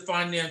 all the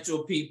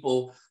financial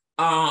people,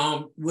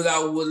 what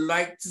I would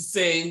like to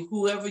say,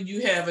 whoever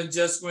you have in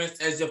Just Grants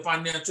as your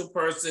financial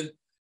person,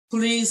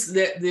 please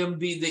let them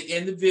be the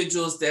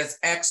individuals that's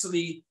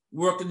actually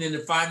working in the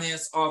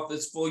finance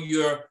office for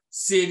your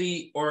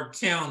city or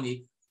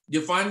county.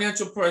 Your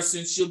financial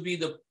person should be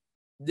the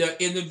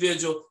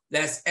individual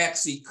that's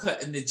actually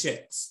cutting the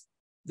checks,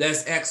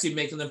 that's actually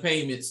making the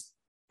payments.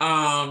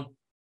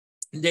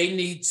 They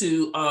need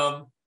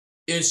to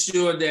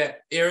ensure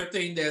that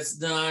everything that's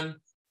done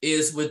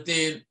is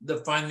within the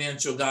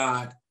financial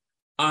guide.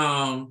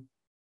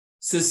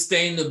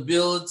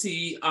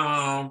 Sustainability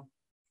and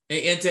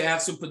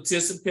interaction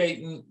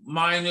participating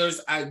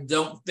minors, I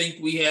don't think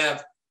we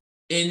have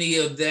any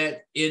of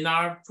that in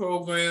our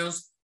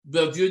programs,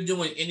 but if you're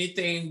doing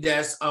anything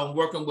that's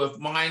working with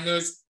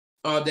minors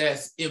or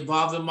that's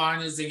involving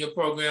minors in your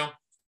program,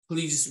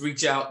 please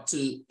reach out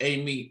to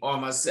Amy or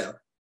myself.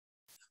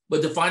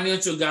 But the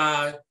financial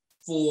guide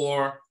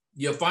for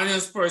your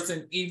finance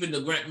person, even the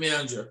grant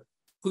manager,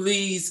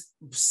 please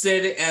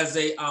set it as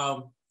a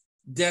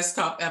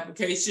desktop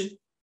application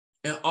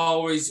and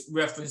always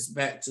reference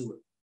back to it.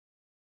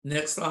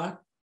 Next slide.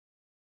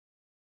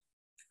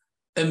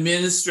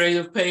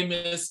 Administrative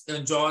payments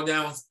and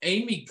drawdowns.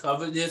 Amy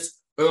covered this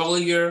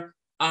earlier.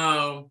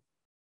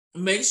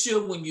 Make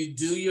sure when you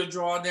do your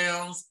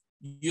drawdowns,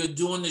 you're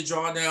doing the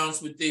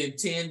drawdowns within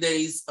 10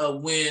 days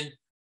of when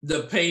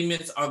the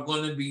payments are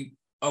going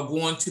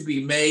to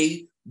be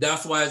made.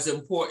 That's why it's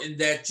important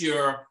that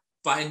your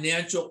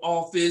financial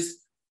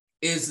office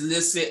is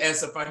listed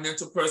as a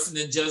financial person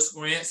in Just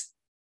Grants,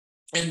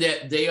 and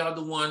that they are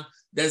the one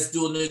that's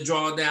doing the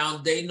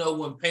drawdown. They know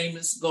when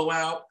payments go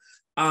out.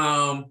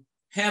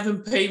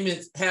 Having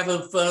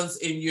funds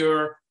in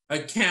your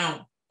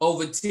account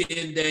over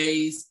 10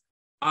 days,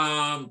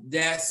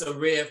 that's a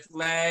red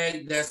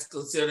flag. That's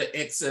considered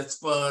excess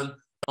fund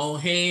on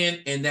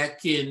hand, and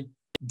that can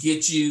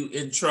get you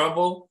in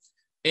trouble.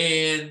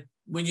 And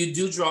when you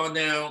do draw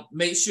down,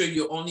 make sure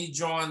you're only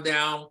drawing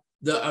down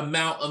the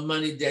amount of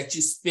money that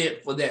you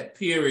spent for that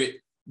period,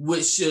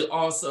 which should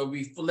also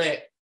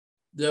reflect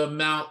the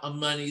amount of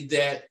money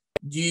that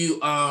you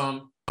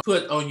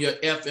put on your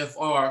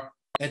FFR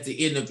at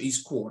the end of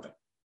each quarter.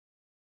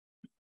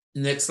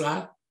 Next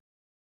slide.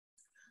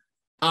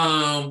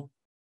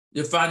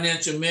 The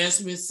financial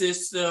management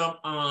system.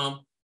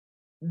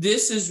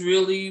 This is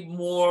really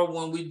more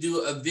when we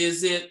do a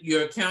visit,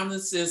 your accounting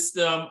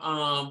system,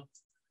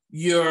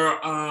 your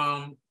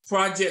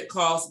project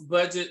cost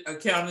budget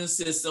accounting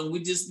system.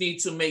 We just need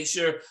to make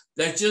sure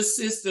that your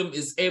system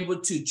is able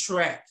to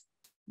track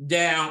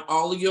down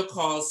all of your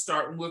costs,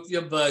 starting with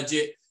your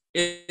budget.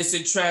 It's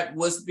to track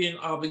what's being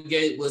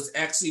obligated, what's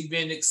actually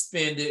been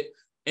expended,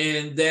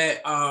 and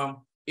that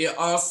it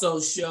also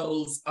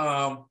shows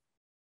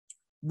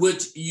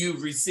which you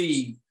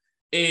receive.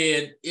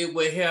 And it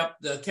will help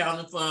the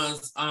accounting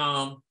funds.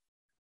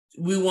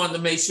 We want to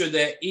make sure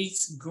that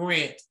each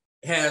grant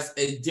has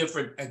a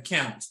different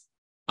account.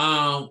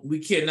 We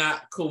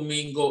cannot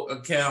commingle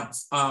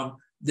accounts.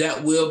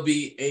 That will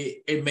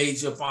be a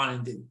major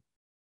finding.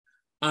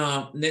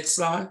 Next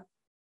slide.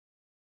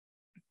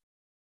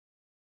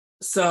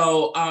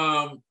 So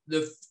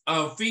the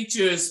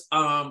features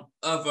of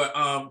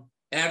an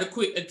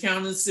adequate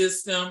accounting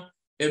system,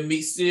 it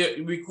meets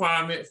the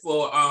requirement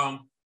for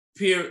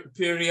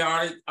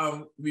periodic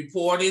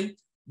reporting.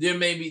 There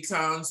may be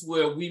times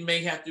where we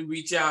may have to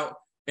reach out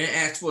and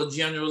ask for a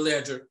general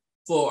ledger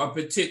for a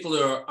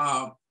particular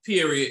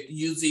period.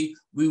 Usually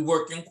we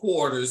work in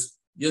quarters.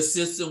 Your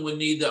system will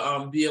need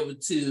to be able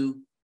to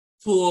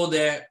pull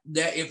that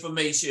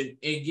information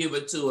and give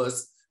it to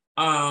us.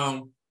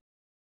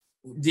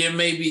 There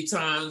may be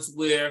times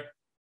where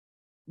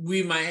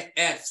we might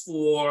ask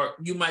for,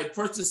 you might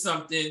purchase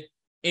something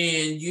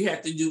and you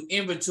have to do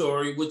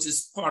inventory, which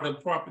is part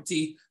of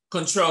property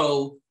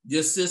control.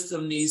 Your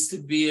system needs to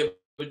be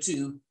able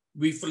to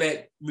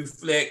reflect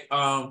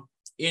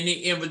any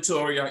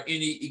inventory or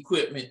any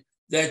equipment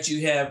that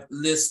you have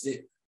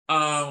listed.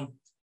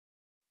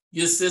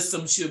 Your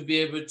system should be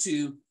able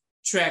to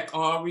track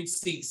all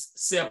receipts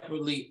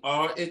separately,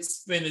 all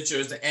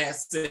expenditures,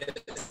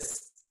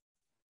 assets,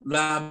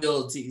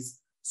 liabilities.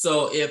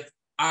 So if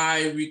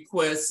I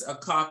request a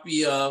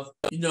copy of,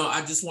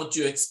 I just want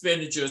your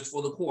expenditures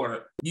for the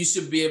quarter, you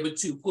should be able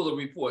to pull a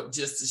report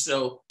just to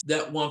show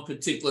that one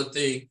particular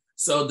thing.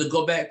 So to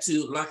go back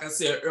to, like I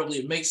said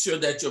earlier, make sure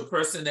that your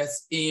person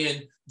that's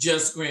in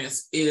Just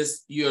Grants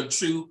is your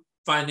true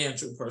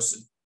financial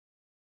person.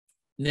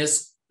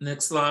 Next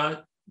slide.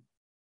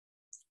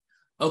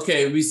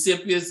 Okay,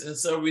 recipients and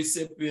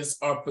sub-recipients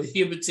are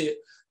prohibited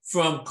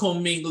from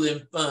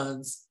commingling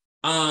funds.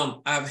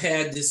 I've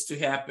had this to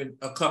happen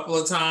a couple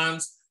of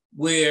times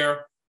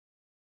where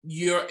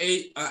your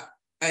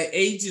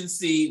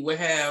agency will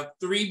have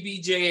 3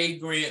 BJA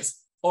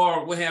grants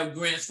or will have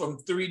grants from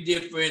 3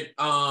 different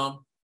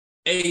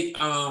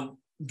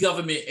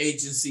government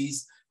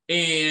agencies,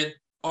 and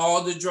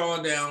all the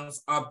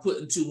drawdowns are put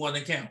into one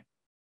account.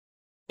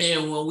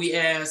 And when we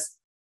ask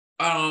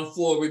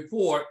for a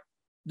report,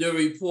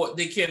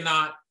 they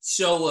cannot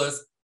show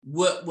us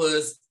what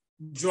was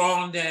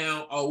drawn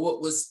down or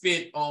what was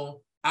spent on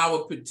our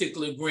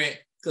particular grant,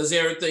 because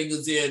everything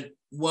is in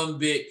one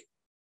big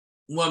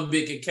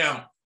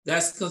account.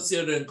 That's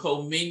considered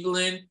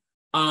commingling.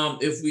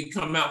 If we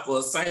come out for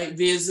a site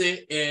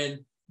visit and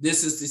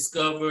this is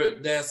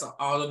discovered, that's an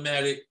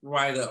automatic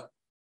write-up.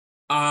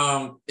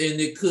 And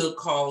it could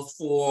cause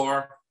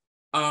for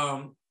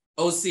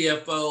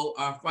OCFO,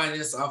 our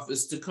finance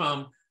office, to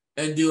come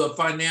and do a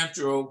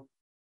financial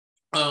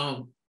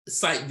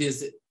site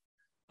visit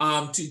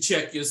to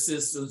check your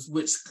systems,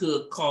 which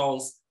could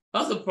cause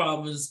other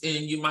problems,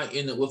 and you might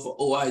end up with an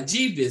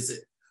OIG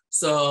visit.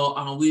 So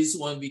we just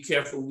want to be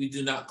careful we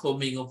do not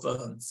commingle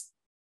funds.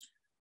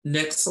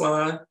 Next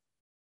slide.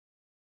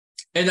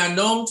 And I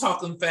know I'm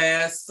talking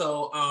fast,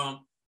 so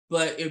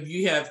but if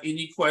you have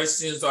any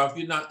questions or if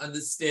you're not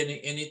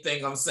understanding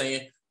anything I'm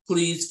saying,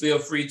 please feel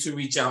free to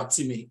reach out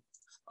to me.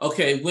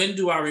 Okay, when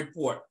do I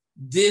report?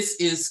 This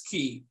is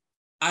key.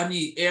 I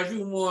need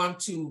everyone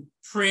to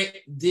print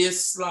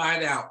this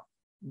slide out.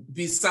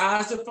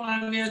 Besides the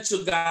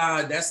financial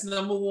guide, that's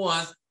number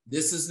 1.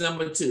 This is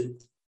number 2.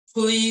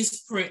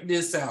 Please print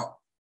this out.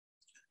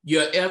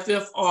 Your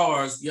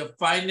FFRs, your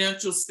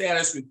financial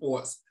status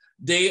reports,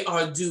 they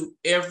are due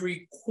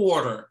every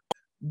quarter.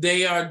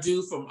 They are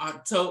due from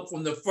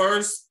the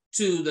 1st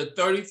to the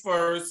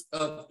 31st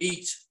of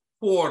each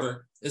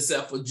quarter,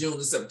 except for June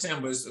and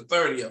September, it's the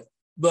 30th.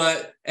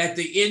 But at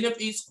the end of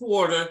each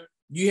quarter,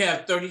 you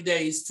have 30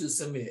 days to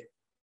submit.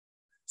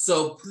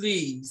 So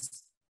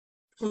please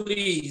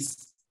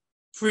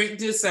print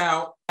this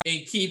out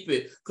and keep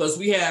it, because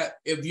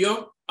if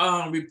your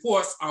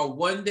reports are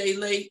 1 day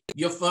late,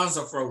 your funds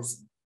are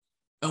frozen.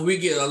 And we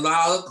get a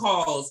lot of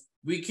calls.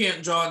 We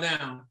can't draw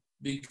down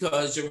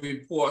because your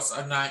reports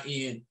are not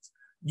in.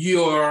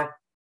 Your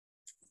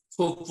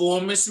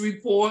performance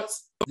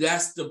reports,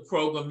 that's the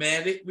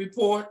programmatic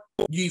report.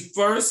 You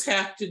first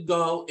have to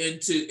go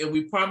into, and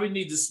we probably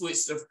need to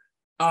switch the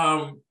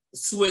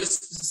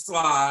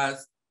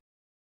slides.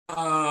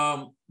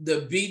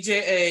 The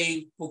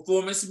BJA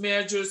performance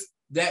measures,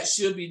 that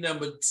should be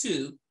number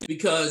 2,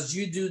 because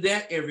you do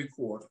that every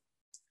quarter.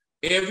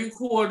 Every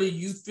quarter,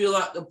 you fill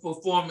out the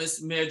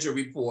performance measure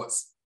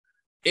reports.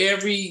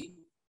 Every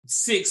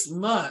 6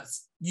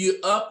 months, you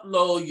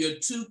upload your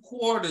 2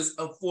 quarters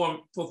of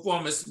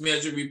performance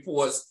measure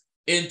reports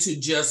into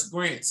Just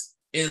Grants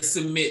and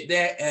submit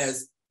that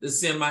as the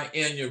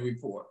semi-annual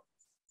report.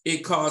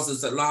 It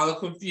causes a lot of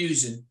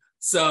confusion.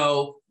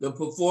 So the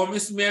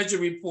performance measure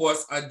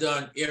reports are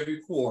done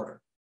every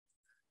quarter.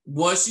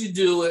 Once you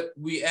do it,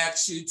 we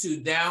ask you to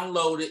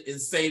download it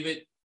and save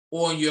it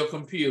on your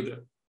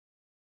computer.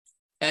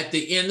 At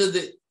the end of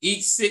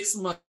each 6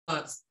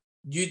 months,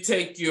 you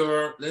take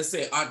your, let's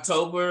say,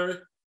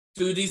 October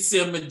through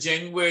December,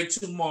 January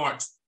to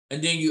March,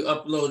 and then you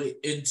upload it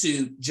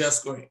into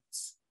Just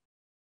Grants.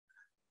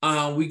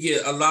 We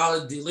get a lot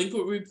of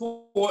delinquent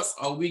reports,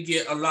 or we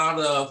get a lot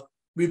of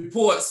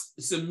reports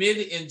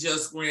submitted in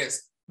Just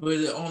Grants, but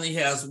it only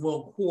has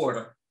 1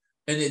 quarter,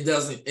 and it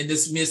doesn't, and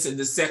it's missing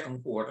the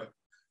 2nd quarter.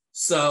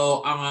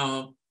 So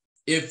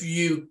if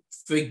you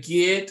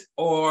forget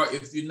or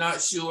if you're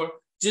not sure,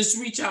 just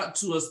reach out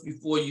to us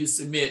before you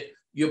submit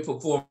your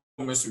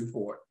performance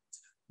report.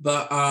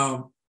 But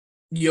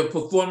your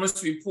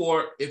performance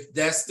report, if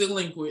that's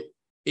delinquent,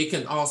 it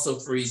can also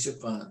freeze your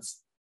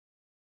funds.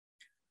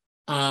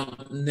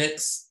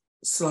 Next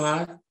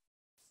slide.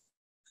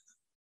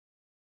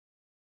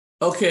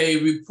 Okay,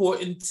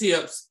 reporting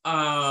tips.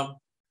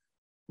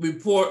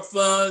 Report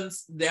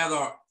funds that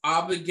are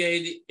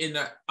obligated in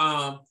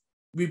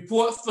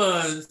report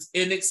funds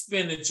in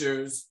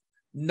expenditures,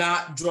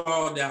 not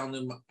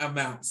drawdown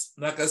amounts.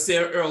 Like I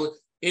said earlier,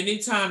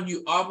 anytime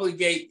you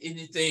obligate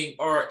anything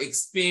or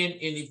expend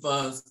any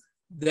funds,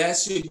 that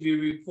should be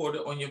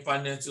reported on your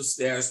financial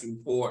status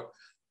report.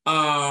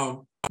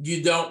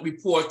 You don't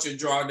report your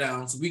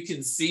drawdowns. We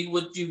can see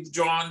what you've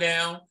drawn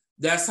down.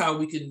 That's how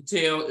we can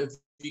tell if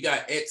you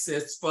got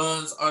excess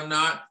funds or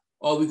not,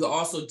 or we can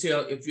also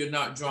tell if you're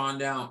not drawing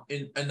down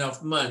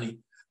enough money.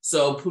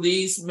 So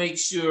please make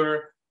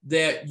sure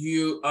that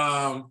you,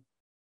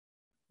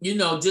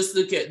 just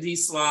look at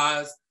these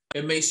slides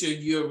and make sure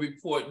you're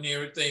reporting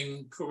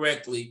everything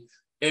correctly,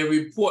 and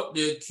report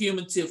the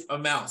cumulative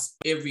amounts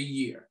every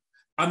year.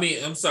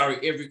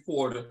 Every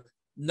quarter,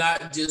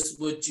 not just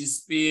what you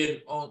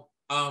spend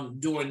on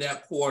during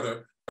that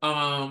quarter.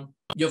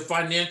 Your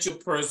financial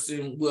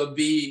person will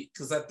be,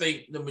 because I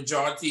think the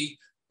majority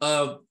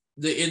of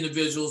the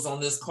individuals on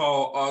this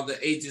call are the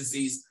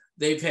agencies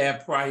they've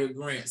had prior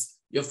grants.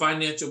 Your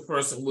financial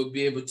person will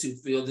be able to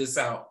fill this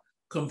out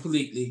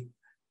completely.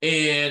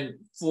 And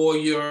for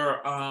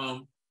your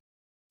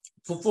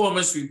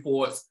performance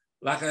reports,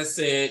 like I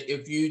said,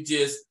 if you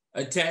just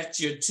attach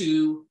your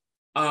 2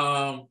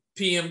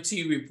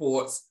 PMT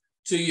reports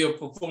to your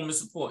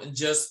performance report and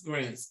just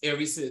grants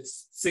every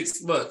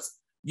six months,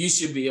 you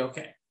should be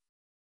okay.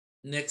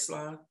 Next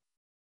slide.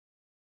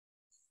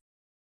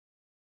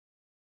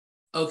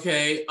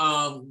 Okay,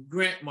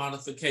 grant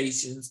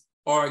modifications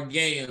or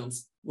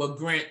GAMs, well,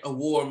 grant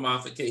award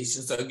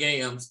modifications or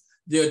GAMs.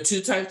 There are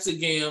 2 types of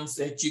GAMs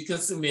that you can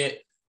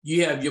submit.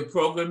 You have your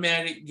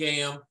programmatic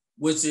GAM,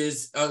 which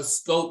is a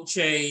scope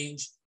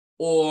change,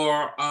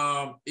 or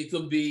it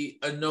could be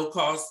a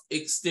no-cost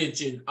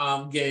extension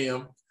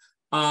GAM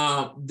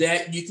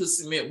that you can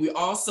submit. We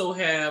also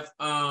have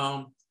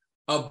a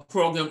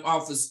program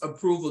office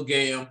approval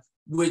GAM,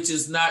 which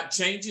is not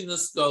changing the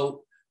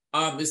scope.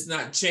 It's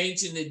not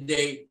changing the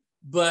date,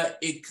 but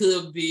it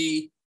could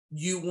be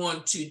you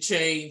want to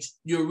change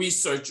your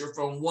researcher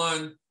from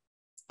one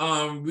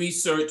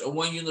research or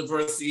one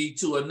university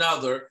to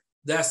another.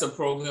 That's a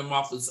program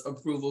office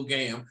approval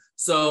GAM.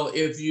 So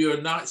if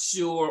you're not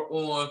sure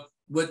on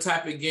what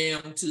type of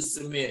GAM to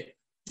submit,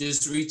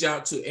 just reach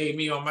out to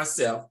Amy or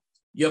myself.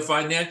 Your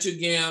financial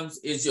GAMs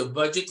is your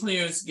budget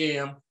clearance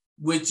GAM,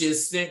 which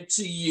is sent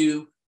to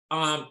you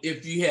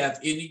if you have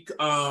any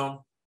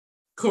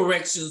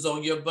corrections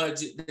on your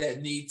budget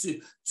that need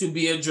to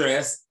be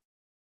addressed.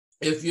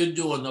 If you're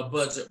doing a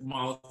budget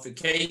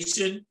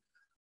modification,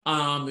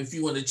 if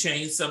you want to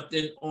change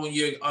something on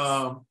your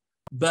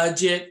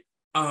budget,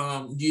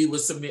 you will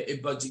submit a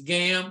budget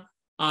GAM.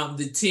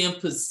 The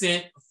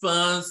 10%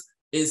 funds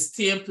is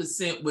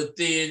 10%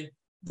 within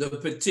the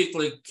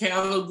particular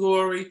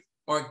category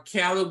or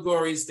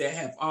categories that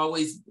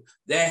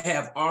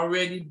have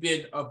already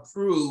been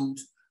approved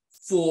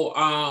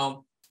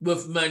for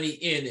with money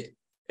in it.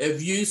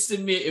 If you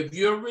submit, if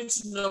your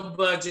original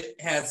budget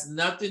has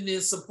nothing in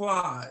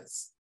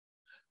supplies,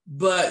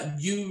 but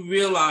you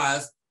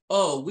realize,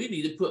 oh, we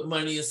need to put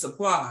money in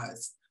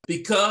supplies,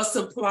 because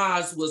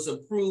supplies was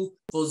approved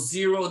for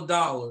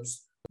 $0,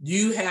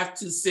 you have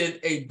to send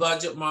a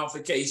budget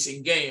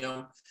modification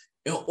GAM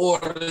in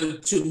order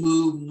to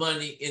move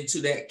money into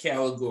that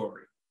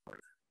category.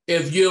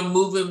 If you're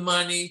moving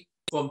money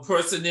from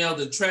personnel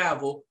to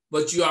travel,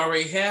 but you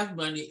already have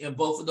money in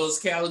both of those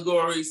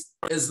categories,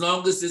 as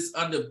long as it's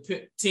under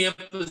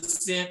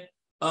 10%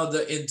 of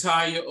the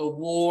entire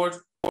award,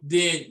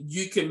 then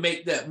you can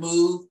make that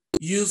move.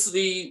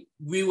 Usually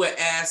we would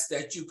ask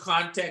that you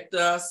contact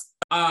us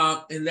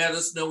and let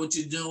us know what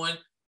you're doing.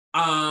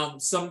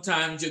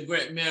 Sometimes your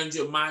grant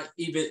manager might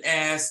even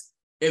ask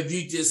if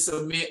you just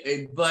submit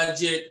a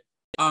budget,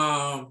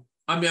 a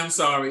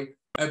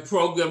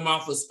program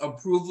office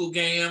approval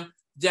GAM.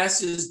 That's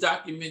just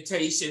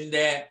documentation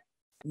that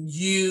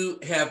you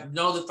have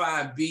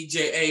notified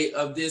BJA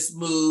of this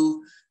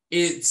move.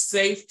 It's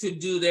safe to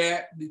do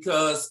that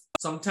because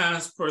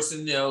sometimes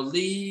personnel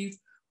leave.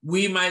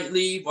 We might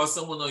leave, or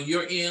someone on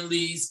your end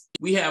leaves.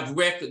 We have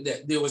record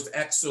that there was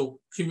actual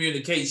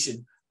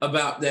communication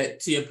about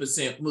that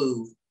 10%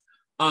 move.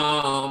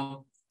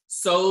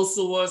 Sole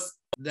source,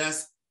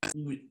 that's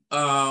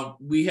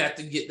we have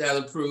to get that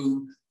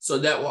approved. So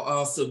that will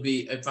also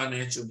be a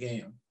financial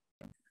GAM.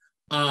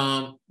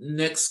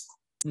 Next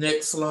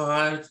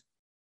slide.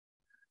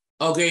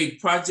 Okay,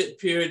 project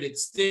period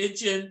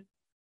extension.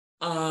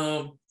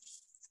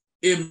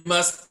 It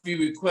must be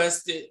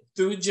requested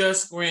through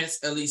Just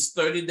Grants at least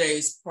 30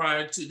 days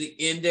prior to the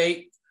end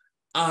date.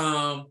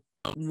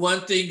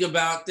 One thing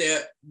about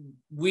that,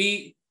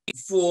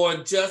 for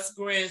Just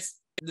Grants,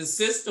 the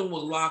system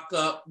will lock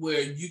up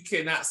where you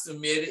cannot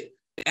submit it.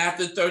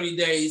 After 30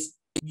 days,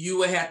 you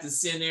will have to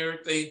send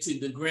everything to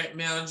the grant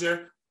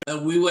manager,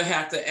 and we will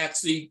have to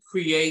actually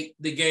create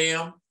the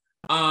GAM.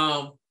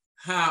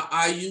 How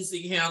I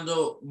usually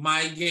handle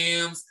my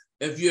GAMs,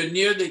 if you're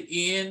near the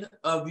end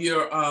of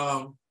your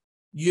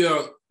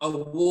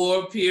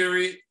award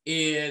period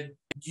and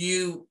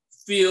you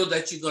feel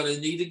that you're going to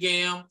need a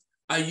GAM,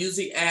 I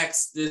usually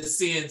ask to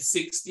send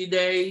 60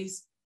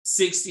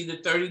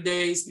 to 30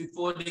 days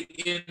before the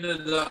end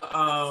of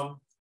the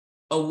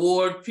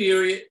award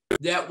period.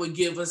 That would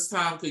give us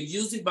time, because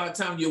usually by the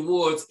time the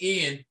awards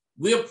end,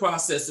 we'll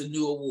process the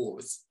new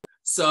awards.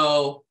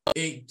 So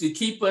to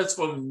keep us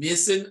from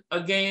missing a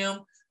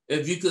GAM,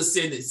 if you could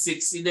send it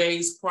 60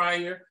 days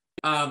prior,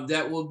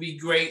 that would be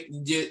great.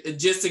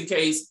 Just in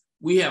case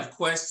we have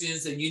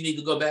questions and you need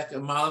to go back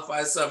and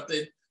modify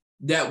something,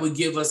 that would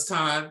give us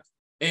time.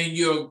 And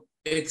your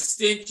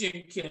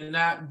extension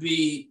cannot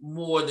be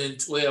more than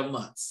 12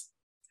 months.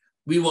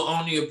 We will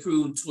only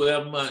approve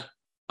 12-month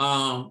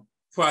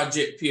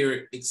project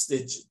period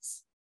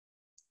extensions.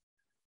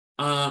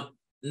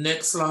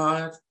 Next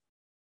slide.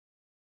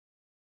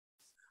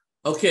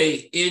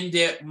 Okay,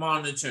 in-depth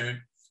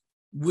monitoring.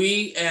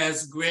 We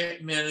as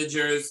grant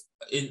managers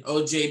in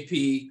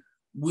OJP,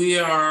 we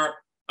are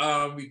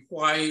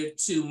required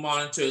to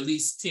monitor at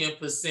least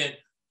 10%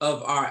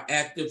 of our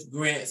active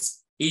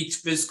grants each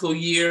fiscal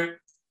year.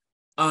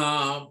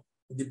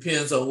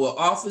 Depends on what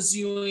office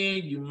you're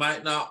in. You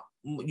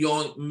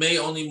may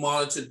only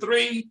monitor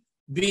 3.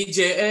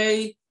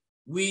 BJA,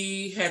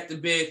 we had to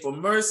beg for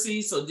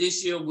mercy. So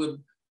this year we're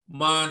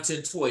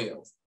monitoring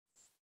 12.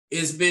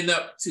 It's been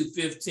up to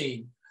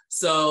 15.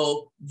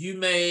 So you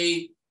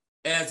may,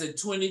 as a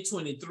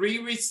 2023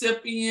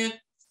 recipient,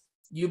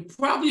 you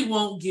probably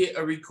won't get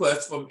a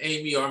request from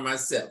Amy or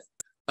myself.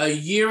 A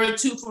year or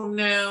 2 from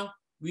now,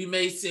 we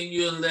may send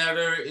you a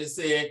letter and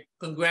say,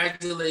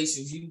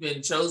 congratulations, you've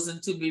been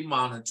chosen to be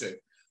monitored.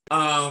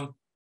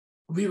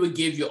 We would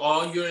give you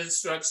all your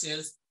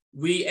instructions.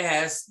 We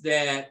ask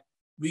that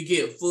we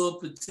get full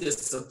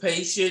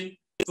participation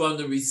from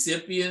the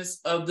recipients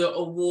of the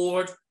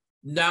award.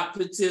 Not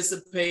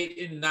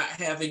participating, not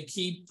having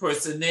key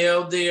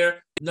personnel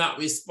there, not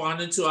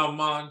responding to our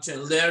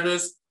monitoring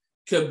letters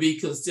could be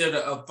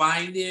considered a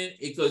finding.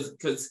 It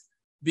could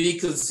be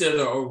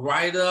considered a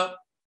write-up,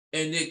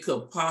 and it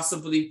could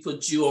possibly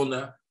put you on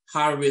a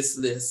high-risk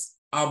list.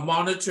 Our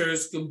monitoring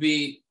could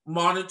be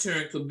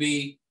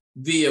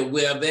via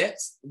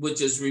WebEx,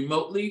 which is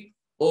remotely,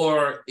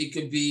 or it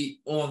could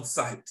be on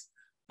site.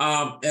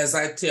 As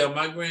I tell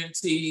my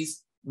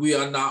grantees, we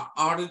are not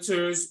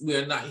auditors. We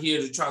are not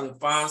here to try to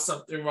find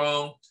something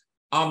wrong.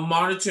 Our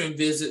monitoring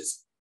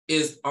visits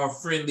are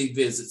friendly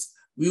visits.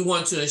 We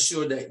want to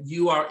ensure that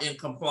you are in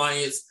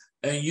compliance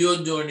and you're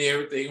doing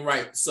everything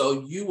right,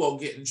 so you won't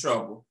get in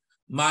trouble.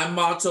 My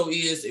motto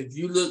is, if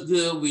you look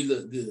good, we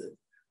look good.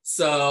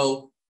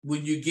 So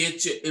when you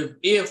get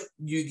if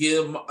you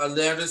get a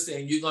letter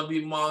saying you're gonna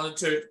be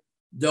monitored,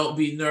 don't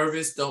be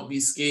nervous, don't be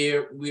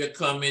scared. We are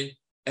coming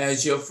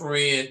as your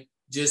friend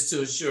just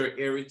to ensure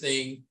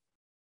everything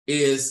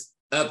is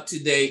up to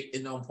date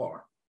and on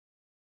par.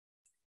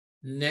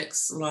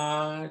 Next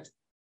slide.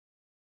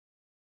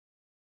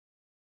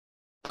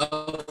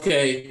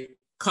 Okay,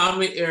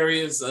 common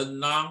areas of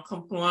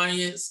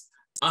non-compliance.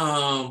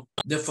 The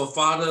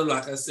FFATA,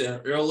 like I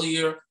said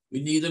earlier,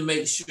 we need to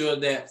make sure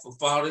that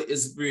FFATA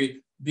is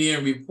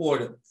being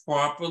reported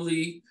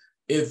properly.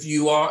 If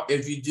you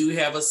do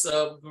have a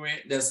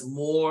sub-grant that's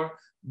more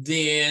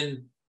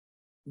than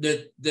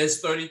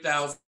there's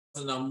 30,000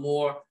 or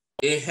more,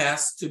 it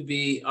has to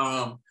be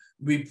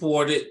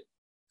reported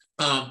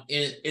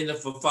in the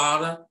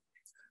FFATA.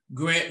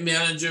 Grant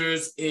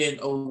managers and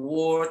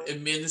award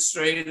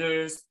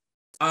administrators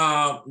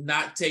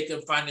not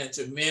taking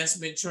financial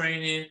management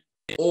training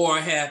or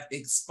have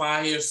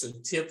expired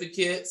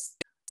certificates,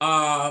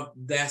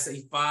 that's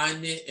a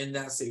finding and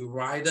that's a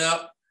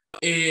write-up.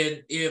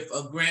 And if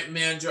a grant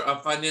manager or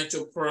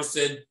financial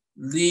person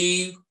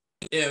leave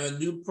and a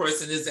new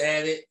person is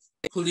added,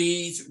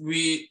 please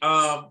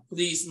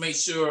make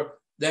sure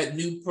that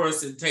new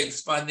person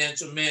takes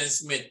financial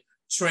management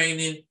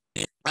training.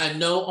 I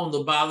know on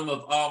the bottom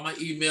of all my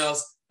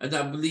emails, and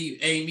I believe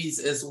Amy's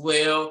as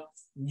well,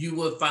 you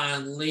will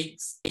find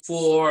links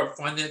for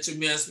financial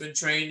management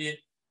training,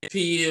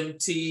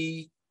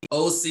 PMT,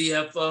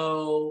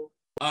 OCFO,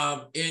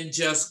 and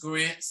just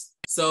grants.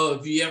 So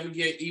if you ever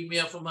get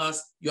email from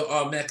us, you'll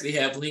automatically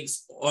have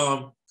links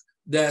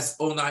that's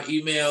on our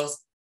emails.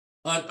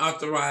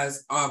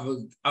 Unauthorized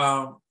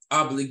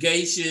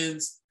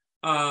obligations,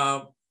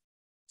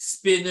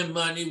 spending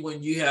money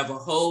when you have a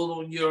hold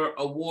on your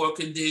award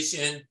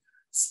condition,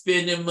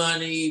 spending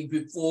money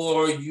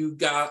before you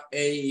got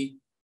a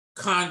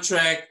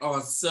contract or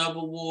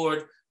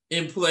sub-award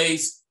in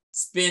place,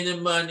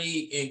 spending money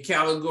in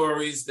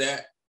categories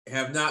that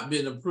have not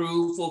been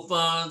approved for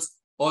funds,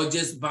 or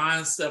just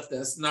buying stuff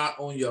that's not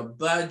on your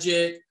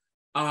budget.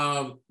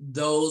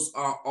 Those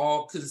are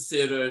all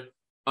considered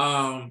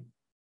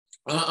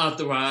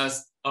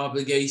unauthorized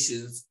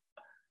obligations.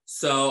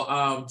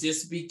 So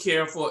just be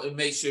careful and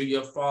make sure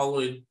you're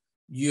following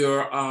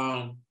your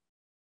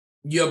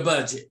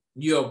budget,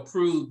 your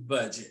approved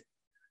budget.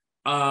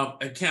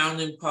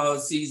 Accounting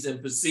policies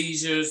and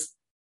procedures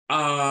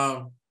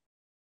that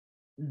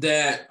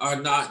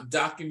are not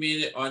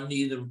documented or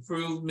need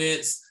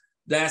improvements.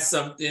 That's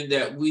something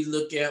that we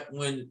look at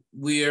when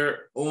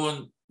we're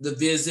on the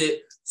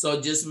visit. So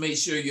just make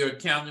sure your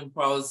accounting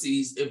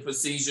policies and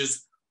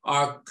procedures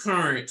are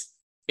current.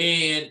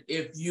 And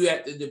if you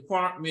at the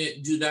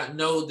department do not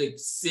know the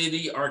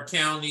city or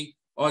county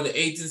or the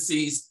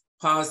agency's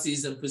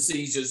policies and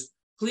procedures,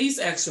 please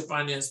ask your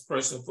finance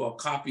person for a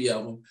copy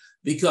of them,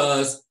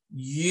 because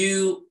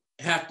you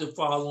have to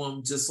follow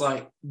them just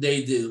like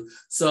they do.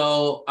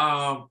 So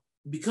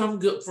become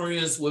good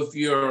friends with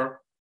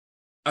your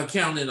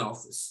accounting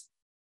office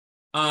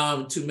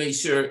to make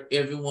sure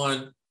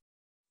everyone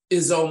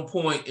is on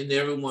point and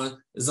everyone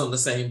is on the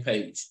same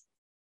page.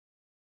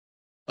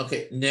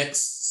 Okay,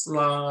 next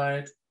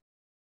slide.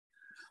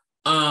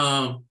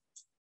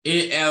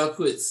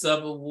 Inadequate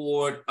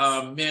subaward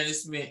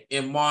management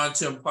and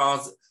monitoring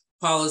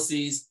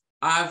policies.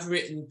 I've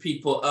written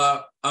people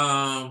up.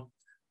 I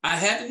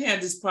haven't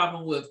had this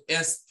problem with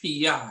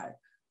SPI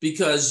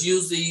because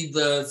usually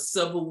the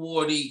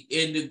subawardee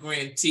and the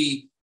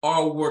grantee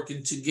are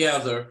working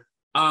together.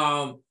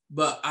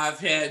 But I've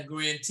had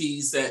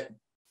grantees that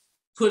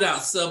put out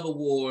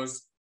subawards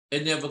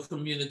and never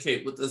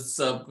communicate with a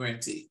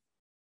sub-grantee.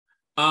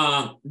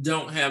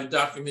 Don't have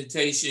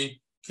documentation,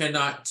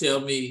 cannot tell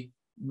me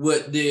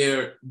what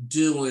they're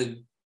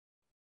doing,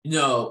 you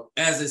know,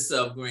 as a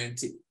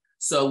sub-grantee.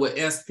 So with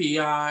SPI,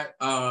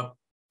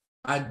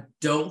 I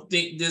don't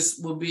think this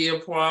will be a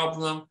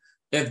problem.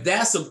 If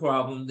that's a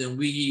problem, then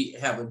we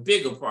have a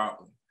bigger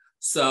problem.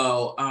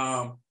 So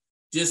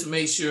just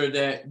make sure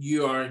that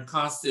you are in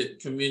constant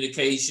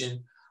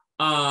communication.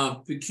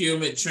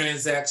 Procurement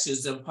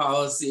transactions and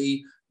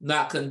policy,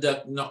 not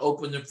conducting an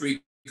open and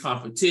free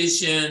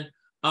competition.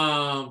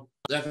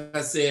 Like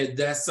I said,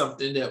 that's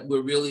something that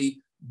we're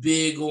really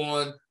big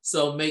on.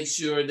 So make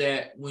sure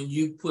that when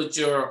you put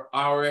your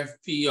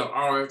RFP or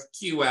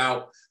RFQ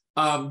out,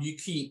 you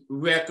keep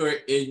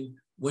record, and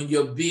when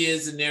your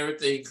bids and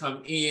everything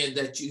come in,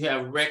 that you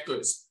have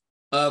records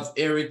of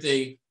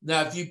everything.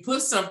 Now, if you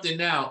put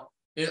something out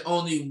and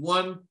only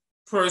one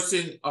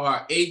person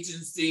or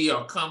agency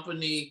or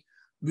company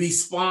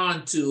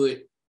respond to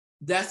it,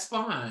 that's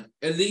fine.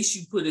 At least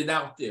you put it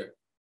out there.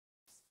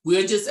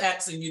 We're just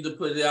asking you to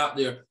put it out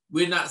there.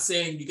 We're not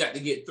saying you got to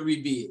get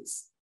 3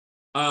 bids.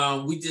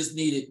 We just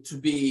need it to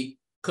be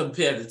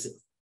competitive.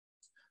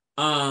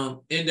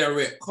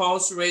 Indirect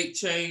cost rate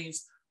change,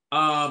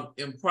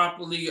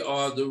 improperly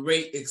or the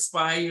rate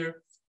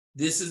expire.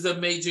 This is a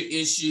major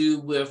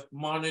issue with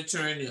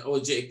monitoring and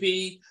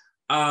OJP.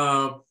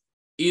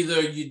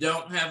 Either you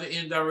don't have an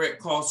indirect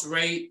cost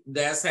rate,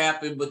 that's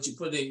happened, but you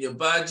put it in your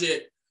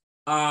budget,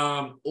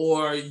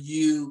 or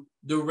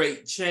the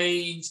rate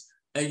changed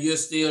and you're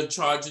still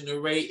charging the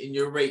rate and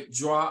your rate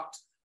dropped.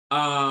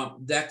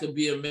 That could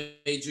be a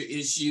major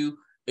issue.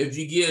 If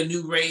you get a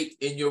new rate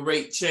and your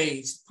rate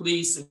changed,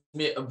 please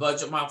submit a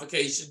budget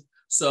modification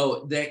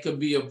so that could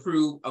be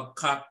approved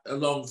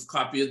along with a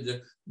copy of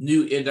the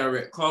new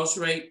indirect cost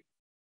rate.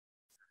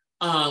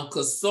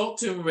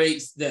 Consulting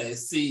rates that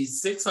exceed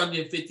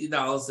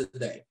 $650 a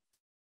day.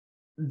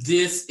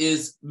 This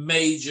is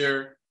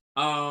major.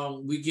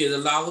 We get a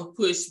lot of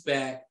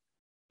pushback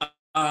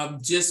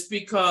just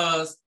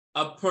because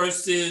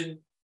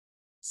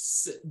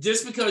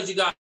you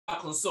got a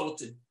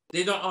consultant,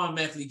 they don't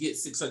automatically get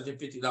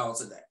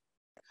 $650 a day.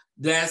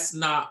 That's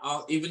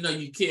not, even though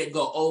you can't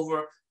go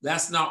over,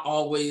 that's not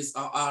always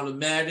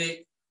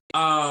automatic.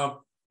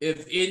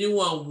 If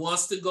anyone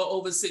wants to go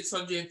over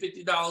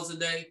 $650 a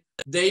day,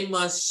 they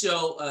must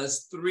show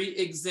us 3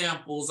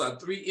 examples or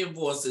 3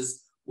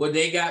 invoices where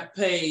they got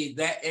paid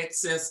that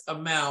excess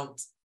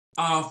amount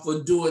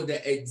for doing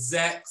the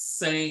exact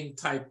same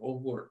type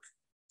of work.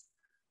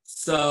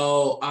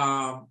 So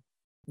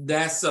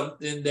that's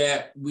something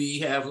that we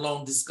have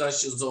long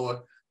discussions on.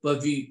 But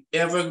if you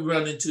ever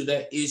run into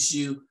that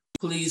issue,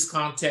 please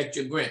contact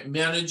your grant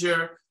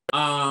manager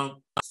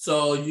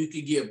so you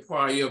can get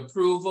prior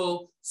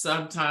approval.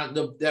 Sometimes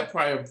that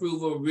prior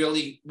approval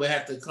really will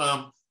have to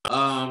come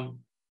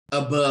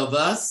above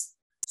us.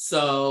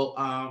 So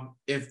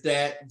if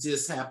that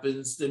just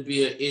happens to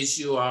be an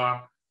issue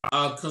or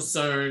a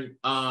concern,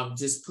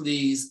 just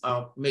please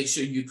make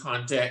sure you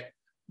contact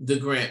the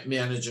grant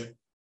manager.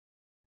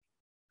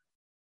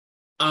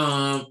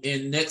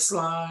 And next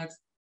slide.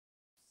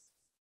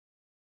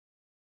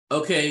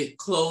 Okay,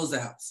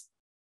 closeouts.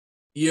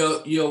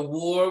 Your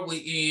award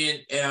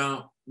we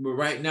end,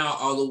 right now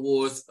all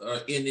awards are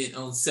ending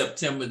on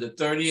September the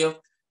 30th.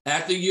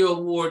 After your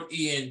award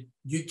end,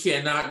 you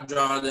cannot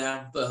draw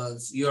down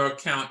funds. Your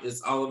account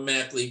is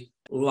automatically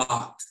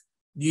locked.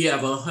 You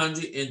have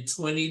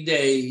 120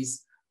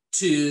 days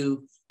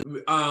to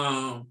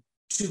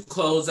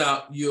close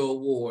out your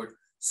award.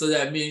 So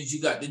that means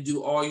you got to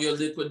do all your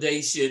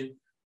liquidation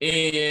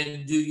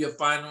and do your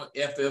final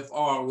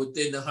FFR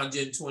within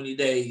 120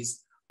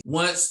 days.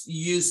 Once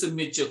you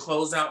submit your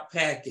closeout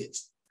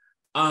package,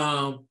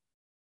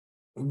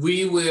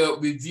 we will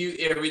review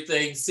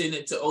everything, send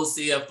it to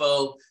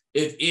OCFO.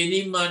 If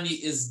any money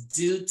is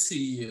due to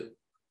you,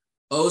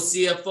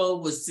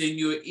 OCFO will send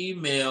you an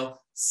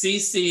email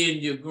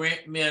CCing your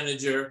grant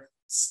manager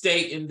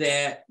stating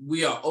that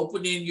we are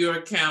opening your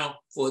account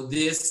for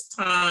this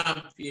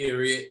time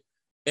period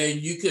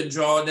and you can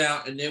draw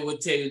down, and they will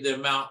tell you the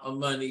amount of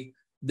money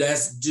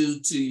that's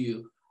due to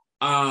you.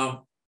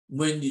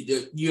 When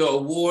your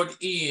award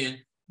ends,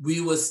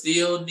 we will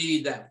still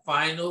need that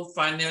final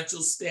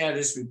financial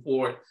status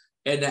report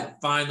and that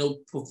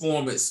final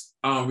performance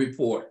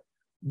report.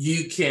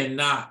 You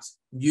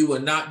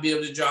will not be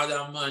able to draw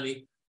down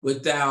money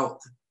without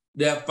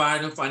that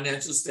final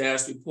financial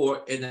status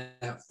report and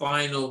that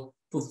final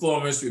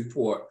performance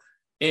report.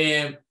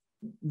 And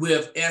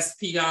with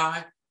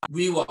SPI,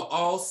 we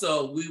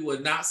will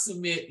not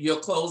submit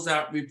your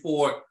closeout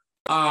report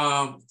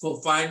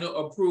for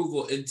final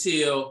approval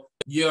until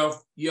your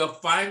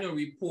final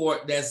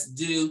report that's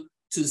due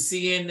to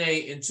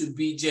CNA and to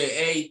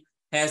BJA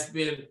has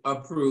been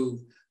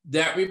approved.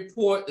 That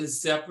report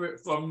is separate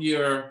from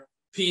your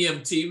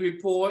PMT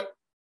report.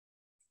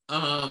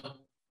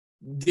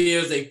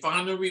 There's a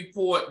final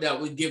report that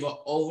would give an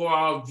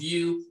overall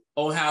view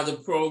on how the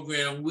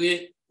program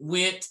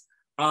went.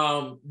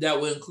 that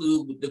will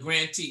include the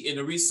grantee and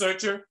the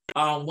researcher.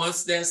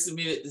 Once that's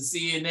submitted to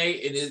CNA,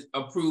 it is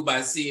approved by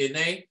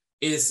CNA.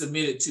 It is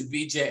submitted to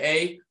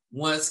BJA.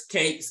 Once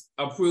Kate's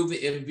approved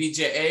it in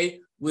BJA,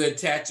 we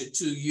attach it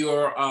to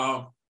your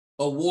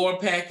award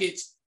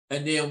package,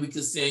 and then we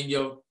can send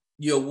your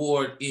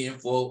award in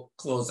for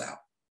closeout.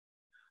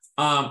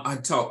 I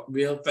talked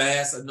real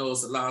fast. I know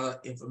it's a lot of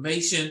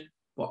information,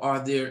 but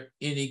are there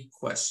any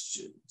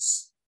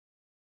questions?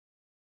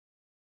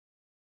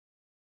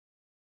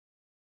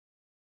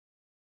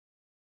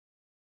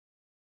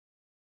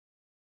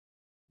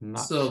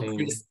 Not seeing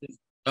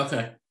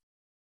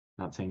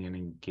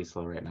any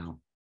Geislia right now.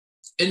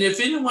 And if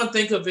anyone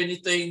think of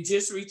anything,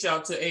 just reach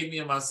out to Amy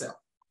and myself.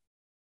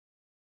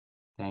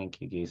 Thank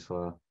you,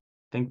 Geislia. I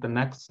think the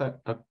next set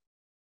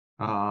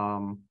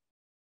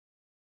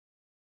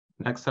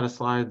of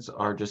slides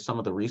are just some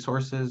of the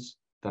resources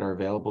that are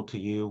available to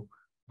you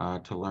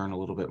to learn a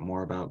little bit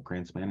more about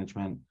grants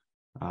management.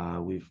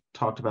 We've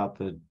talked about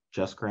the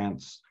Just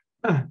Grants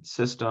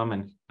system,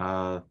 and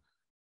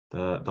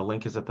the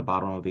link is at the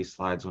bottom of these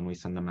slides when we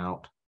send them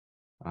out.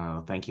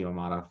 Thank you,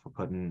 Amada, for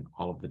putting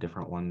all of the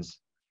different ones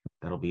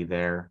that'll be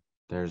there.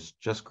 There's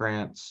Just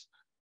Grants,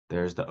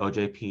 there's the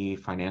OJP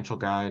financial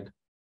guide,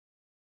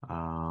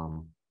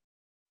 and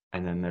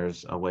then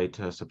there's a way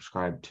to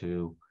subscribe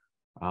to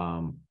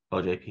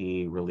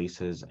OJP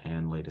releases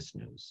and latest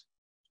news.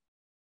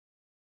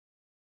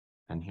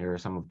 And here are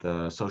some of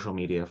the social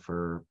media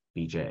for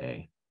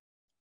BJA.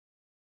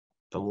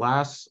 The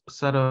last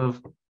set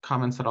of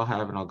comments that I'll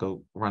have, and I'll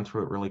go run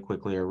through it really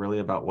quickly, are really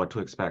about what to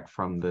expect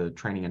from the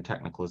training and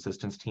technical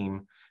assistance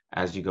team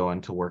as you go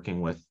into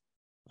working with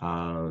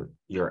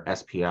your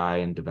SPI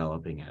and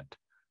developing it.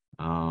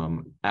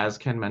 As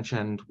Ken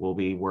mentioned, we'll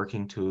be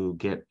working to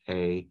get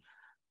a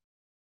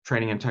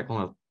training and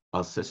technical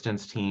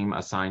assistance team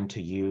assigned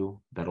to you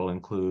that'll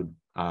include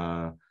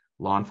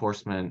law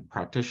enforcement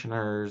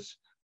practitioners,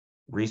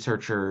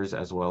 researchers,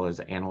 as well as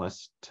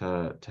analysts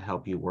to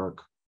help you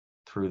work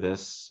through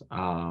this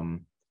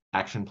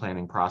action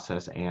planning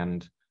process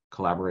and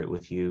collaborate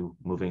with you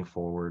moving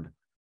forward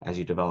as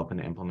you develop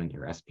and implement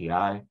your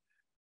SPI.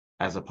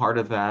 As a part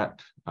of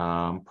that,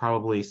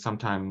 probably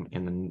sometime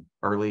in the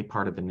early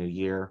part of the new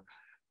year,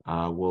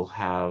 we'll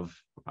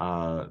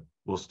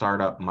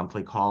start up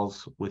monthly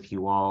calls with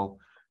you all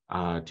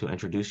to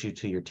introduce you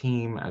to your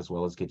team, as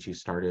well as get you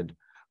started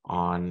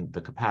on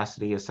the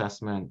capacity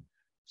assessment,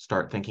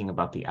 start thinking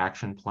about the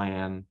action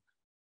plan,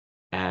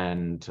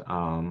 and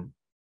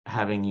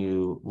having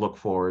you look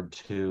forward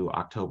to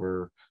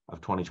October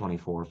of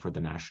 2024 for the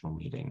national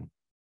meeting.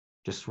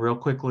 Just real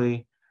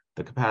quickly,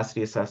 the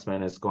capacity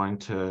assessment is going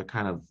to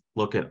kind of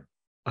look at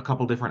a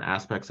couple different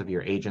aspects of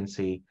your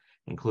agency,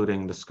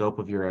 including the scope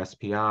of your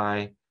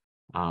SPI,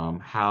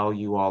 how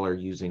you all are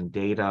using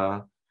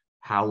data,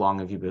 how long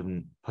have you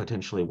been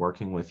potentially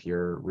working with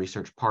your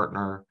research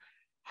partner,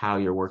 how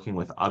you're working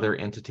with other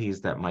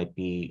entities that might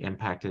be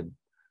impacted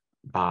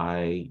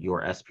by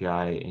your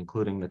SPI,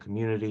 including the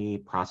community,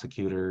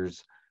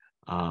 prosecutors,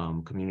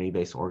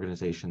 community-based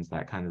organizations,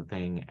 that kind of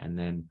thing, and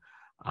then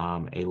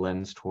a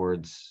lens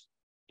towards,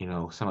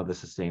 some of the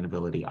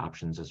sustainability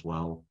options as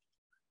well.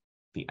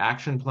 The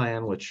action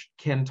plan, which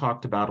Ken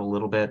talked about a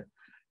little bit,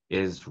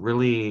 is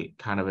really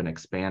kind of an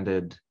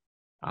expanded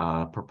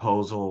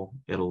proposal.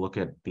 It'll look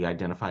at the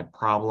identified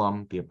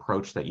problem, the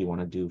approach that you want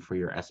to do for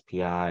your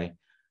SPI.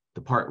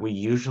 The part we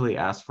usually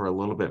ask for a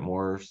little bit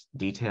more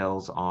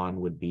details on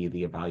would be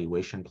the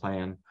evaluation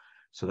plan,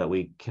 so that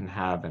we can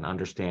have an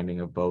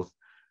understanding of both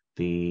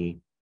the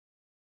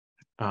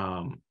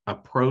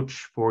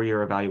approach for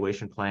your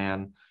evaluation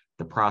plan,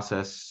 the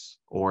process,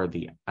 or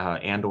the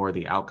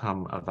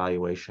outcome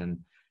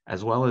evaluation,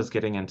 as well as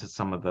getting into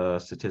some of the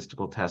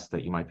statistical tests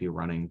that you might be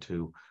running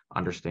to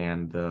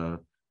understand the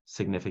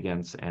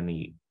significance and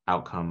the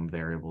outcome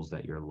variables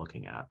that you're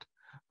looking at.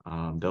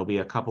 There'll be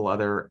a couple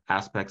other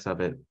aspects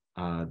of it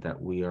that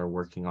we are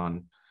working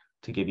on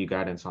to give you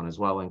guidance on as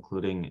well,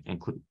 including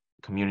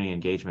community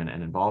engagement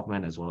and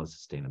involvement, as well as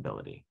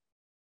sustainability.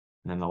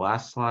 And then the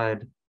last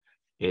slide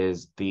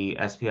is the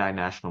SPI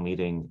national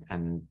meeting.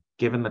 And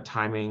given the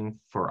timing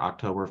for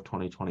October of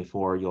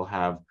 2024, you'll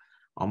have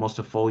almost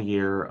a full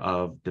year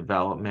of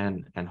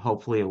development and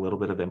hopefully a little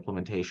bit of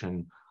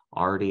implementation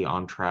already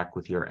on track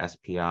with your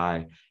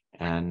SPI.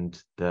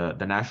 And the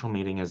national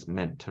meeting is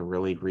meant to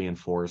really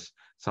reinforce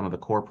some of the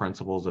core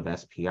principles of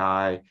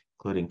SPI,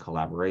 including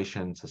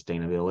collaboration,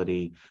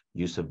 sustainability,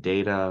 use of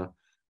data,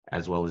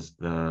 as well as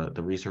the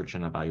research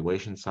and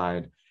evaluation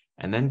side,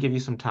 and then give you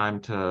some time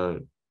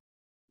to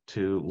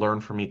learn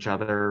from each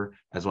other,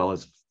 as well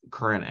as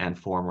current and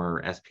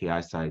former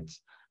SPI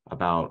sites,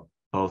 about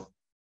both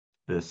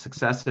the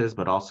successes,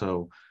 but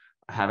also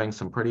having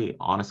some pretty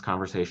honest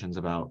conversations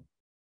about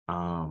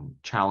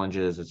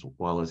challenges, as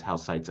well as how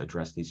sites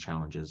address these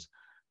challenges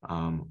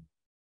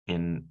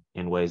in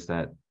ways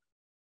that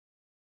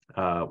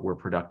were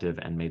productive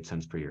and made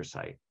sense for your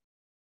site.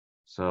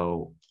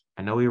 So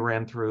I know we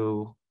ran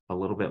through a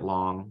little bit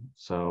long,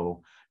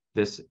 so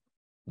this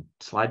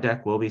slide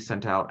deck will be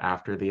sent out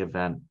after the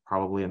event,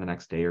 probably in the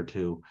next day or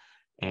two.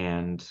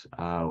 And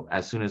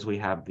as soon as we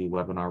have the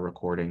webinar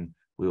recording,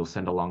 we will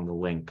send along the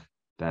link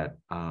that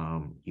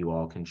you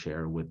all can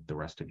share with the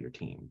rest of your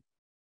team.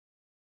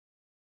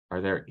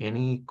 Are there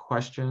any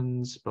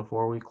questions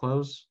before we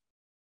close?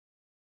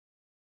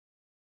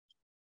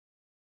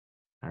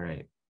 All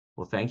right.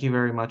 Well, thank you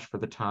very much for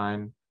the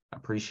time.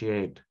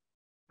 Appreciate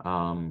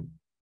all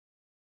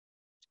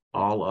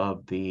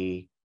of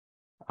the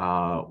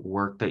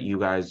work that you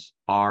guys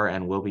are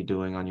and will be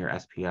doing on your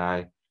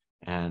SPI.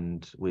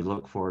 And we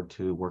look forward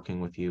to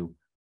working with you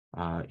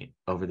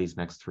over these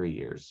next 3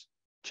 years.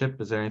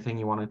 Chip, is there anything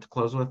you wanted to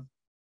close with?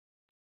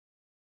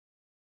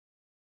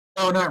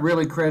 No, not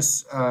really,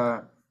 Chris.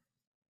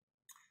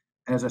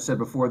 As I said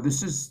before,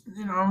 this is,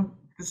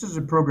 this is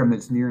a program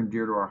that's near and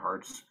dear to our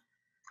hearts.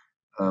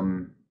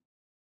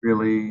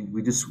 Really,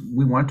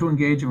 we want to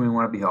engage and we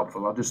want to be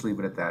helpful. I'll just leave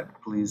it at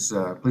that. Please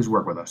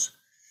work with us.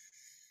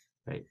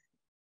 Great.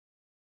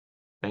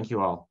 Thank you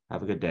all.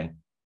 Have a good day.